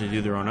users to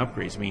do their own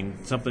upgrades.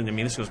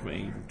 This goes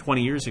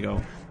 20 years ago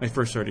when I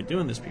first started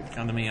doing this. People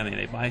come to me and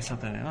they buy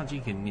something, and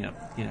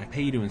I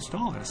pay you to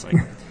install it. It's like,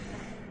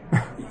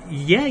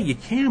 yeah, you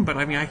can, but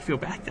I feel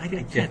bad.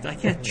 I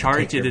can't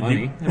charge you to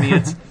do.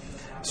 It's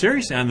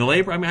seriously on the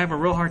labor. I have a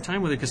real hard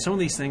time with it because some of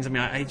these things.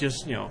 I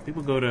just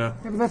people go to.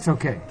 Yeah, but that's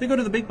okay. They go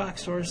to the big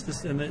box stores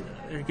and they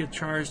get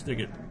charged. They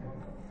get.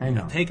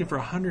 Taken for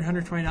 $100,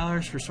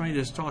 $120 for somebody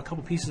to install a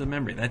couple pieces of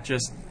memory. That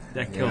kills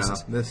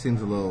us. That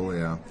seems a little,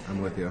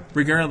 I'm with you.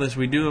 Regardless,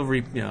 we do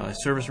a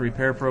service and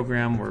repair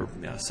program. We're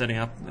setting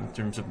up in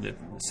terms of it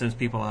sends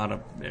people out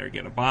there,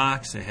 get a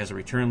box. It has a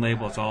return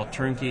label. It's all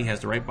turnkey. Has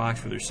the right box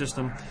for their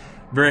system.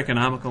 Very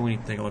economical when you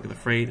take a look at the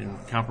freight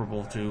and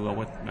comparable to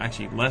what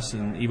actually less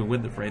than even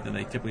with the freight than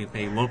they typically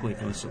pay locally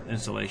for the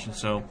installation.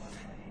 So.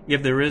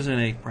 If there isn't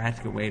a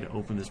practical way to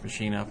open this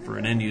machine up for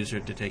an end user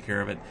to take care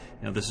of it,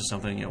 this is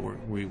something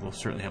we will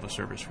certainly have a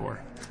service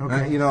for.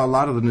 Okay. A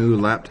lot of the new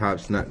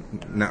laptops,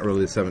 not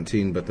really the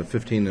 17, but the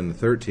 15 and the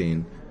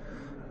 13.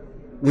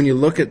 When you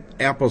look at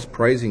Apple's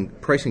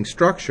pricing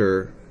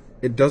structure,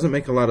 it doesn't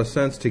make a lot of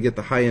sense to get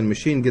the high-end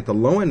machine, get the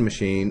low-end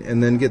machine,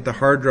 and then get the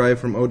hard drive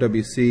from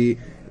OWC,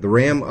 the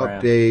RAM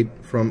update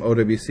from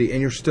OWC, and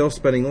you're still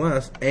spending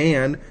less,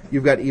 and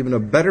you've got even a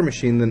better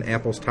machine than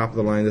Apple's top of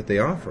the line that they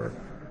offer.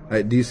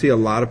 Do you see a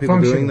lot of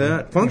people doing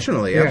that?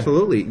 Functionally,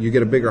 absolutely. You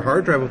get a bigger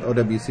hard drive with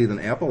OWC than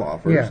Apple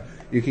offers. Yeah.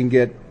 You can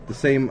get the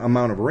same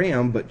amount of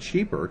RAM, but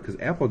cheaper, because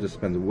Apple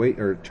just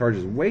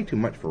charges way too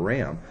much for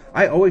RAM.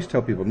 I always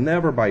tell people,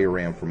 never buy your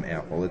RAM from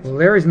Apple. Well,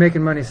 Larry's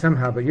making money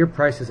somehow, but your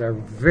prices are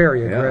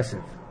very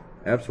aggressive.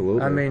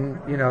 Absolutely.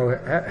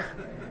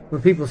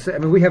 When people say,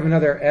 we have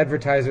another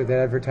advertiser that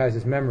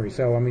advertises memory,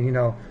 so,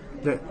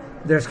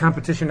 there's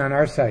competition on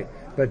our site,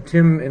 but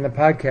Tim in the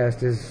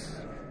podcast is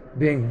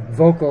being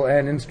vocal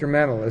and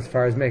instrumental as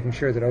far as making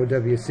sure that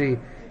OWC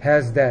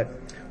has that.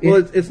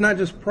 Well, it's not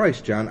just price,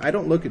 John. I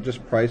don't look at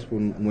just price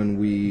when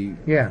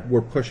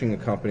we're pushing a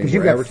company. Because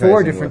you've got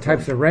 4 different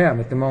types of RAM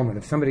at the moment.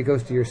 If somebody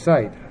goes to your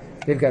site,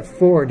 they've got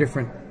 4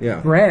 different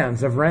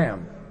brands of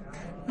RAM.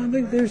 I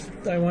think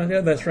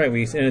that's right.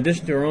 In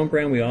addition to our own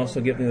brand, we also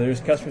get there's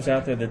customers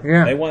out there that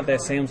they want that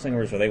Samsung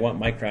version, or they want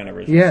Micron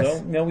version.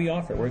 Yes. So we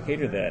offer it. We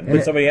cater to that.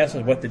 When somebody asks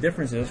us what the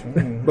difference is,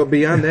 but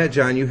beyond that,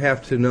 John, you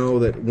have to know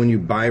that when you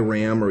buy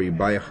RAM or you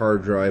buy a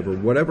hard drive or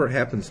whatever it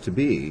happens to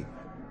be,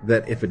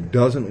 that if it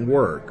doesn't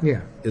work,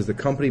 is the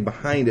company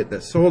behind it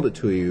that sold it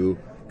to you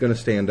going to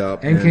stand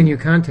up. And can you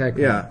contact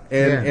them? Yeah,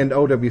 and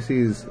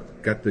OWC's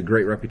got the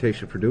great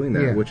reputation for doing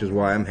that, Yeah. which is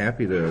why I'm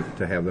happy to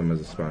have them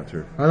as a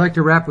sponsor. I'd like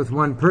to wrap with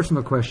one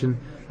personal question.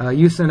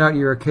 You send out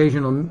your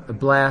occasional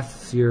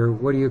blasts, your,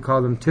 what do you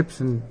call them, tips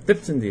and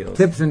deals.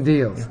 Tips and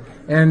deals.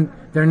 And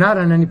they're not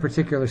on any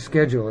particular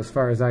schedule as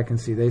far as I can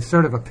see. They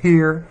sort of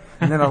appear,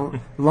 and then a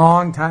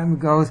long time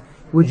goes.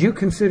 Would you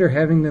consider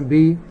having them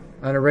be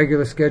on a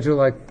regular schedule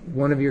like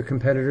one of your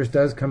competitors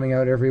does, coming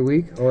out every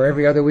week or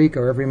every other week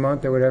or every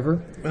month or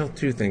whatever? Well,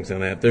 two things on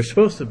that. They're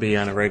supposed to be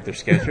on a regular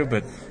schedule,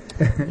 but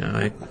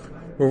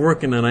we're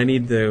working on. I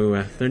need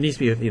to. There needs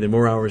to be either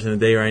more hours in a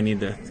day, or I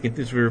need to.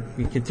 We're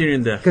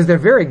continuing to. Because they're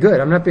very good.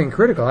 I'm not being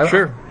critical.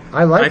 Sure.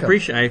 I like them.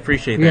 I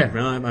appreciate Yeah. that.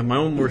 Well, I'm my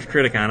own worst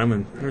critic on them,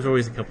 and there's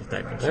always a couple of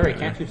typos. Larry,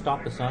 can't you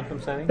stop the sun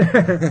from setting?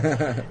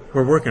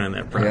 We're working on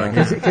that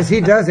product. Because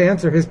he does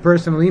answer his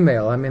personal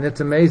email. I mean, it's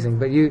amazing.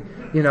 But you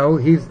know,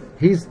 he's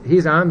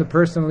on the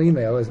personal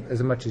email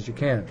as much as you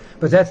can.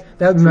 But that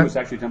would be It's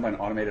actually done by an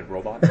automated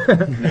robot.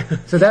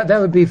 so that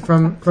would be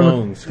from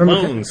a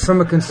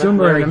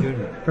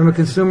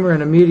consumer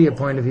and a media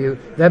point of view.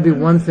 That'd be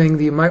one thing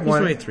that you might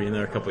want. He's 23 in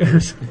there a couple of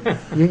years.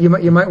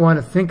 you might want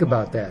to think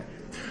about that.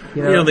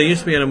 You know, they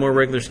used to be on a more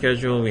regular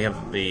schedule. We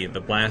have the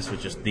blast,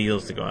 which just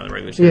deals to go on a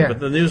regular schedule. Yeah. But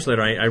the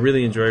newsletter, I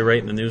really enjoy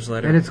writing the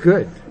newsletter. And it's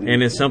good.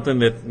 And it's something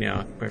that,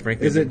 quite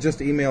frankly... Is it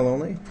just email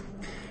only?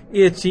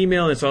 It's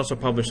email, and it's also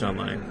published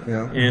online.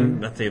 Yeah.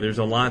 And I'd say there's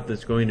a lot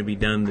that's going to be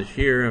done this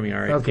year. I mean,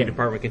 our IT Okay.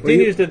 department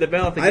continues to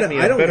develop and get me a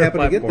better I don't happen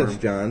platform. to get this,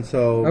 John,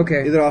 so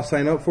either I'll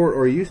sign up for it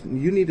or you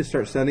need to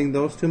start sending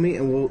those to me,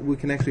 and we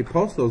can actually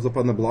post those up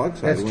on the blog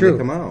site That's when true. they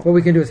come out. What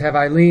we can do is have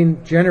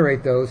Eileen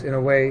generate those in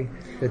a way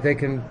that they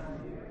can,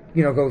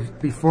 go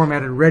be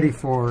formatted, ready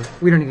for.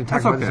 We don't need to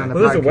talk about this on the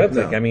Well, there's a podcast. web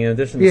link. I mean, in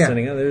addition to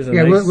sending out, there's a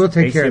nice we'll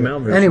take care of HTML it.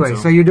 version. Anyway,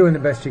 so you're doing the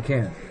best you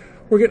can.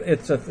 We're good.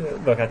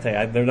 Look, I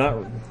tell you, they're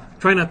not.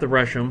 Try not to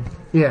rush them.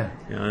 Yeah.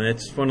 And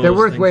it's one of They're those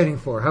worth things. waiting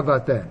for. How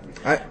about that?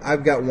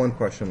 I've got one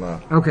question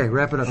left. Okay,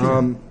 wrap it up.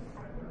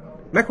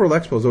 Macworld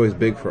Expo is always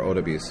big for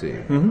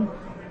OWC. Mm-hmm.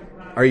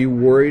 Are you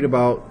worried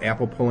about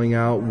Apple pulling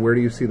out? Where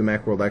do you see the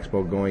Macworld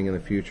Expo going in the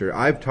future?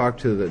 I've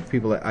talked to the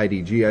people at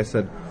IDG. I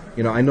said,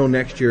 I know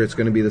next year it's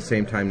going to be the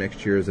same time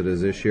next year as it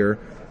is this year,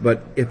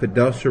 but if it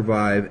does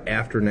survive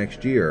after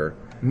next year,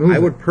 I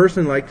would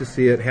personally like to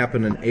see it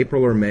happen in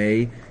April or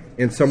May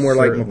in somewhere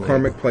Certainly. like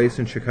McCormick Place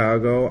in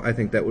Chicago. I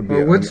think that would be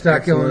Or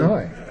Woodstock, excellent-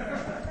 Illinois.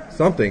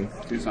 Something.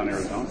 Tucson,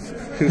 Arizona.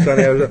 Tucson,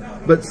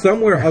 Arizona. But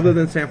somewhere other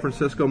than San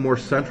Francisco, more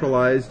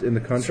centralized in the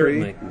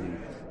country.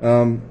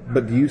 Certainly.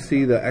 But do you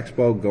see the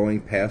expo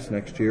going past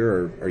next year,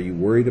 or are you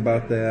worried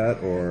about that?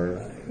 Or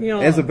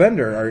as a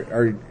vendor,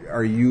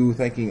 are you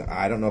thinking,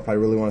 I don't know if I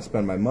really want to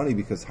spend my money,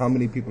 because how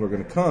many people are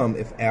going to come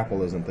if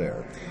Apple isn't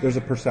there? There's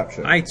a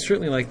perception. I'd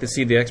certainly like to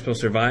see the expo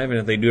survive, and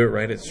if they do it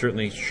right, it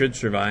certainly should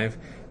survive.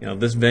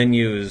 This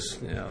venue is,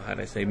 how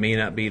do I say, may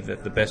not be the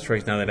best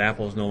choice now that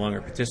Apple is no longer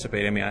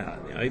participating. I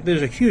mean,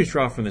 there's a huge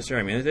draw from this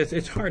area. I mean,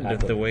 it's hard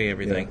to weigh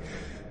everything.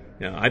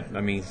 I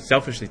mean,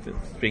 selfishly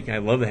speaking,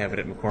 I'd love to have it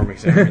at McCormick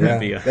Center.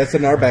 That'd be that's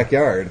in our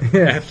backyard.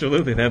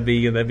 Absolutely, that'd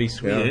be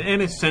sweet. Yeah.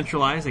 And it's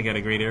centralized. They got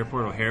a great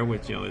airport, O'Hare,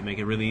 which would make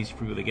it really easy for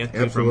people to get to.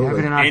 Absolutely. Have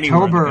it in anywhere in the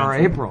October or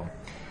country. April.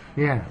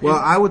 Yeah. Well,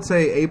 I would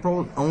say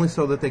April, only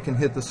so that they can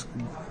hit the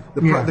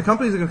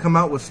companies are going to come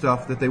out with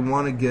stuff that they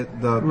want to get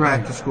the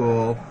back to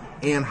school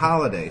and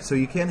holiday. So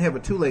you can't have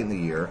it too late in the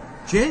year.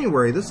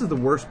 January, this is the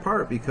worst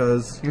part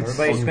because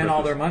Everybody spent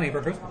all their money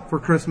for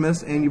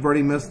Christmas. And you've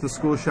already missed the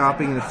school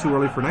shopping, and it's too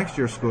early for next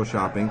year's school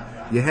shopping.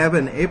 You have it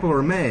in April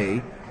or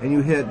May, and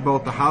you hit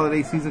both the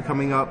holiday season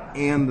coming up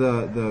and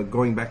the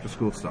going back to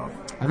school stuff.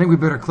 I think we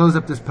better close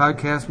up this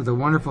podcast with a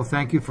wonderful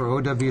thank you for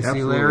OWC,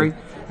 Absolutely. Larry.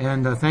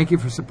 And thank you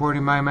for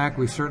supporting MyMac.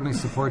 We certainly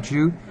support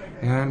you.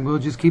 And we'll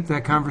just keep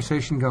that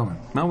conversation going.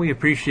 Well, we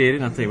appreciate it.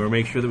 And I'll tell you, we'll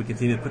make sure that we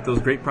continue to put those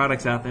great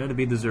products out there to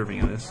be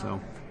deserving of this. So,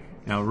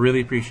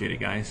 really appreciate it,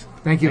 guys.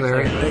 Thank you,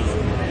 Larry.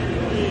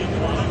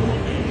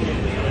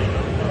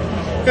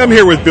 I'm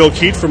here with Bill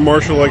Keat from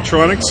Marshall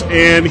Electronics,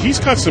 and he's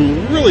got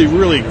some really,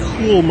 really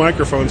cool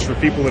microphones for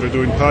people that are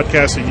doing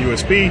podcasting,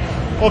 USB,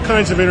 all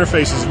kinds of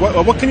interfaces.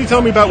 What can you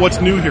tell me about what's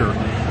new here?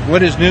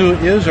 What is new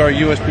is our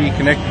USB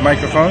connected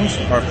microphones,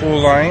 our full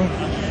line,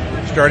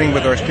 starting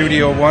with our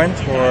Studio One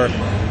for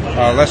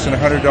less than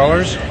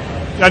 $100.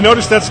 I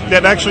noticed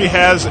that actually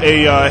has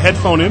a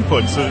headphone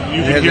input, so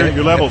you can hear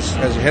your levels. It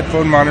has a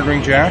headphone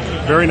monitoring jack.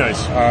 Very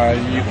nice.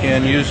 You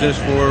can use this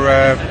for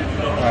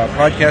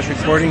podcast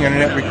recording,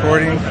 internet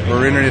recording,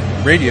 or internet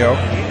radio,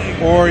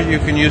 or you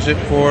can use it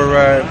for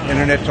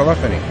internet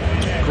telephony.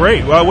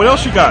 Great. Well, what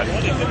else you got?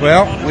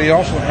 Well, we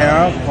also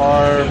have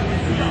our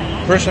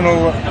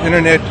personal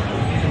internet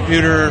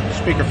computer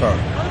speakerphone.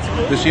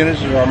 This unit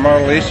is our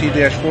model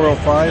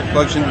AC-405,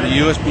 plugs into the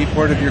USB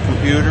port of your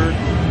computer,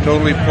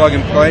 totally plug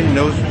and play,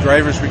 no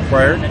drivers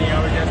required.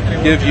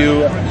 Give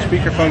you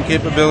speakerphone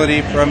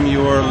capability from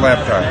your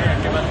laptop.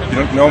 You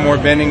don't no more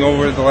bending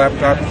over the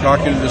laptop and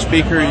talking to the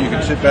speaker. You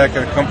can sit back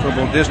at a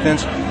comfortable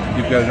distance.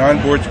 You've got an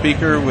onboard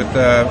speaker with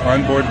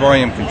onboard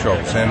volume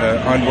controls and an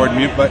onboard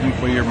mute button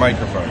for your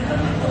microphone.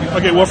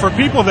 Okay, well, for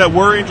people that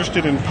were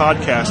interested in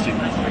podcasting,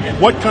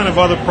 what kind of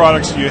other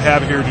products do you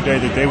have here today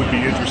that they would be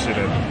interested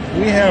in?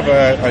 We have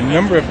a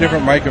number of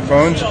different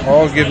microphones,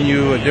 all giving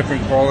you a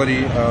different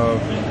quality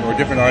or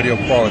different audio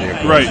quality. Of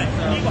course.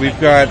 Right. We've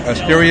got a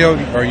stereo,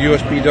 our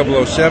USB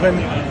 007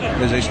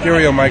 is a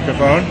stereo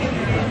microphone,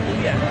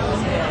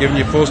 giving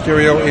you full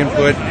stereo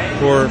input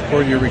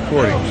for your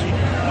recordings.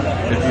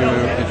 If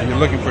you're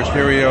looking for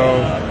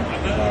stereo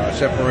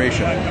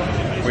separation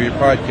for your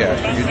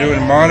podcast, if you're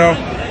doing mono,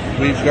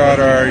 we've got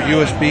our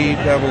USB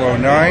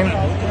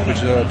 009, which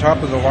is a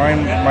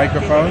top-of-the-line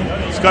microphone.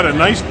 It's got a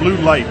nice blue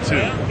light, too.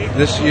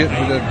 The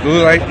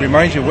blue light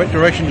reminds you what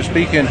direction to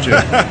speak into.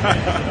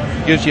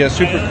 Gives you a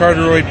super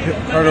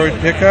cardioid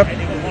pickup.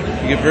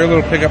 You get very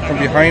little pickup from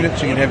behind it,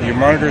 so you can have your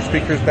monitor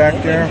speakers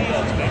back there.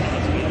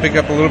 Pick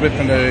up a little bit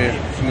from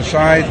the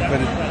sides, but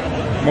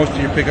most of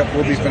your pickup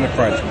will be from the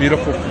front. It's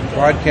beautiful for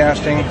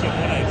podcasting,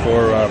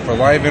 for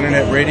live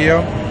internet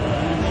radio.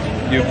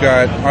 You've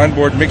got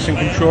onboard mixing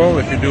control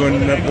if you're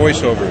doing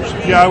voiceovers.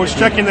 Yeah, I was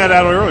checking that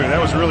out earlier. That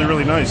was really,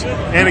 really nice.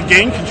 And a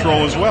gain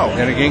control as well.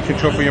 And a gain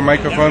control for your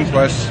microphones,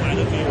 less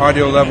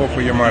audio level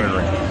for your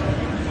monitoring.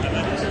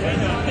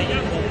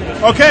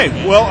 Okay,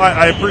 well,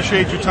 I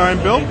appreciate your time,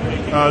 Bill.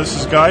 This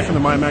is Guy from the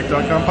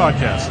MyMac.com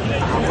podcast.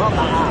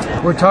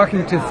 We're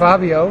talking to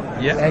Fabio,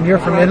 and you're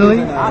from Italy?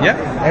 Yeah.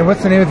 And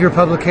what's the name of your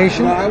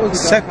publication?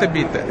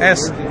 7bit,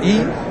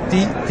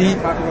 SETTEB.it.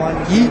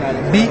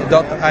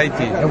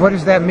 And what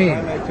does that mean?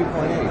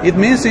 It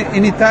means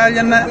in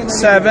Italian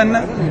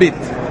 7-bit.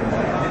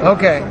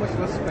 Okay,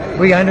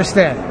 we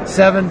understand.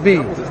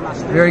 7B.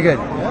 Very good.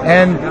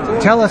 And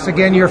tell us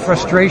again your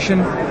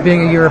frustration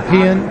being a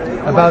European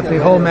about the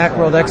whole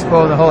Macworld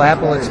Expo and the whole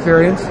Apple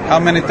experience. How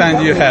many times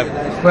do you have?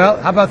 Well,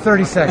 how about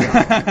 30 seconds?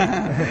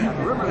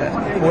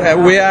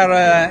 We are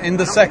in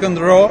the second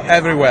row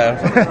everywhere.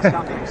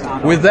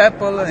 With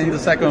Apple in the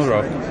second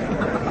row.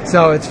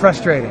 So it's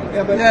frustrating.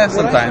 Yeah,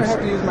 sometimes.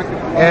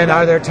 And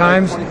are there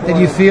times that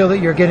you feel that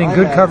you're getting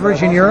good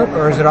coverage in Europe,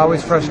 or is it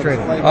always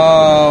frustrating?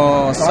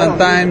 Oh,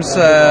 sometimes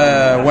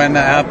when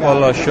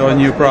Apple show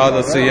new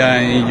products here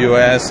in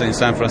US, in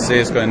San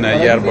Francisco, in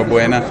Yerba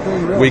Buena,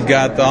 we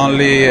got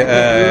only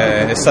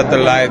a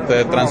satellite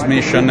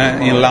transmission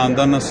in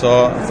London.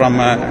 So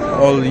from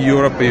all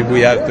Europe,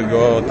 we have to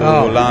go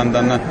to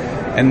London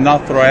and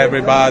not for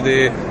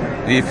everybody.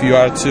 If you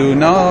are two,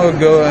 no,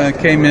 go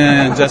came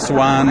in just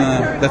one.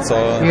 That's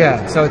all.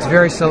 Yeah, so it's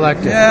very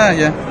selective.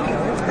 Yeah.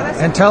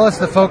 And tell us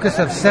the focus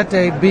of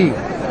 7B.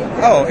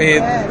 Oh,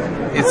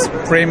 it's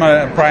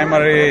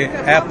primary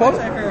Apple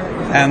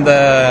and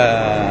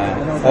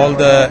all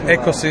the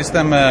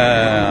ecosystem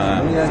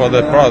for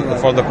the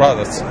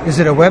products. Is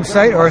it a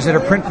website or is it a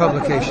print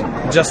publication?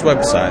 Just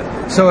website.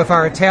 So if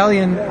our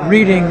Italian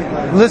reading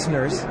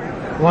listeners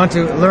want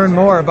to learn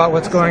more about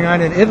what's going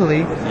on in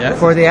Italy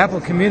for the Apple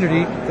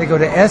community, they go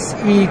to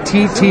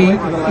SETTEB.it.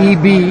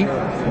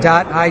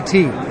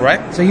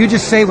 Right. So you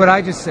just say what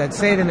I just said.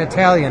 Say it in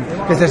Italian,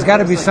 because there's got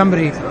to be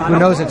somebody who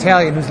knows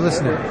Italian who's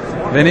listening.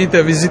 Venite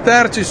a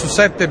visitarci su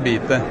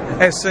 7bit,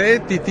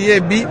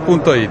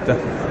 setteb.it.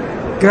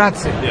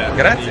 Grazie. Yeah.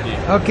 Grazie.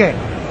 Okay.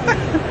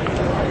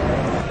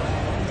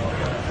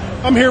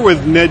 I'm here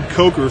with Ned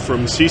Coker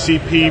from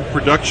CCP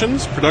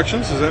Productions.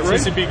 Productions, is that right?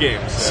 CCP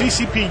Games.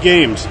 CCP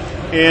Games.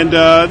 And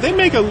they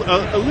make a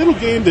little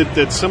game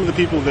that some of the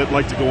people that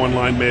like to go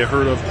online may have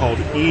heard of called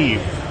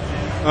Eve.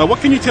 What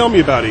can you tell me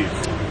about Eve?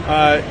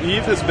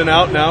 Eve has been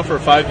out now for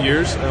 5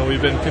 years.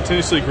 We've been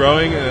continuously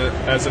growing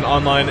as an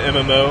online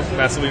MMO,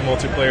 massively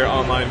multiplayer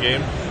online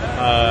game,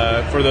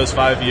 for those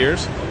 5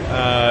 years.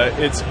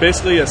 It's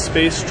basically a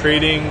space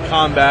trading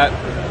combat,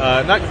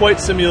 not quite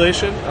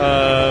simulation,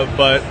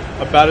 but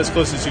about as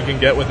close as you can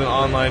get with an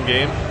online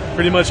game.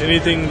 Pretty much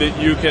anything that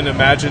you can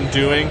imagine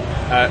doing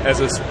as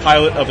a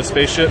pilot of a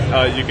spaceship,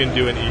 you can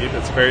do in Eve.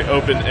 It's a very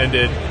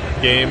open-ended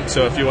game,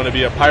 so if you want to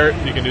be a pirate,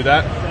 you can do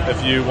that.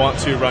 If you want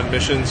to run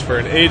missions for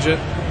an agent,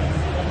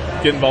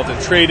 get involved in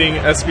trading,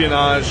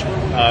 espionage,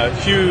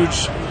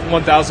 huge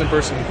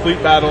 1,000-person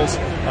fleet battles,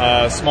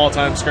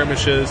 small-time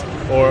skirmishes,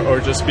 or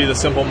just be the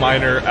simple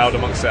miner out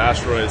amongst the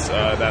asteroids.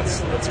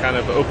 That's kind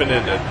of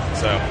open-ended.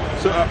 So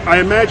I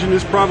imagine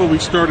this probably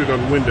started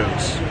on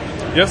Windows.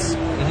 Yes.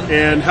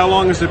 And how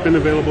long has it been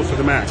available for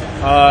the Mac?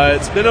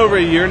 It's been over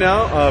a year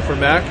now for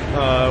Mac.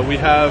 We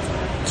have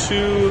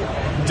 2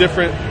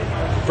 different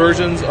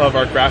versions of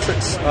our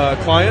graphics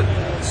client.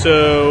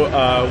 So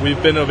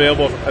we've been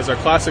available as our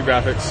classic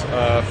graphics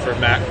for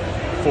Mac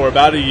for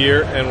about a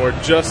year, and we're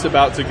just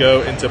about to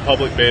go into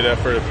public beta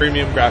for the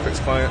premium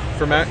graphics client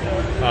for Mac.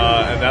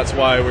 And that's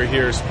why we're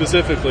here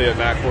specifically at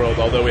Macworld,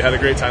 although we had a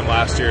great time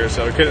last year,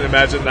 so we couldn't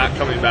imagine not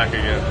coming back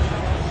again.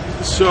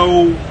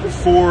 So,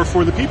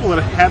 for the people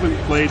that haven't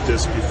played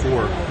this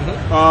before,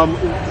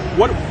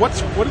 what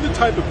are the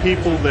type of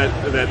people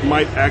that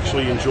might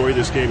actually enjoy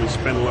this game and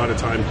spend a lot of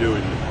time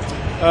doing it?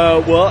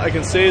 Well, I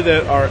can say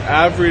that our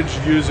average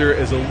user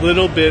is a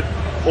little bit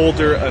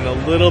older and a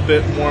little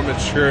bit more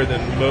mature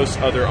than most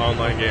other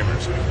online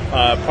gamers.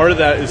 Part of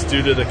that is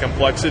due to the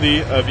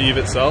complexity of Eve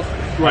itself.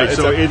 Right.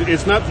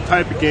 It's not the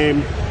type of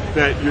game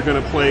that you're going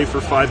to play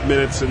for 5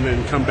 minutes and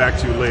then come back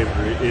to later.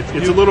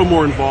 It's a little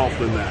more involved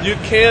than that. You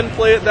can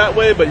play it that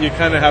way, but you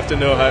kind of have to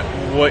know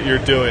what you're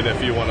doing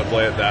if you want to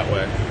play it that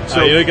way.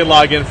 So you can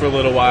log in for a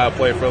little while,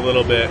 play for a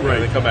little bit, and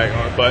then come back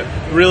on. But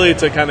really,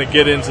 to kind of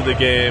get into the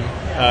game,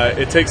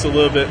 it takes a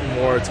little bit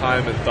more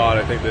time and thought,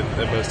 I think, than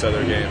most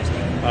other games.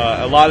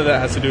 A lot of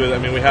that has to do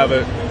with, we have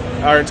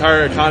our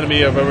entire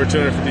economy of over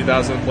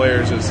 250,000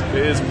 players is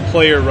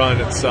player run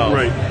itself.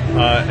 Right.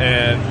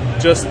 And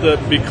just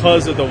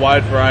because of the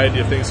wide variety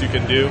of things you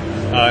can do,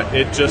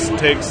 it just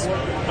takes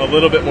a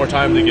little bit more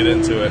time to get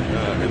into it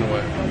in a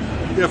way.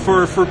 Yeah,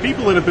 for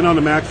people that have been on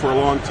the Mac for a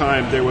long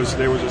time, there was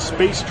a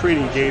space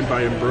trading game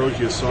by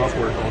Ambrosia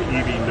Software called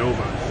EV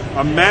Nova.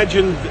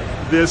 Imagine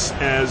this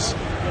as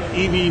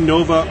EV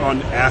Nova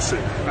on acid.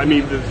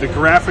 The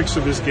graphics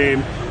of this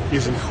game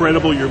is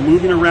incredible. You're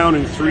moving around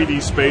in 3D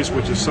space,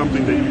 which is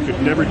something that you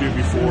could never do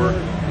before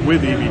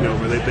with EV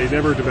Nova. They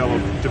never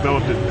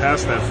developed it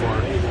past that far.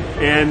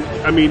 And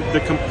the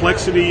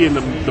complexity and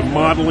the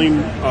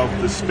modeling of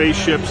the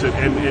spaceships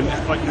and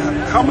like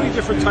how many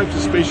different types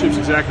of spaceships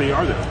exactly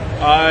are there?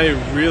 I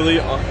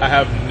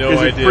have no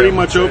idea. Is it pretty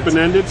much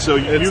open-ended? So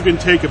you can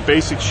take a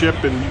basic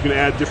ship and you can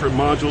add different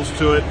modules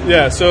to it?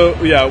 Yeah,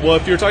 well,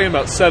 if you're talking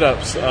about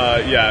setups,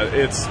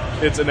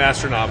 it's an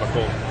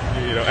astronomical,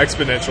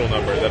 exponential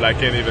number that I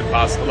can't even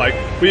possibly,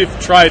 we've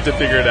tried to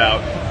figure it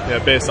out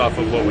based off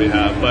of what we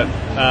have. But,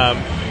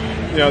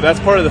 that's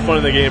part of the fun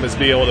of the game is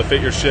being able to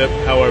fit your ship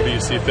however you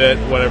see fit,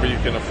 whatever you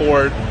can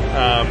afford.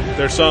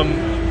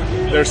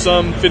 There's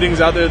some fittings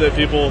out there that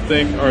people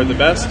think are the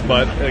best,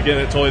 but again,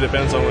 it totally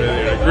depends on whether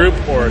you're in a group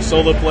or a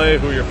solo play,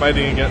 who you're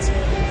fighting against,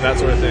 that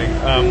sort of thing.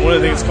 One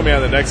of the things coming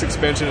out of the next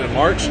expansion in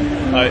March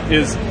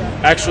is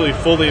actually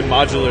fully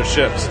modular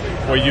ships,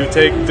 where you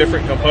take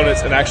different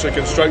components and actually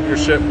construct your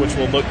ship, which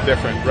will look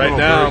different. Right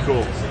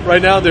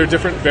now, there are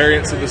different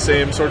variants of the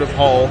same sort of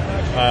hull.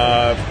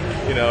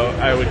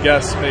 I would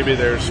guess maybe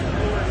there's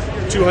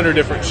 200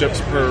 different ships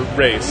per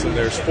race, and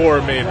there's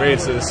 4 main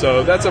races,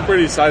 so that's a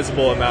pretty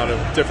sizable amount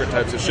of different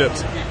types of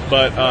ships.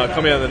 But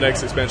coming out of the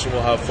next expansion,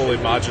 we'll have fully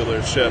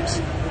modular ships,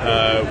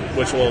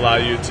 which will allow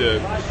you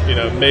to,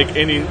 make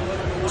any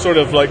sort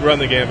of run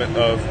the gamut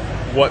of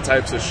what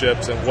types of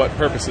ships and what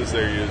purposes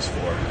they're used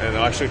for, and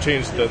actually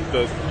change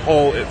the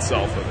hull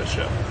itself of the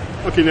ship.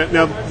 Okay,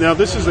 now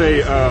this is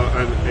a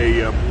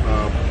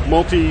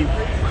multi.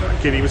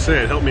 I can't even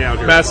say it. Help me out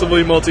here.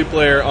 Massively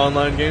multiplayer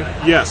online game.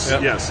 Yes,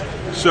 yes.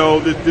 So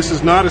this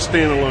is not a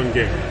standalone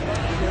game.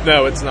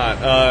 No, it's not.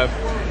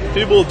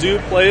 People do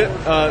play it.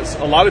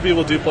 A lot of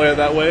people do play it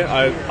that way.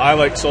 I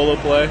like solo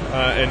play,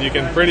 and you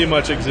can pretty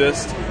much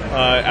exist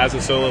as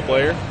a solo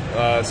player,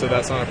 so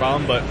that's not a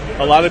problem. But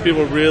a lot of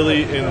people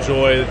really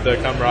enjoy the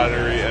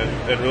camaraderie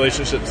and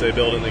relationships they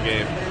build in the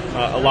game.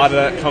 A lot of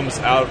that comes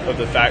out of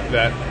the fact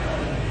that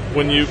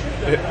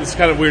it's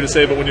kind of weird to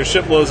say, but when your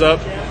ship blows up,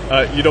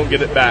 you don't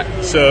get it back.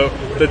 So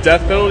the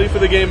death penalty for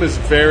the game is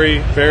very,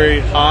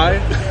 very high.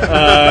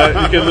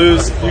 You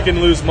can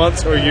lose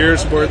months or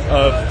years worth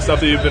of stuff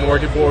that you've been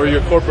working for, or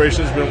your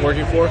corporation's been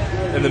working for,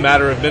 in the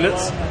matter of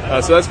minutes.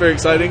 So that's very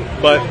exciting.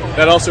 But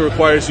that also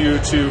requires you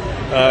to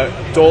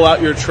dole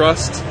out your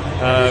trust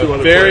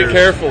very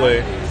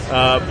carefully.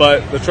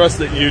 But the trust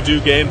that you do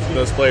gain from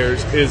those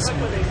players is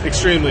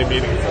extremely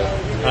meaningful.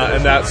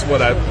 And that's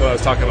what I was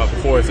talking about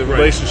before. Is the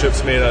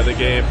relationships made out of the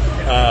game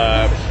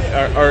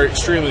are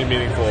extremely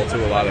meaningful to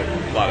a lot of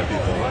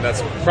people, and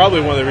that's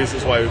probably one of the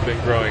reasons why we've been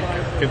growing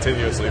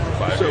continuously for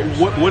 5 years.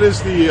 So, what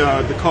is the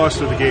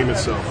cost of the game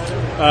itself?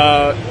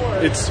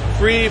 It's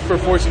free for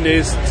 14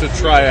 days to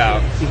try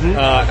out.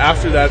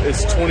 After that,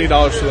 it's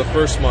 $20 for the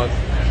first month,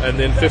 and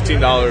then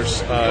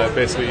 $15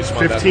 basically each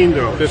month.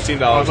 $15.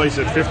 $15. I thought you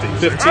said $50.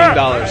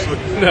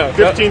 $15. No,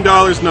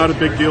 $15 not a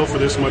big deal for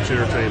this much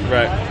entertainment.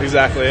 Right,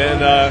 exactly.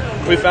 And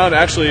we found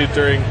actually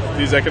during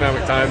these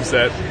economic times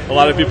that a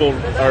lot of people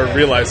are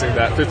realizing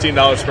that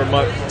 $15 per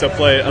month to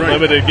play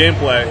unlimited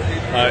gameplay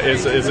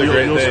is a great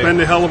thing. You'll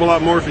spend a hell of a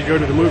lot more if you go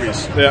to the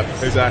movies. Yeah,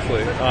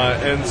 exactly.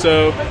 And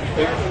so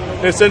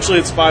essentially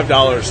it's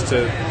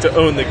 $5 to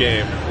own the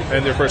game,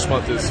 and your first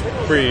month is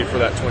free for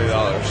that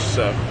 $20.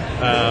 So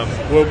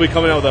we'll be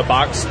coming out with a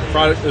box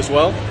product as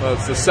well.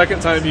 It's the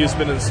second time it's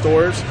been in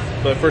stores,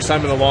 but the first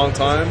time in a long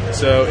time.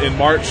 So in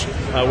March,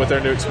 with our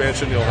new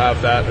expansion, you'll have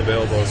that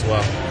available as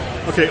well.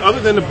 Okay, other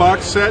than the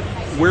box set,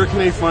 where can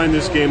they find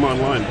this game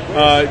online?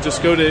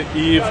 Just go to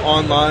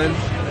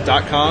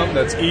eveonline.com.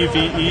 That's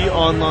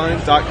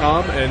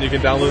eveonline.com, and you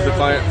can download the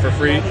client for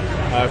free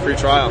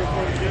trial.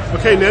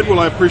 Okay, Ned, well,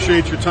 I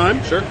appreciate your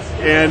time. Sure.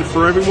 And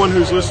for everyone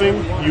who's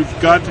listening, you've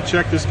got to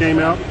check this game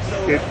out.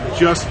 It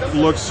just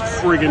looks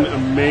friggin'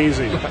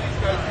 amazing.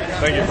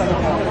 Thank you.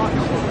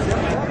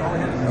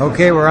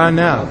 Okay, we're on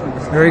now.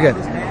 Very good.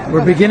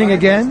 We're beginning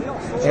again,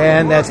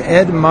 and that's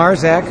Ed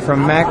Marzak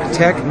from Mac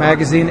Tech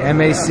Magazine,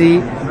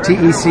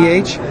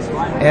 MACTECH.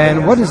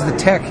 And what does the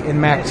tech in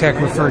MacTech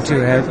refer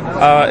to, Ed?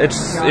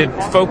 It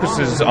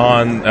focuses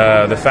on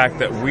the fact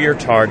that we are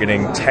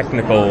targeting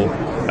technical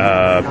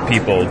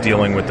people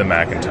dealing with the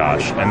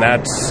Macintosh, and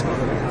that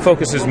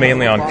focuses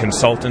mainly on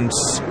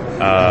consultants,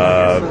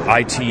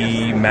 IT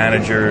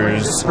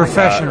managers,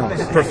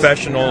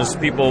 professionals,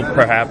 people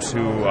perhaps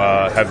who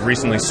have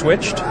recently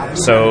switched,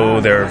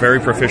 so they're very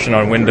proficient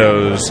on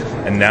Windows,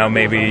 and now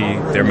maybe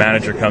their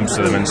manager comes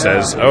to them and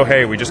says, oh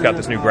hey, we just got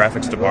this new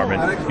graphics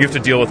department, you have to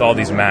deal with all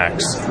these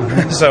Macs.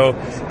 So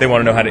they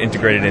want to know how to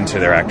integrate it into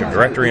their Active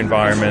Directory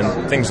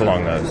environment, things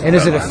along those. And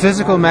is it a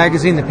physical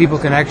magazine that people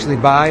can actually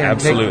buy? And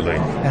Absolutely.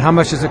 And how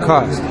much does it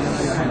cost?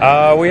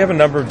 We have a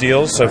number of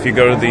deals, so if you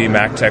go to the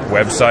MacTech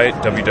website,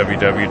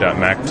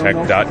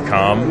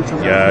 www.mactech.com,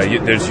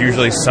 there's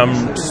usually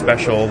some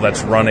special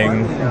that's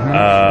running.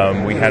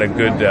 We had a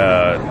good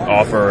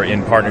offer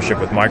in partnership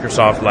with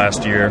Microsoft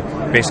last year.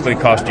 Basically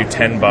cost you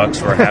 $10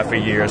 for half a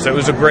year. So it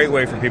was a great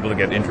way for people to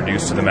get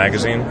introduced to the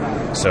magazine.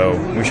 So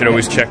we should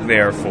always check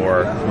there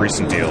for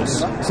recent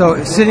deals.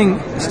 So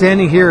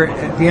standing here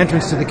at the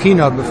entrance to the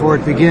keynote before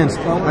it begins,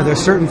 are there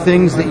certain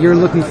things that you're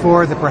looking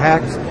for that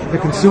perhaps the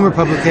consumer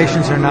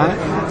publications are not?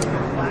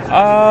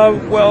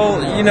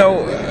 Well,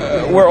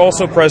 we're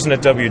also present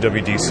at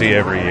WWDC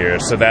every year,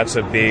 so that's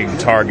a big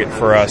target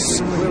for us.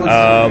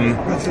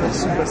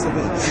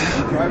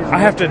 I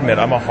have to admit,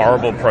 I'm a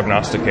horrible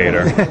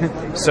prognosticator,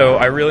 so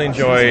I really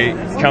enjoy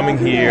coming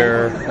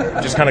here,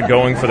 just kind of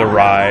going for the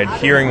ride,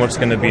 hearing what's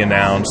going to be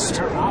announced.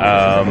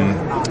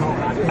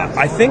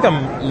 I think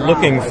I'm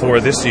looking for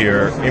this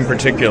year, in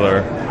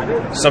particular,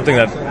 something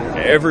that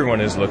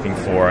everyone is looking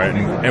for,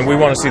 and we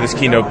want to see this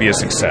keynote be a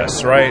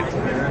success, right?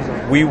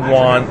 We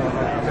want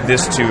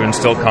this to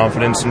instill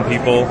confidence in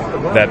people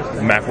that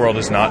Macworld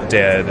is not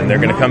dead and they're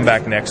going to come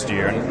back next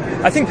year.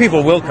 And I think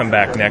people will come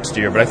back next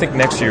year, but I think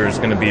next year is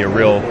going to be a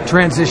real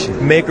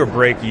transition, make or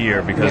break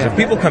year, because if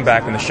people come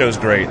back and the show's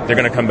great, they're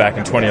going to come back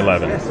in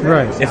 2011.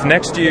 Right. If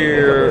next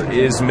year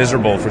is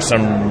miserable for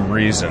some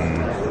reason,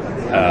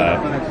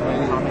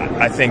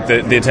 I think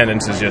that the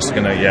attendance is just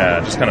going to,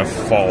 just kind of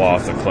fall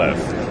off the cliff.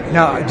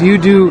 Now, do you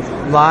do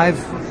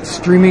live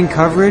streaming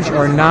coverage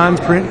or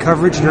non-print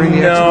coverage during the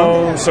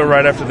expo? No, so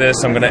right after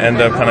this I'm going to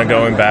end up kind of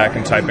going back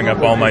and typing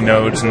up all my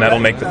notes, and that'll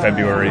make the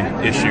February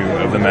issue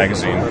of the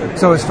magazine.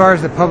 So as far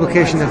as the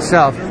publication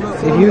itself,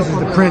 it uses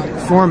the print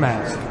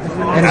format.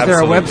 And is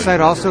there a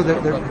website also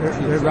that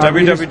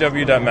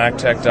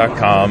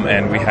www.mactech.com,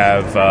 and we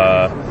have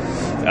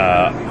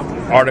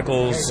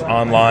articles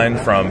online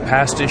from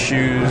past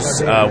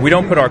issues. We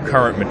don't put our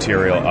current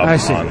material up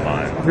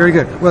online. Very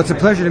good. Well, it's a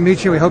pleasure to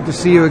meet you. We hope to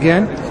see you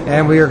again,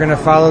 and we are going to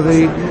follow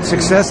the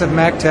success of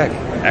MacTech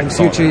in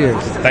future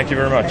years. Thank you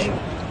very much.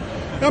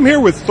 I'm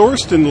here with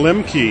Thorsten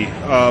Lemke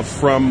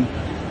from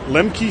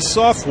Lemke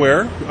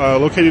Software,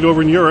 located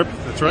over in Europe.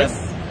 That's right.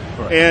 Yes.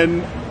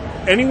 And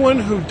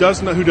anyone who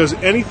does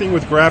anything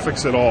with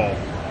graphics at all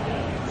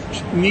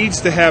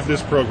needs to have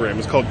this program.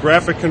 It's called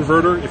Graphic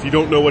Converter. If you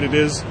don't know what it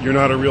is, you're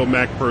not a real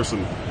Mac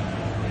person.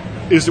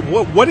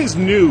 What is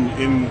new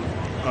in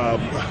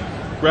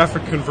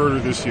Graphic Converter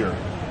this year?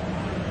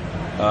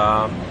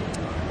 I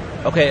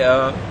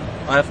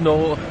have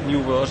no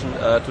new version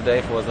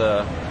today for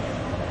the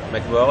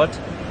Macworld.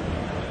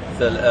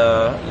 The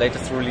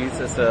latest release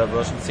is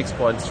version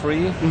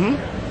 6.3. Mm-hmm.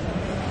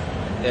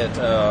 It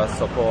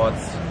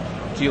supports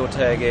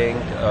geotagging,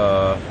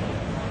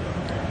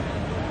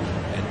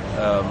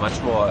 much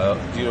more.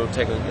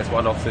 Geotagging is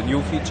one of the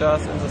new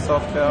features in the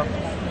software.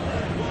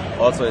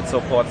 Also, it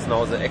supports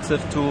now the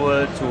EXIF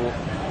tool to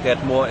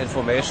get more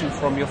information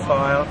from your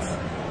files.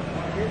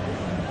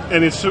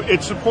 And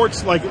it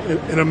supports like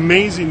an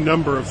amazing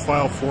number of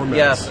file formats.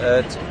 Yes,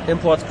 it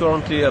imports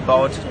currently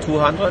about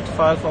 200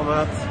 file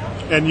formats.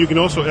 And you can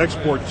also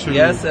export to...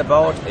 Yes,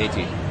 about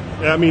 80.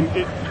 I mean,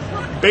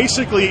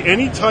 basically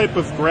any type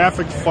of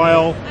graphic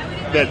file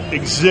that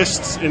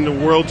exists in the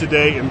world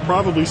today, and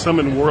probably some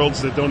in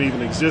worlds that don't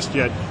even exist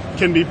yet,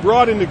 can be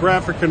brought into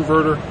Graphic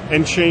Converter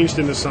and changed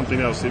into something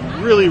else. It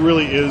really,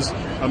 really is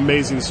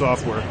amazing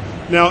software.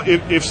 Now,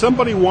 if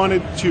somebody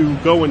wanted to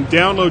go and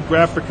download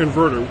Graphic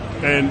Converter,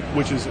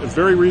 which is a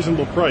very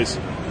reasonable price,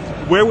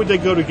 where would they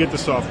go to get the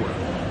software?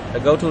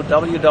 Go to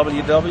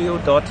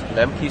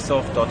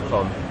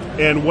www.lemkesoft.com.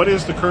 And what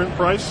is the current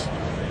price?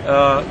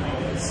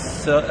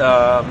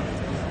 $34.95.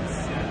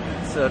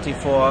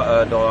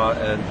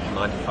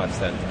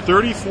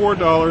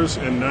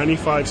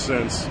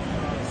 $34.95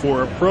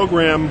 for a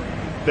program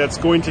that's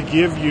going to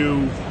give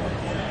you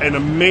an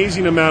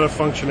amazing amount of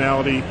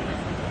functionality.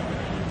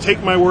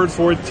 Take my word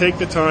for it. Take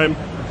the time.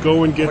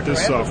 Go and get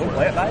this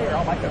software.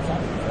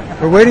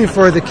 We're waiting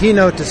for the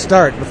keynote to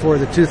start before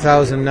the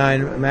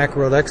 2009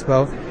 Macworld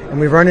Expo, and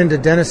we've run into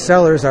Dennis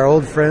Sellers, our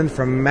old friend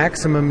from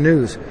Maximum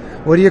News.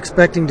 What are you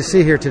expecting to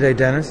see here today,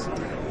 Dennis?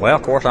 Well,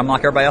 of course, I'm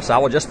like everybody else. I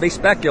will just be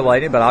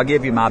speculating, but I'll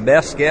give you my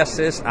best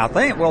guesses. I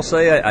think we'll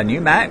see a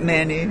new Mac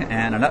Mini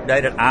and an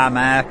updated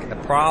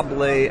iMac,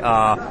 probably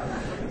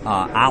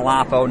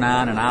iLife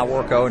 09 and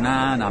iWork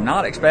 09. I'm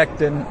not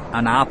expecting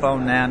an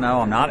iPhone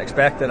Nano. I'm not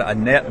expecting a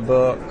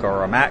netbook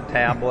or a Mac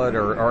tablet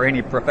or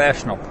any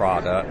professional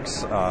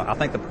products. I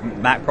think the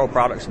Mac Pro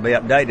products will be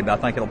updated, but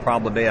I think it'll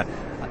probably be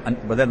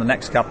within the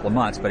next couple of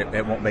months, but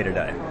it won't be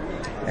today.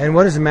 And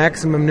what does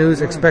Maximum News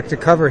expect to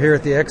cover here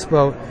at the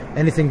Expo?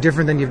 Anything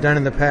different than you've done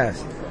in the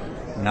past?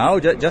 No,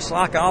 just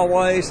like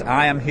always,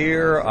 I am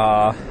here.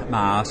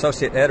 My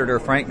associate editor,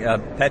 Frank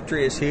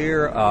Petrie, is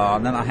here.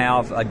 And then I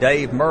have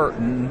Dave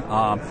Merton,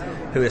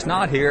 who is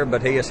not here,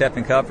 but he is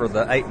helping cover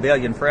the 8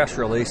 billion press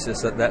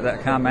releases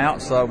that come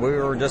out. So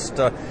we're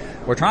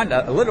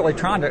literally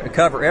trying to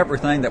cover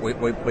everything that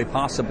we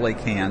possibly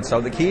can.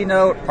 So the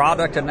keynote,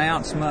 product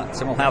announcements,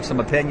 and we'll have some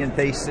opinion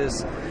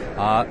pieces.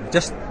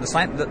 Just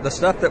the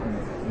stuff that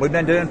we've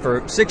been doing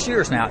for 6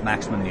 years now at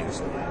Maximum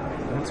News.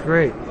 That's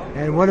great.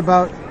 And what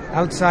about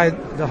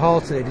outside the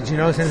hall today? Did you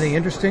notice anything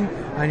interesting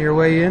on your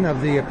way in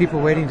of the people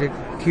waiting to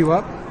queue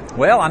up?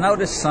 Well, I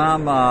noticed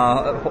some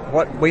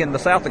what we in the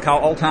South would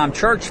call old-time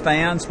church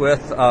fans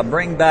with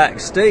Bring Back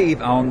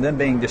Steve on them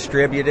being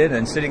distributed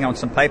and sitting on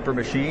some paper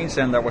machines.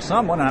 And there was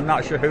someone, and I'm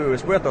not sure who he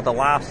was with a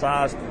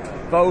life-sized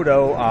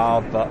photo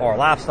of or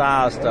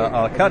life-sized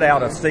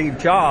cutout of Steve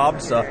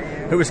Jobs,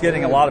 who was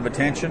getting a lot of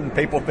attention,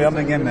 people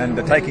filming him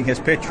and taking his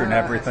picture and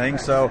everything.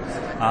 So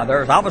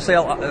there's obviously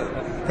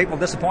people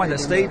disappointed that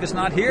Steve is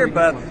not here,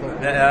 but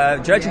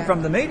judging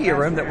from the media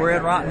room that we're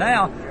in right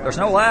now, there's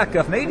no lack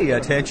of media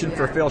attention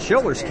for Phil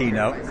Schiller's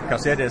keynote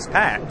because it is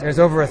packed. There's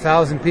over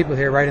 1,000 people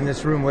here right in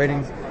this room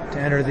waiting to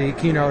enter the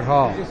keynote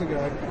hall.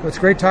 Well, it's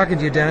great talking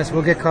to you, Dennis.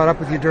 We'll get caught up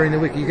with you during the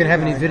week. Are you going to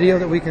have any video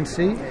that we can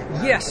see?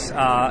 Yes.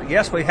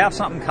 Yes, we have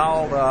something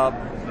called,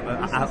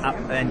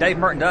 and Dave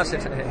Merton does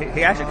it.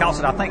 He actually calls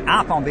it, I think,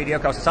 iPhone video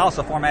because it's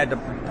also formatted to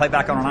play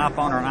back on an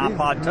iPhone or an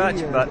iPod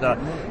Touch. But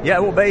yeah,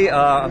 it will be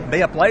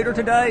up later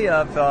today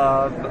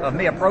of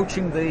me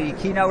approaching the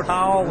keynote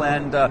hall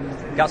and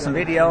got some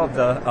video of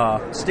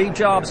the Steve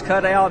Jobs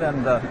cutout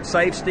and the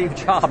Save Steve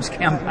Jobs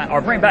campaign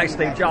or Bring Back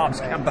Steve Jobs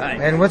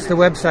campaign. And what's the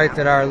website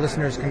that our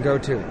listeners can go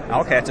to?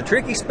 Okay, it's a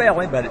tricky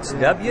spelling, but it's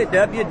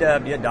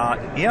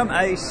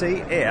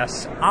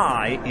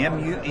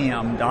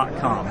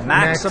www.maximum.com.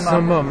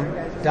 Maximum.com.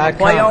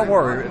 Play on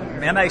word,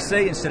 MAC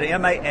instead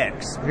of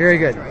MAX. Very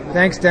good.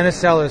 Thanks, Dennis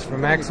Sellers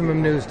from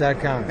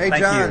MaximumNews.com.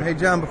 Hey,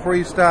 John, before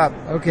you stop,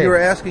 okay. You were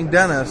asking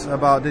Dennis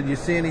about did you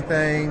see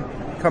anything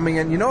coming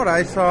in. You know what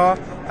I saw?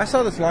 I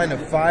saw this line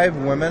of 5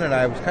 women, and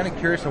I was kind of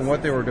curious on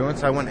what they were doing,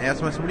 so I went and asked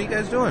them. I said, what are you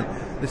guys doing?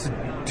 They said,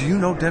 do you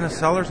know Dennis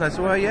Sellers? And I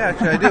said, well, yeah,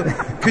 actually I do.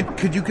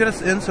 Could you get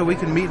us in so we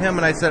can meet him?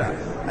 And I said,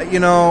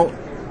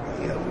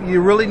 you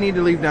really need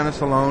to leave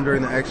Dennis alone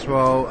during the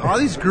expo. All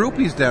these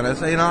groupies,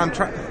 Dennis.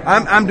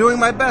 I'm doing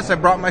my best. I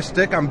brought my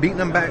stick. I'm beating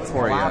them back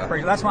for you.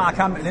 That's why I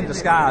come in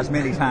disguise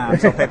many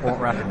times so people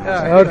won't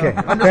recognize me. Okay.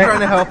 I'm just trying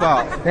to help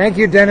out. Thank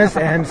you, Dennis,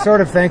 and sort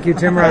of thank you,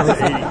 Tim Riley.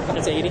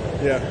 That's 80.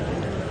 Yeah.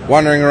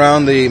 Wandering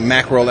around the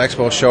Macworld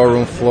Expo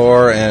showroom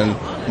floor, and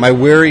my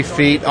weary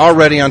feet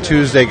already on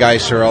Tuesday, Guy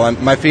Searle.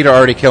 My feet are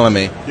already killing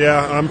me.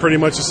 Yeah, I'm pretty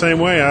much the same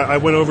way. I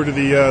went over to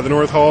the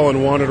North Hall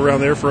and wandered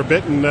around there for a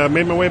bit and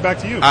made my way back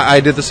to you. I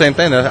did the same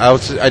thing.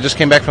 I just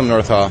came back from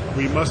North Hall.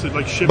 We must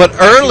have shipped. But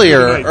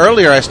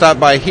earlier I stopped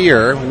by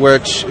here,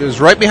 which is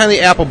right behind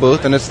the Apple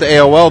booth, and it's the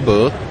AOL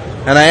booth.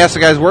 And I asked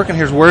the guys working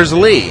here, "Where's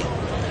Lee?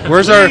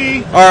 Where's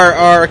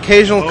our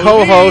occasional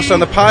co-host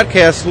on the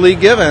podcast, Lee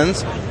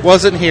Givens?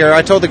 Wasn't here."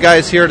 I told the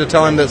guys here to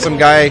tell him that some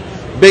guy,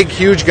 big,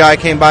 huge guy,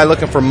 came by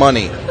looking for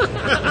money.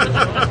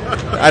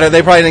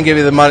 They probably didn't give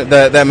you the money,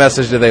 that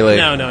message, did they, Lee?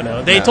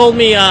 No. They told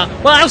me.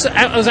 Well, I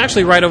was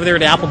actually right over there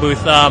at the Apple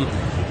booth.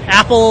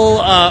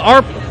 Apple,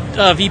 our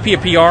VP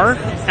of PR,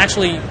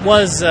 actually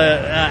was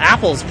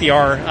Apple's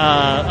PR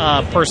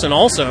person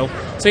also.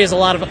 So he has a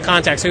lot of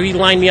contacts. So he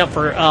lined me up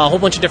for a whole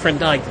bunch of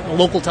different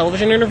local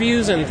television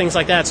interviews and things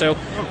like that. So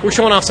we're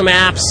showing off some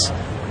apps.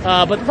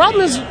 But the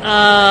problem is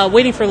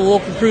waiting for the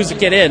local crews to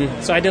get in.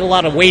 So I did a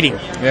lot of waiting.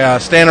 Yeah,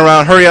 stand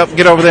around, hurry up,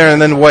 get over there,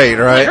 and then wait,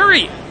 right?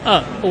 Hurry!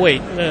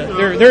 Wait.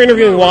 They're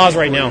interviewing Woz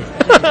right now.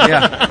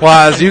 Yeah,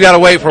 Woz, you got to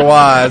wait for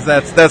Woz.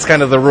 That's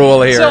kind of the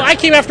rule here. So I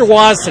came after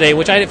Woz today,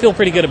 which I feel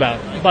pretty good about.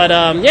 But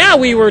yeah,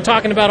 we were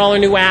talking about all our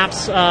new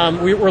apps.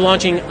 We're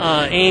launching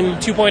AIM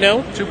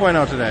 2.0.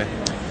 2.0 today.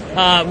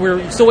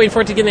 We're still waiting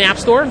for it to get in the App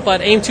Store,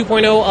 but AIM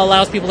 2.0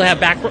 allows people to have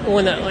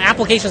when the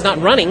application is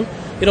not running,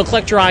 it'll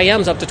collect your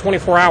IMs up to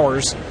 24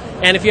 hours.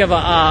 And if you have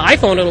an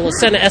iPhone, it'll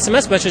send an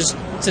SMS message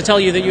to tell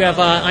you that you have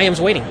IMs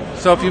waiting.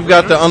 So if you've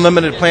got the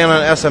unlimited plan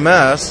on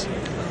SMS,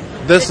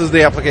 this is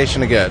the application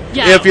to get.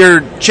 Yeah. If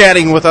you're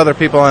chatting with other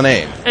people on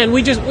AIM. And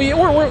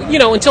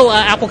we're until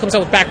Apple comes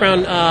out with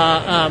background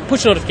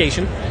push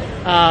notification,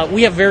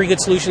 we have a very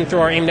good solution through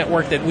our AIM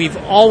network that we've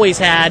always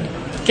had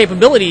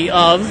capability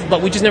of,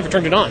 but we just never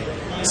turned it on.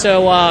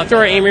 So through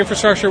our AIM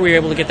infrastructure, we were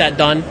able to get that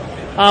done.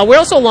 We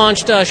also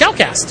launched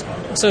Shoutcast.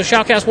 So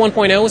Shoutcast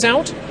 1.0 is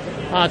out.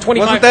 25.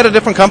 Wasn't that a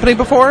different company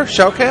before,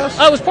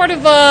 Shoutcast? It was part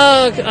of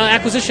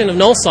acquisition of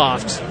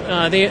Nullsoft.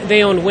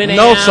 They own WinApp.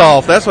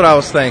 Nullsoft, that's what I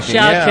was thinking.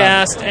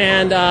 Shoutcast,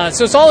 and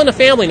so it's all in the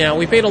family now.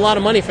 We paid a lot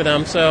of money for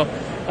them, so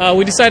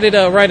we decided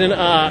to write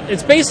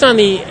it's based on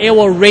the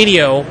AOL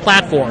radio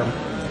platform.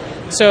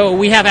 So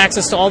we have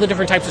access to all the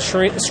different types of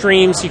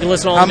streams. You can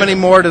listen to all. How many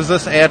more does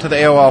this add to the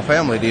AOL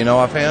family? Do you know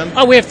offhand?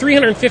 We have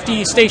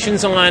 350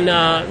 stations on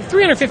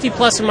 350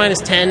 plus or minus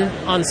 10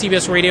 on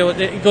CBS Radio.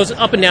 It goes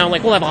up and down.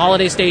 Like we'll have a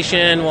holiday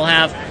station. We'll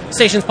have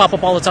stations pop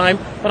up all the time.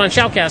 But on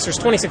Shoutcast, there's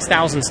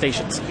 26,000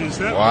 stations.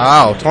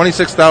 Wow,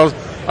 26,000.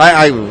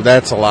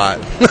 That's a lot.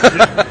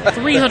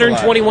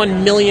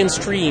 321 million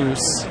streams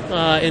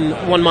in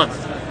 1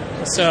 month.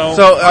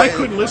 So I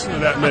couldn't listen to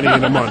that many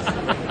in a month.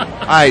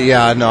 I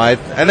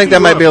think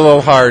that might be a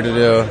little hard to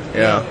do.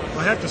 Yeah.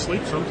 I have to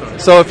sleep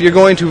sometimes. So if you're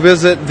going to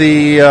visit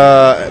the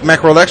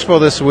Macworld Expo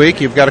this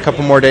week, you've got a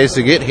couple more days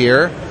to get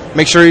here.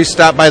 Make sure you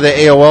stop by the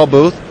AOL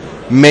booth.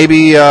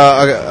 Maybe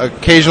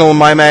occasional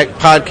MyMac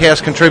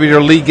podcast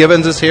contributor Lee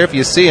Gibbons is here. If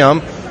you see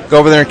him, go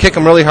over there and kick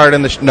him really hard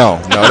in the.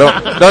 No,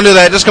 don't do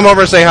that. Just come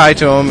over and say hi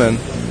to him.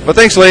 But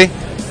thanks, Lee.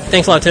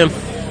 Thanks a lot, Tim.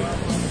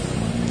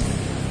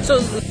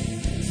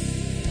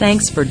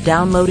 Thanks for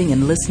downloading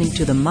and listening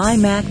to the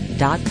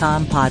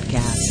MyMac.com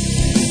podcast.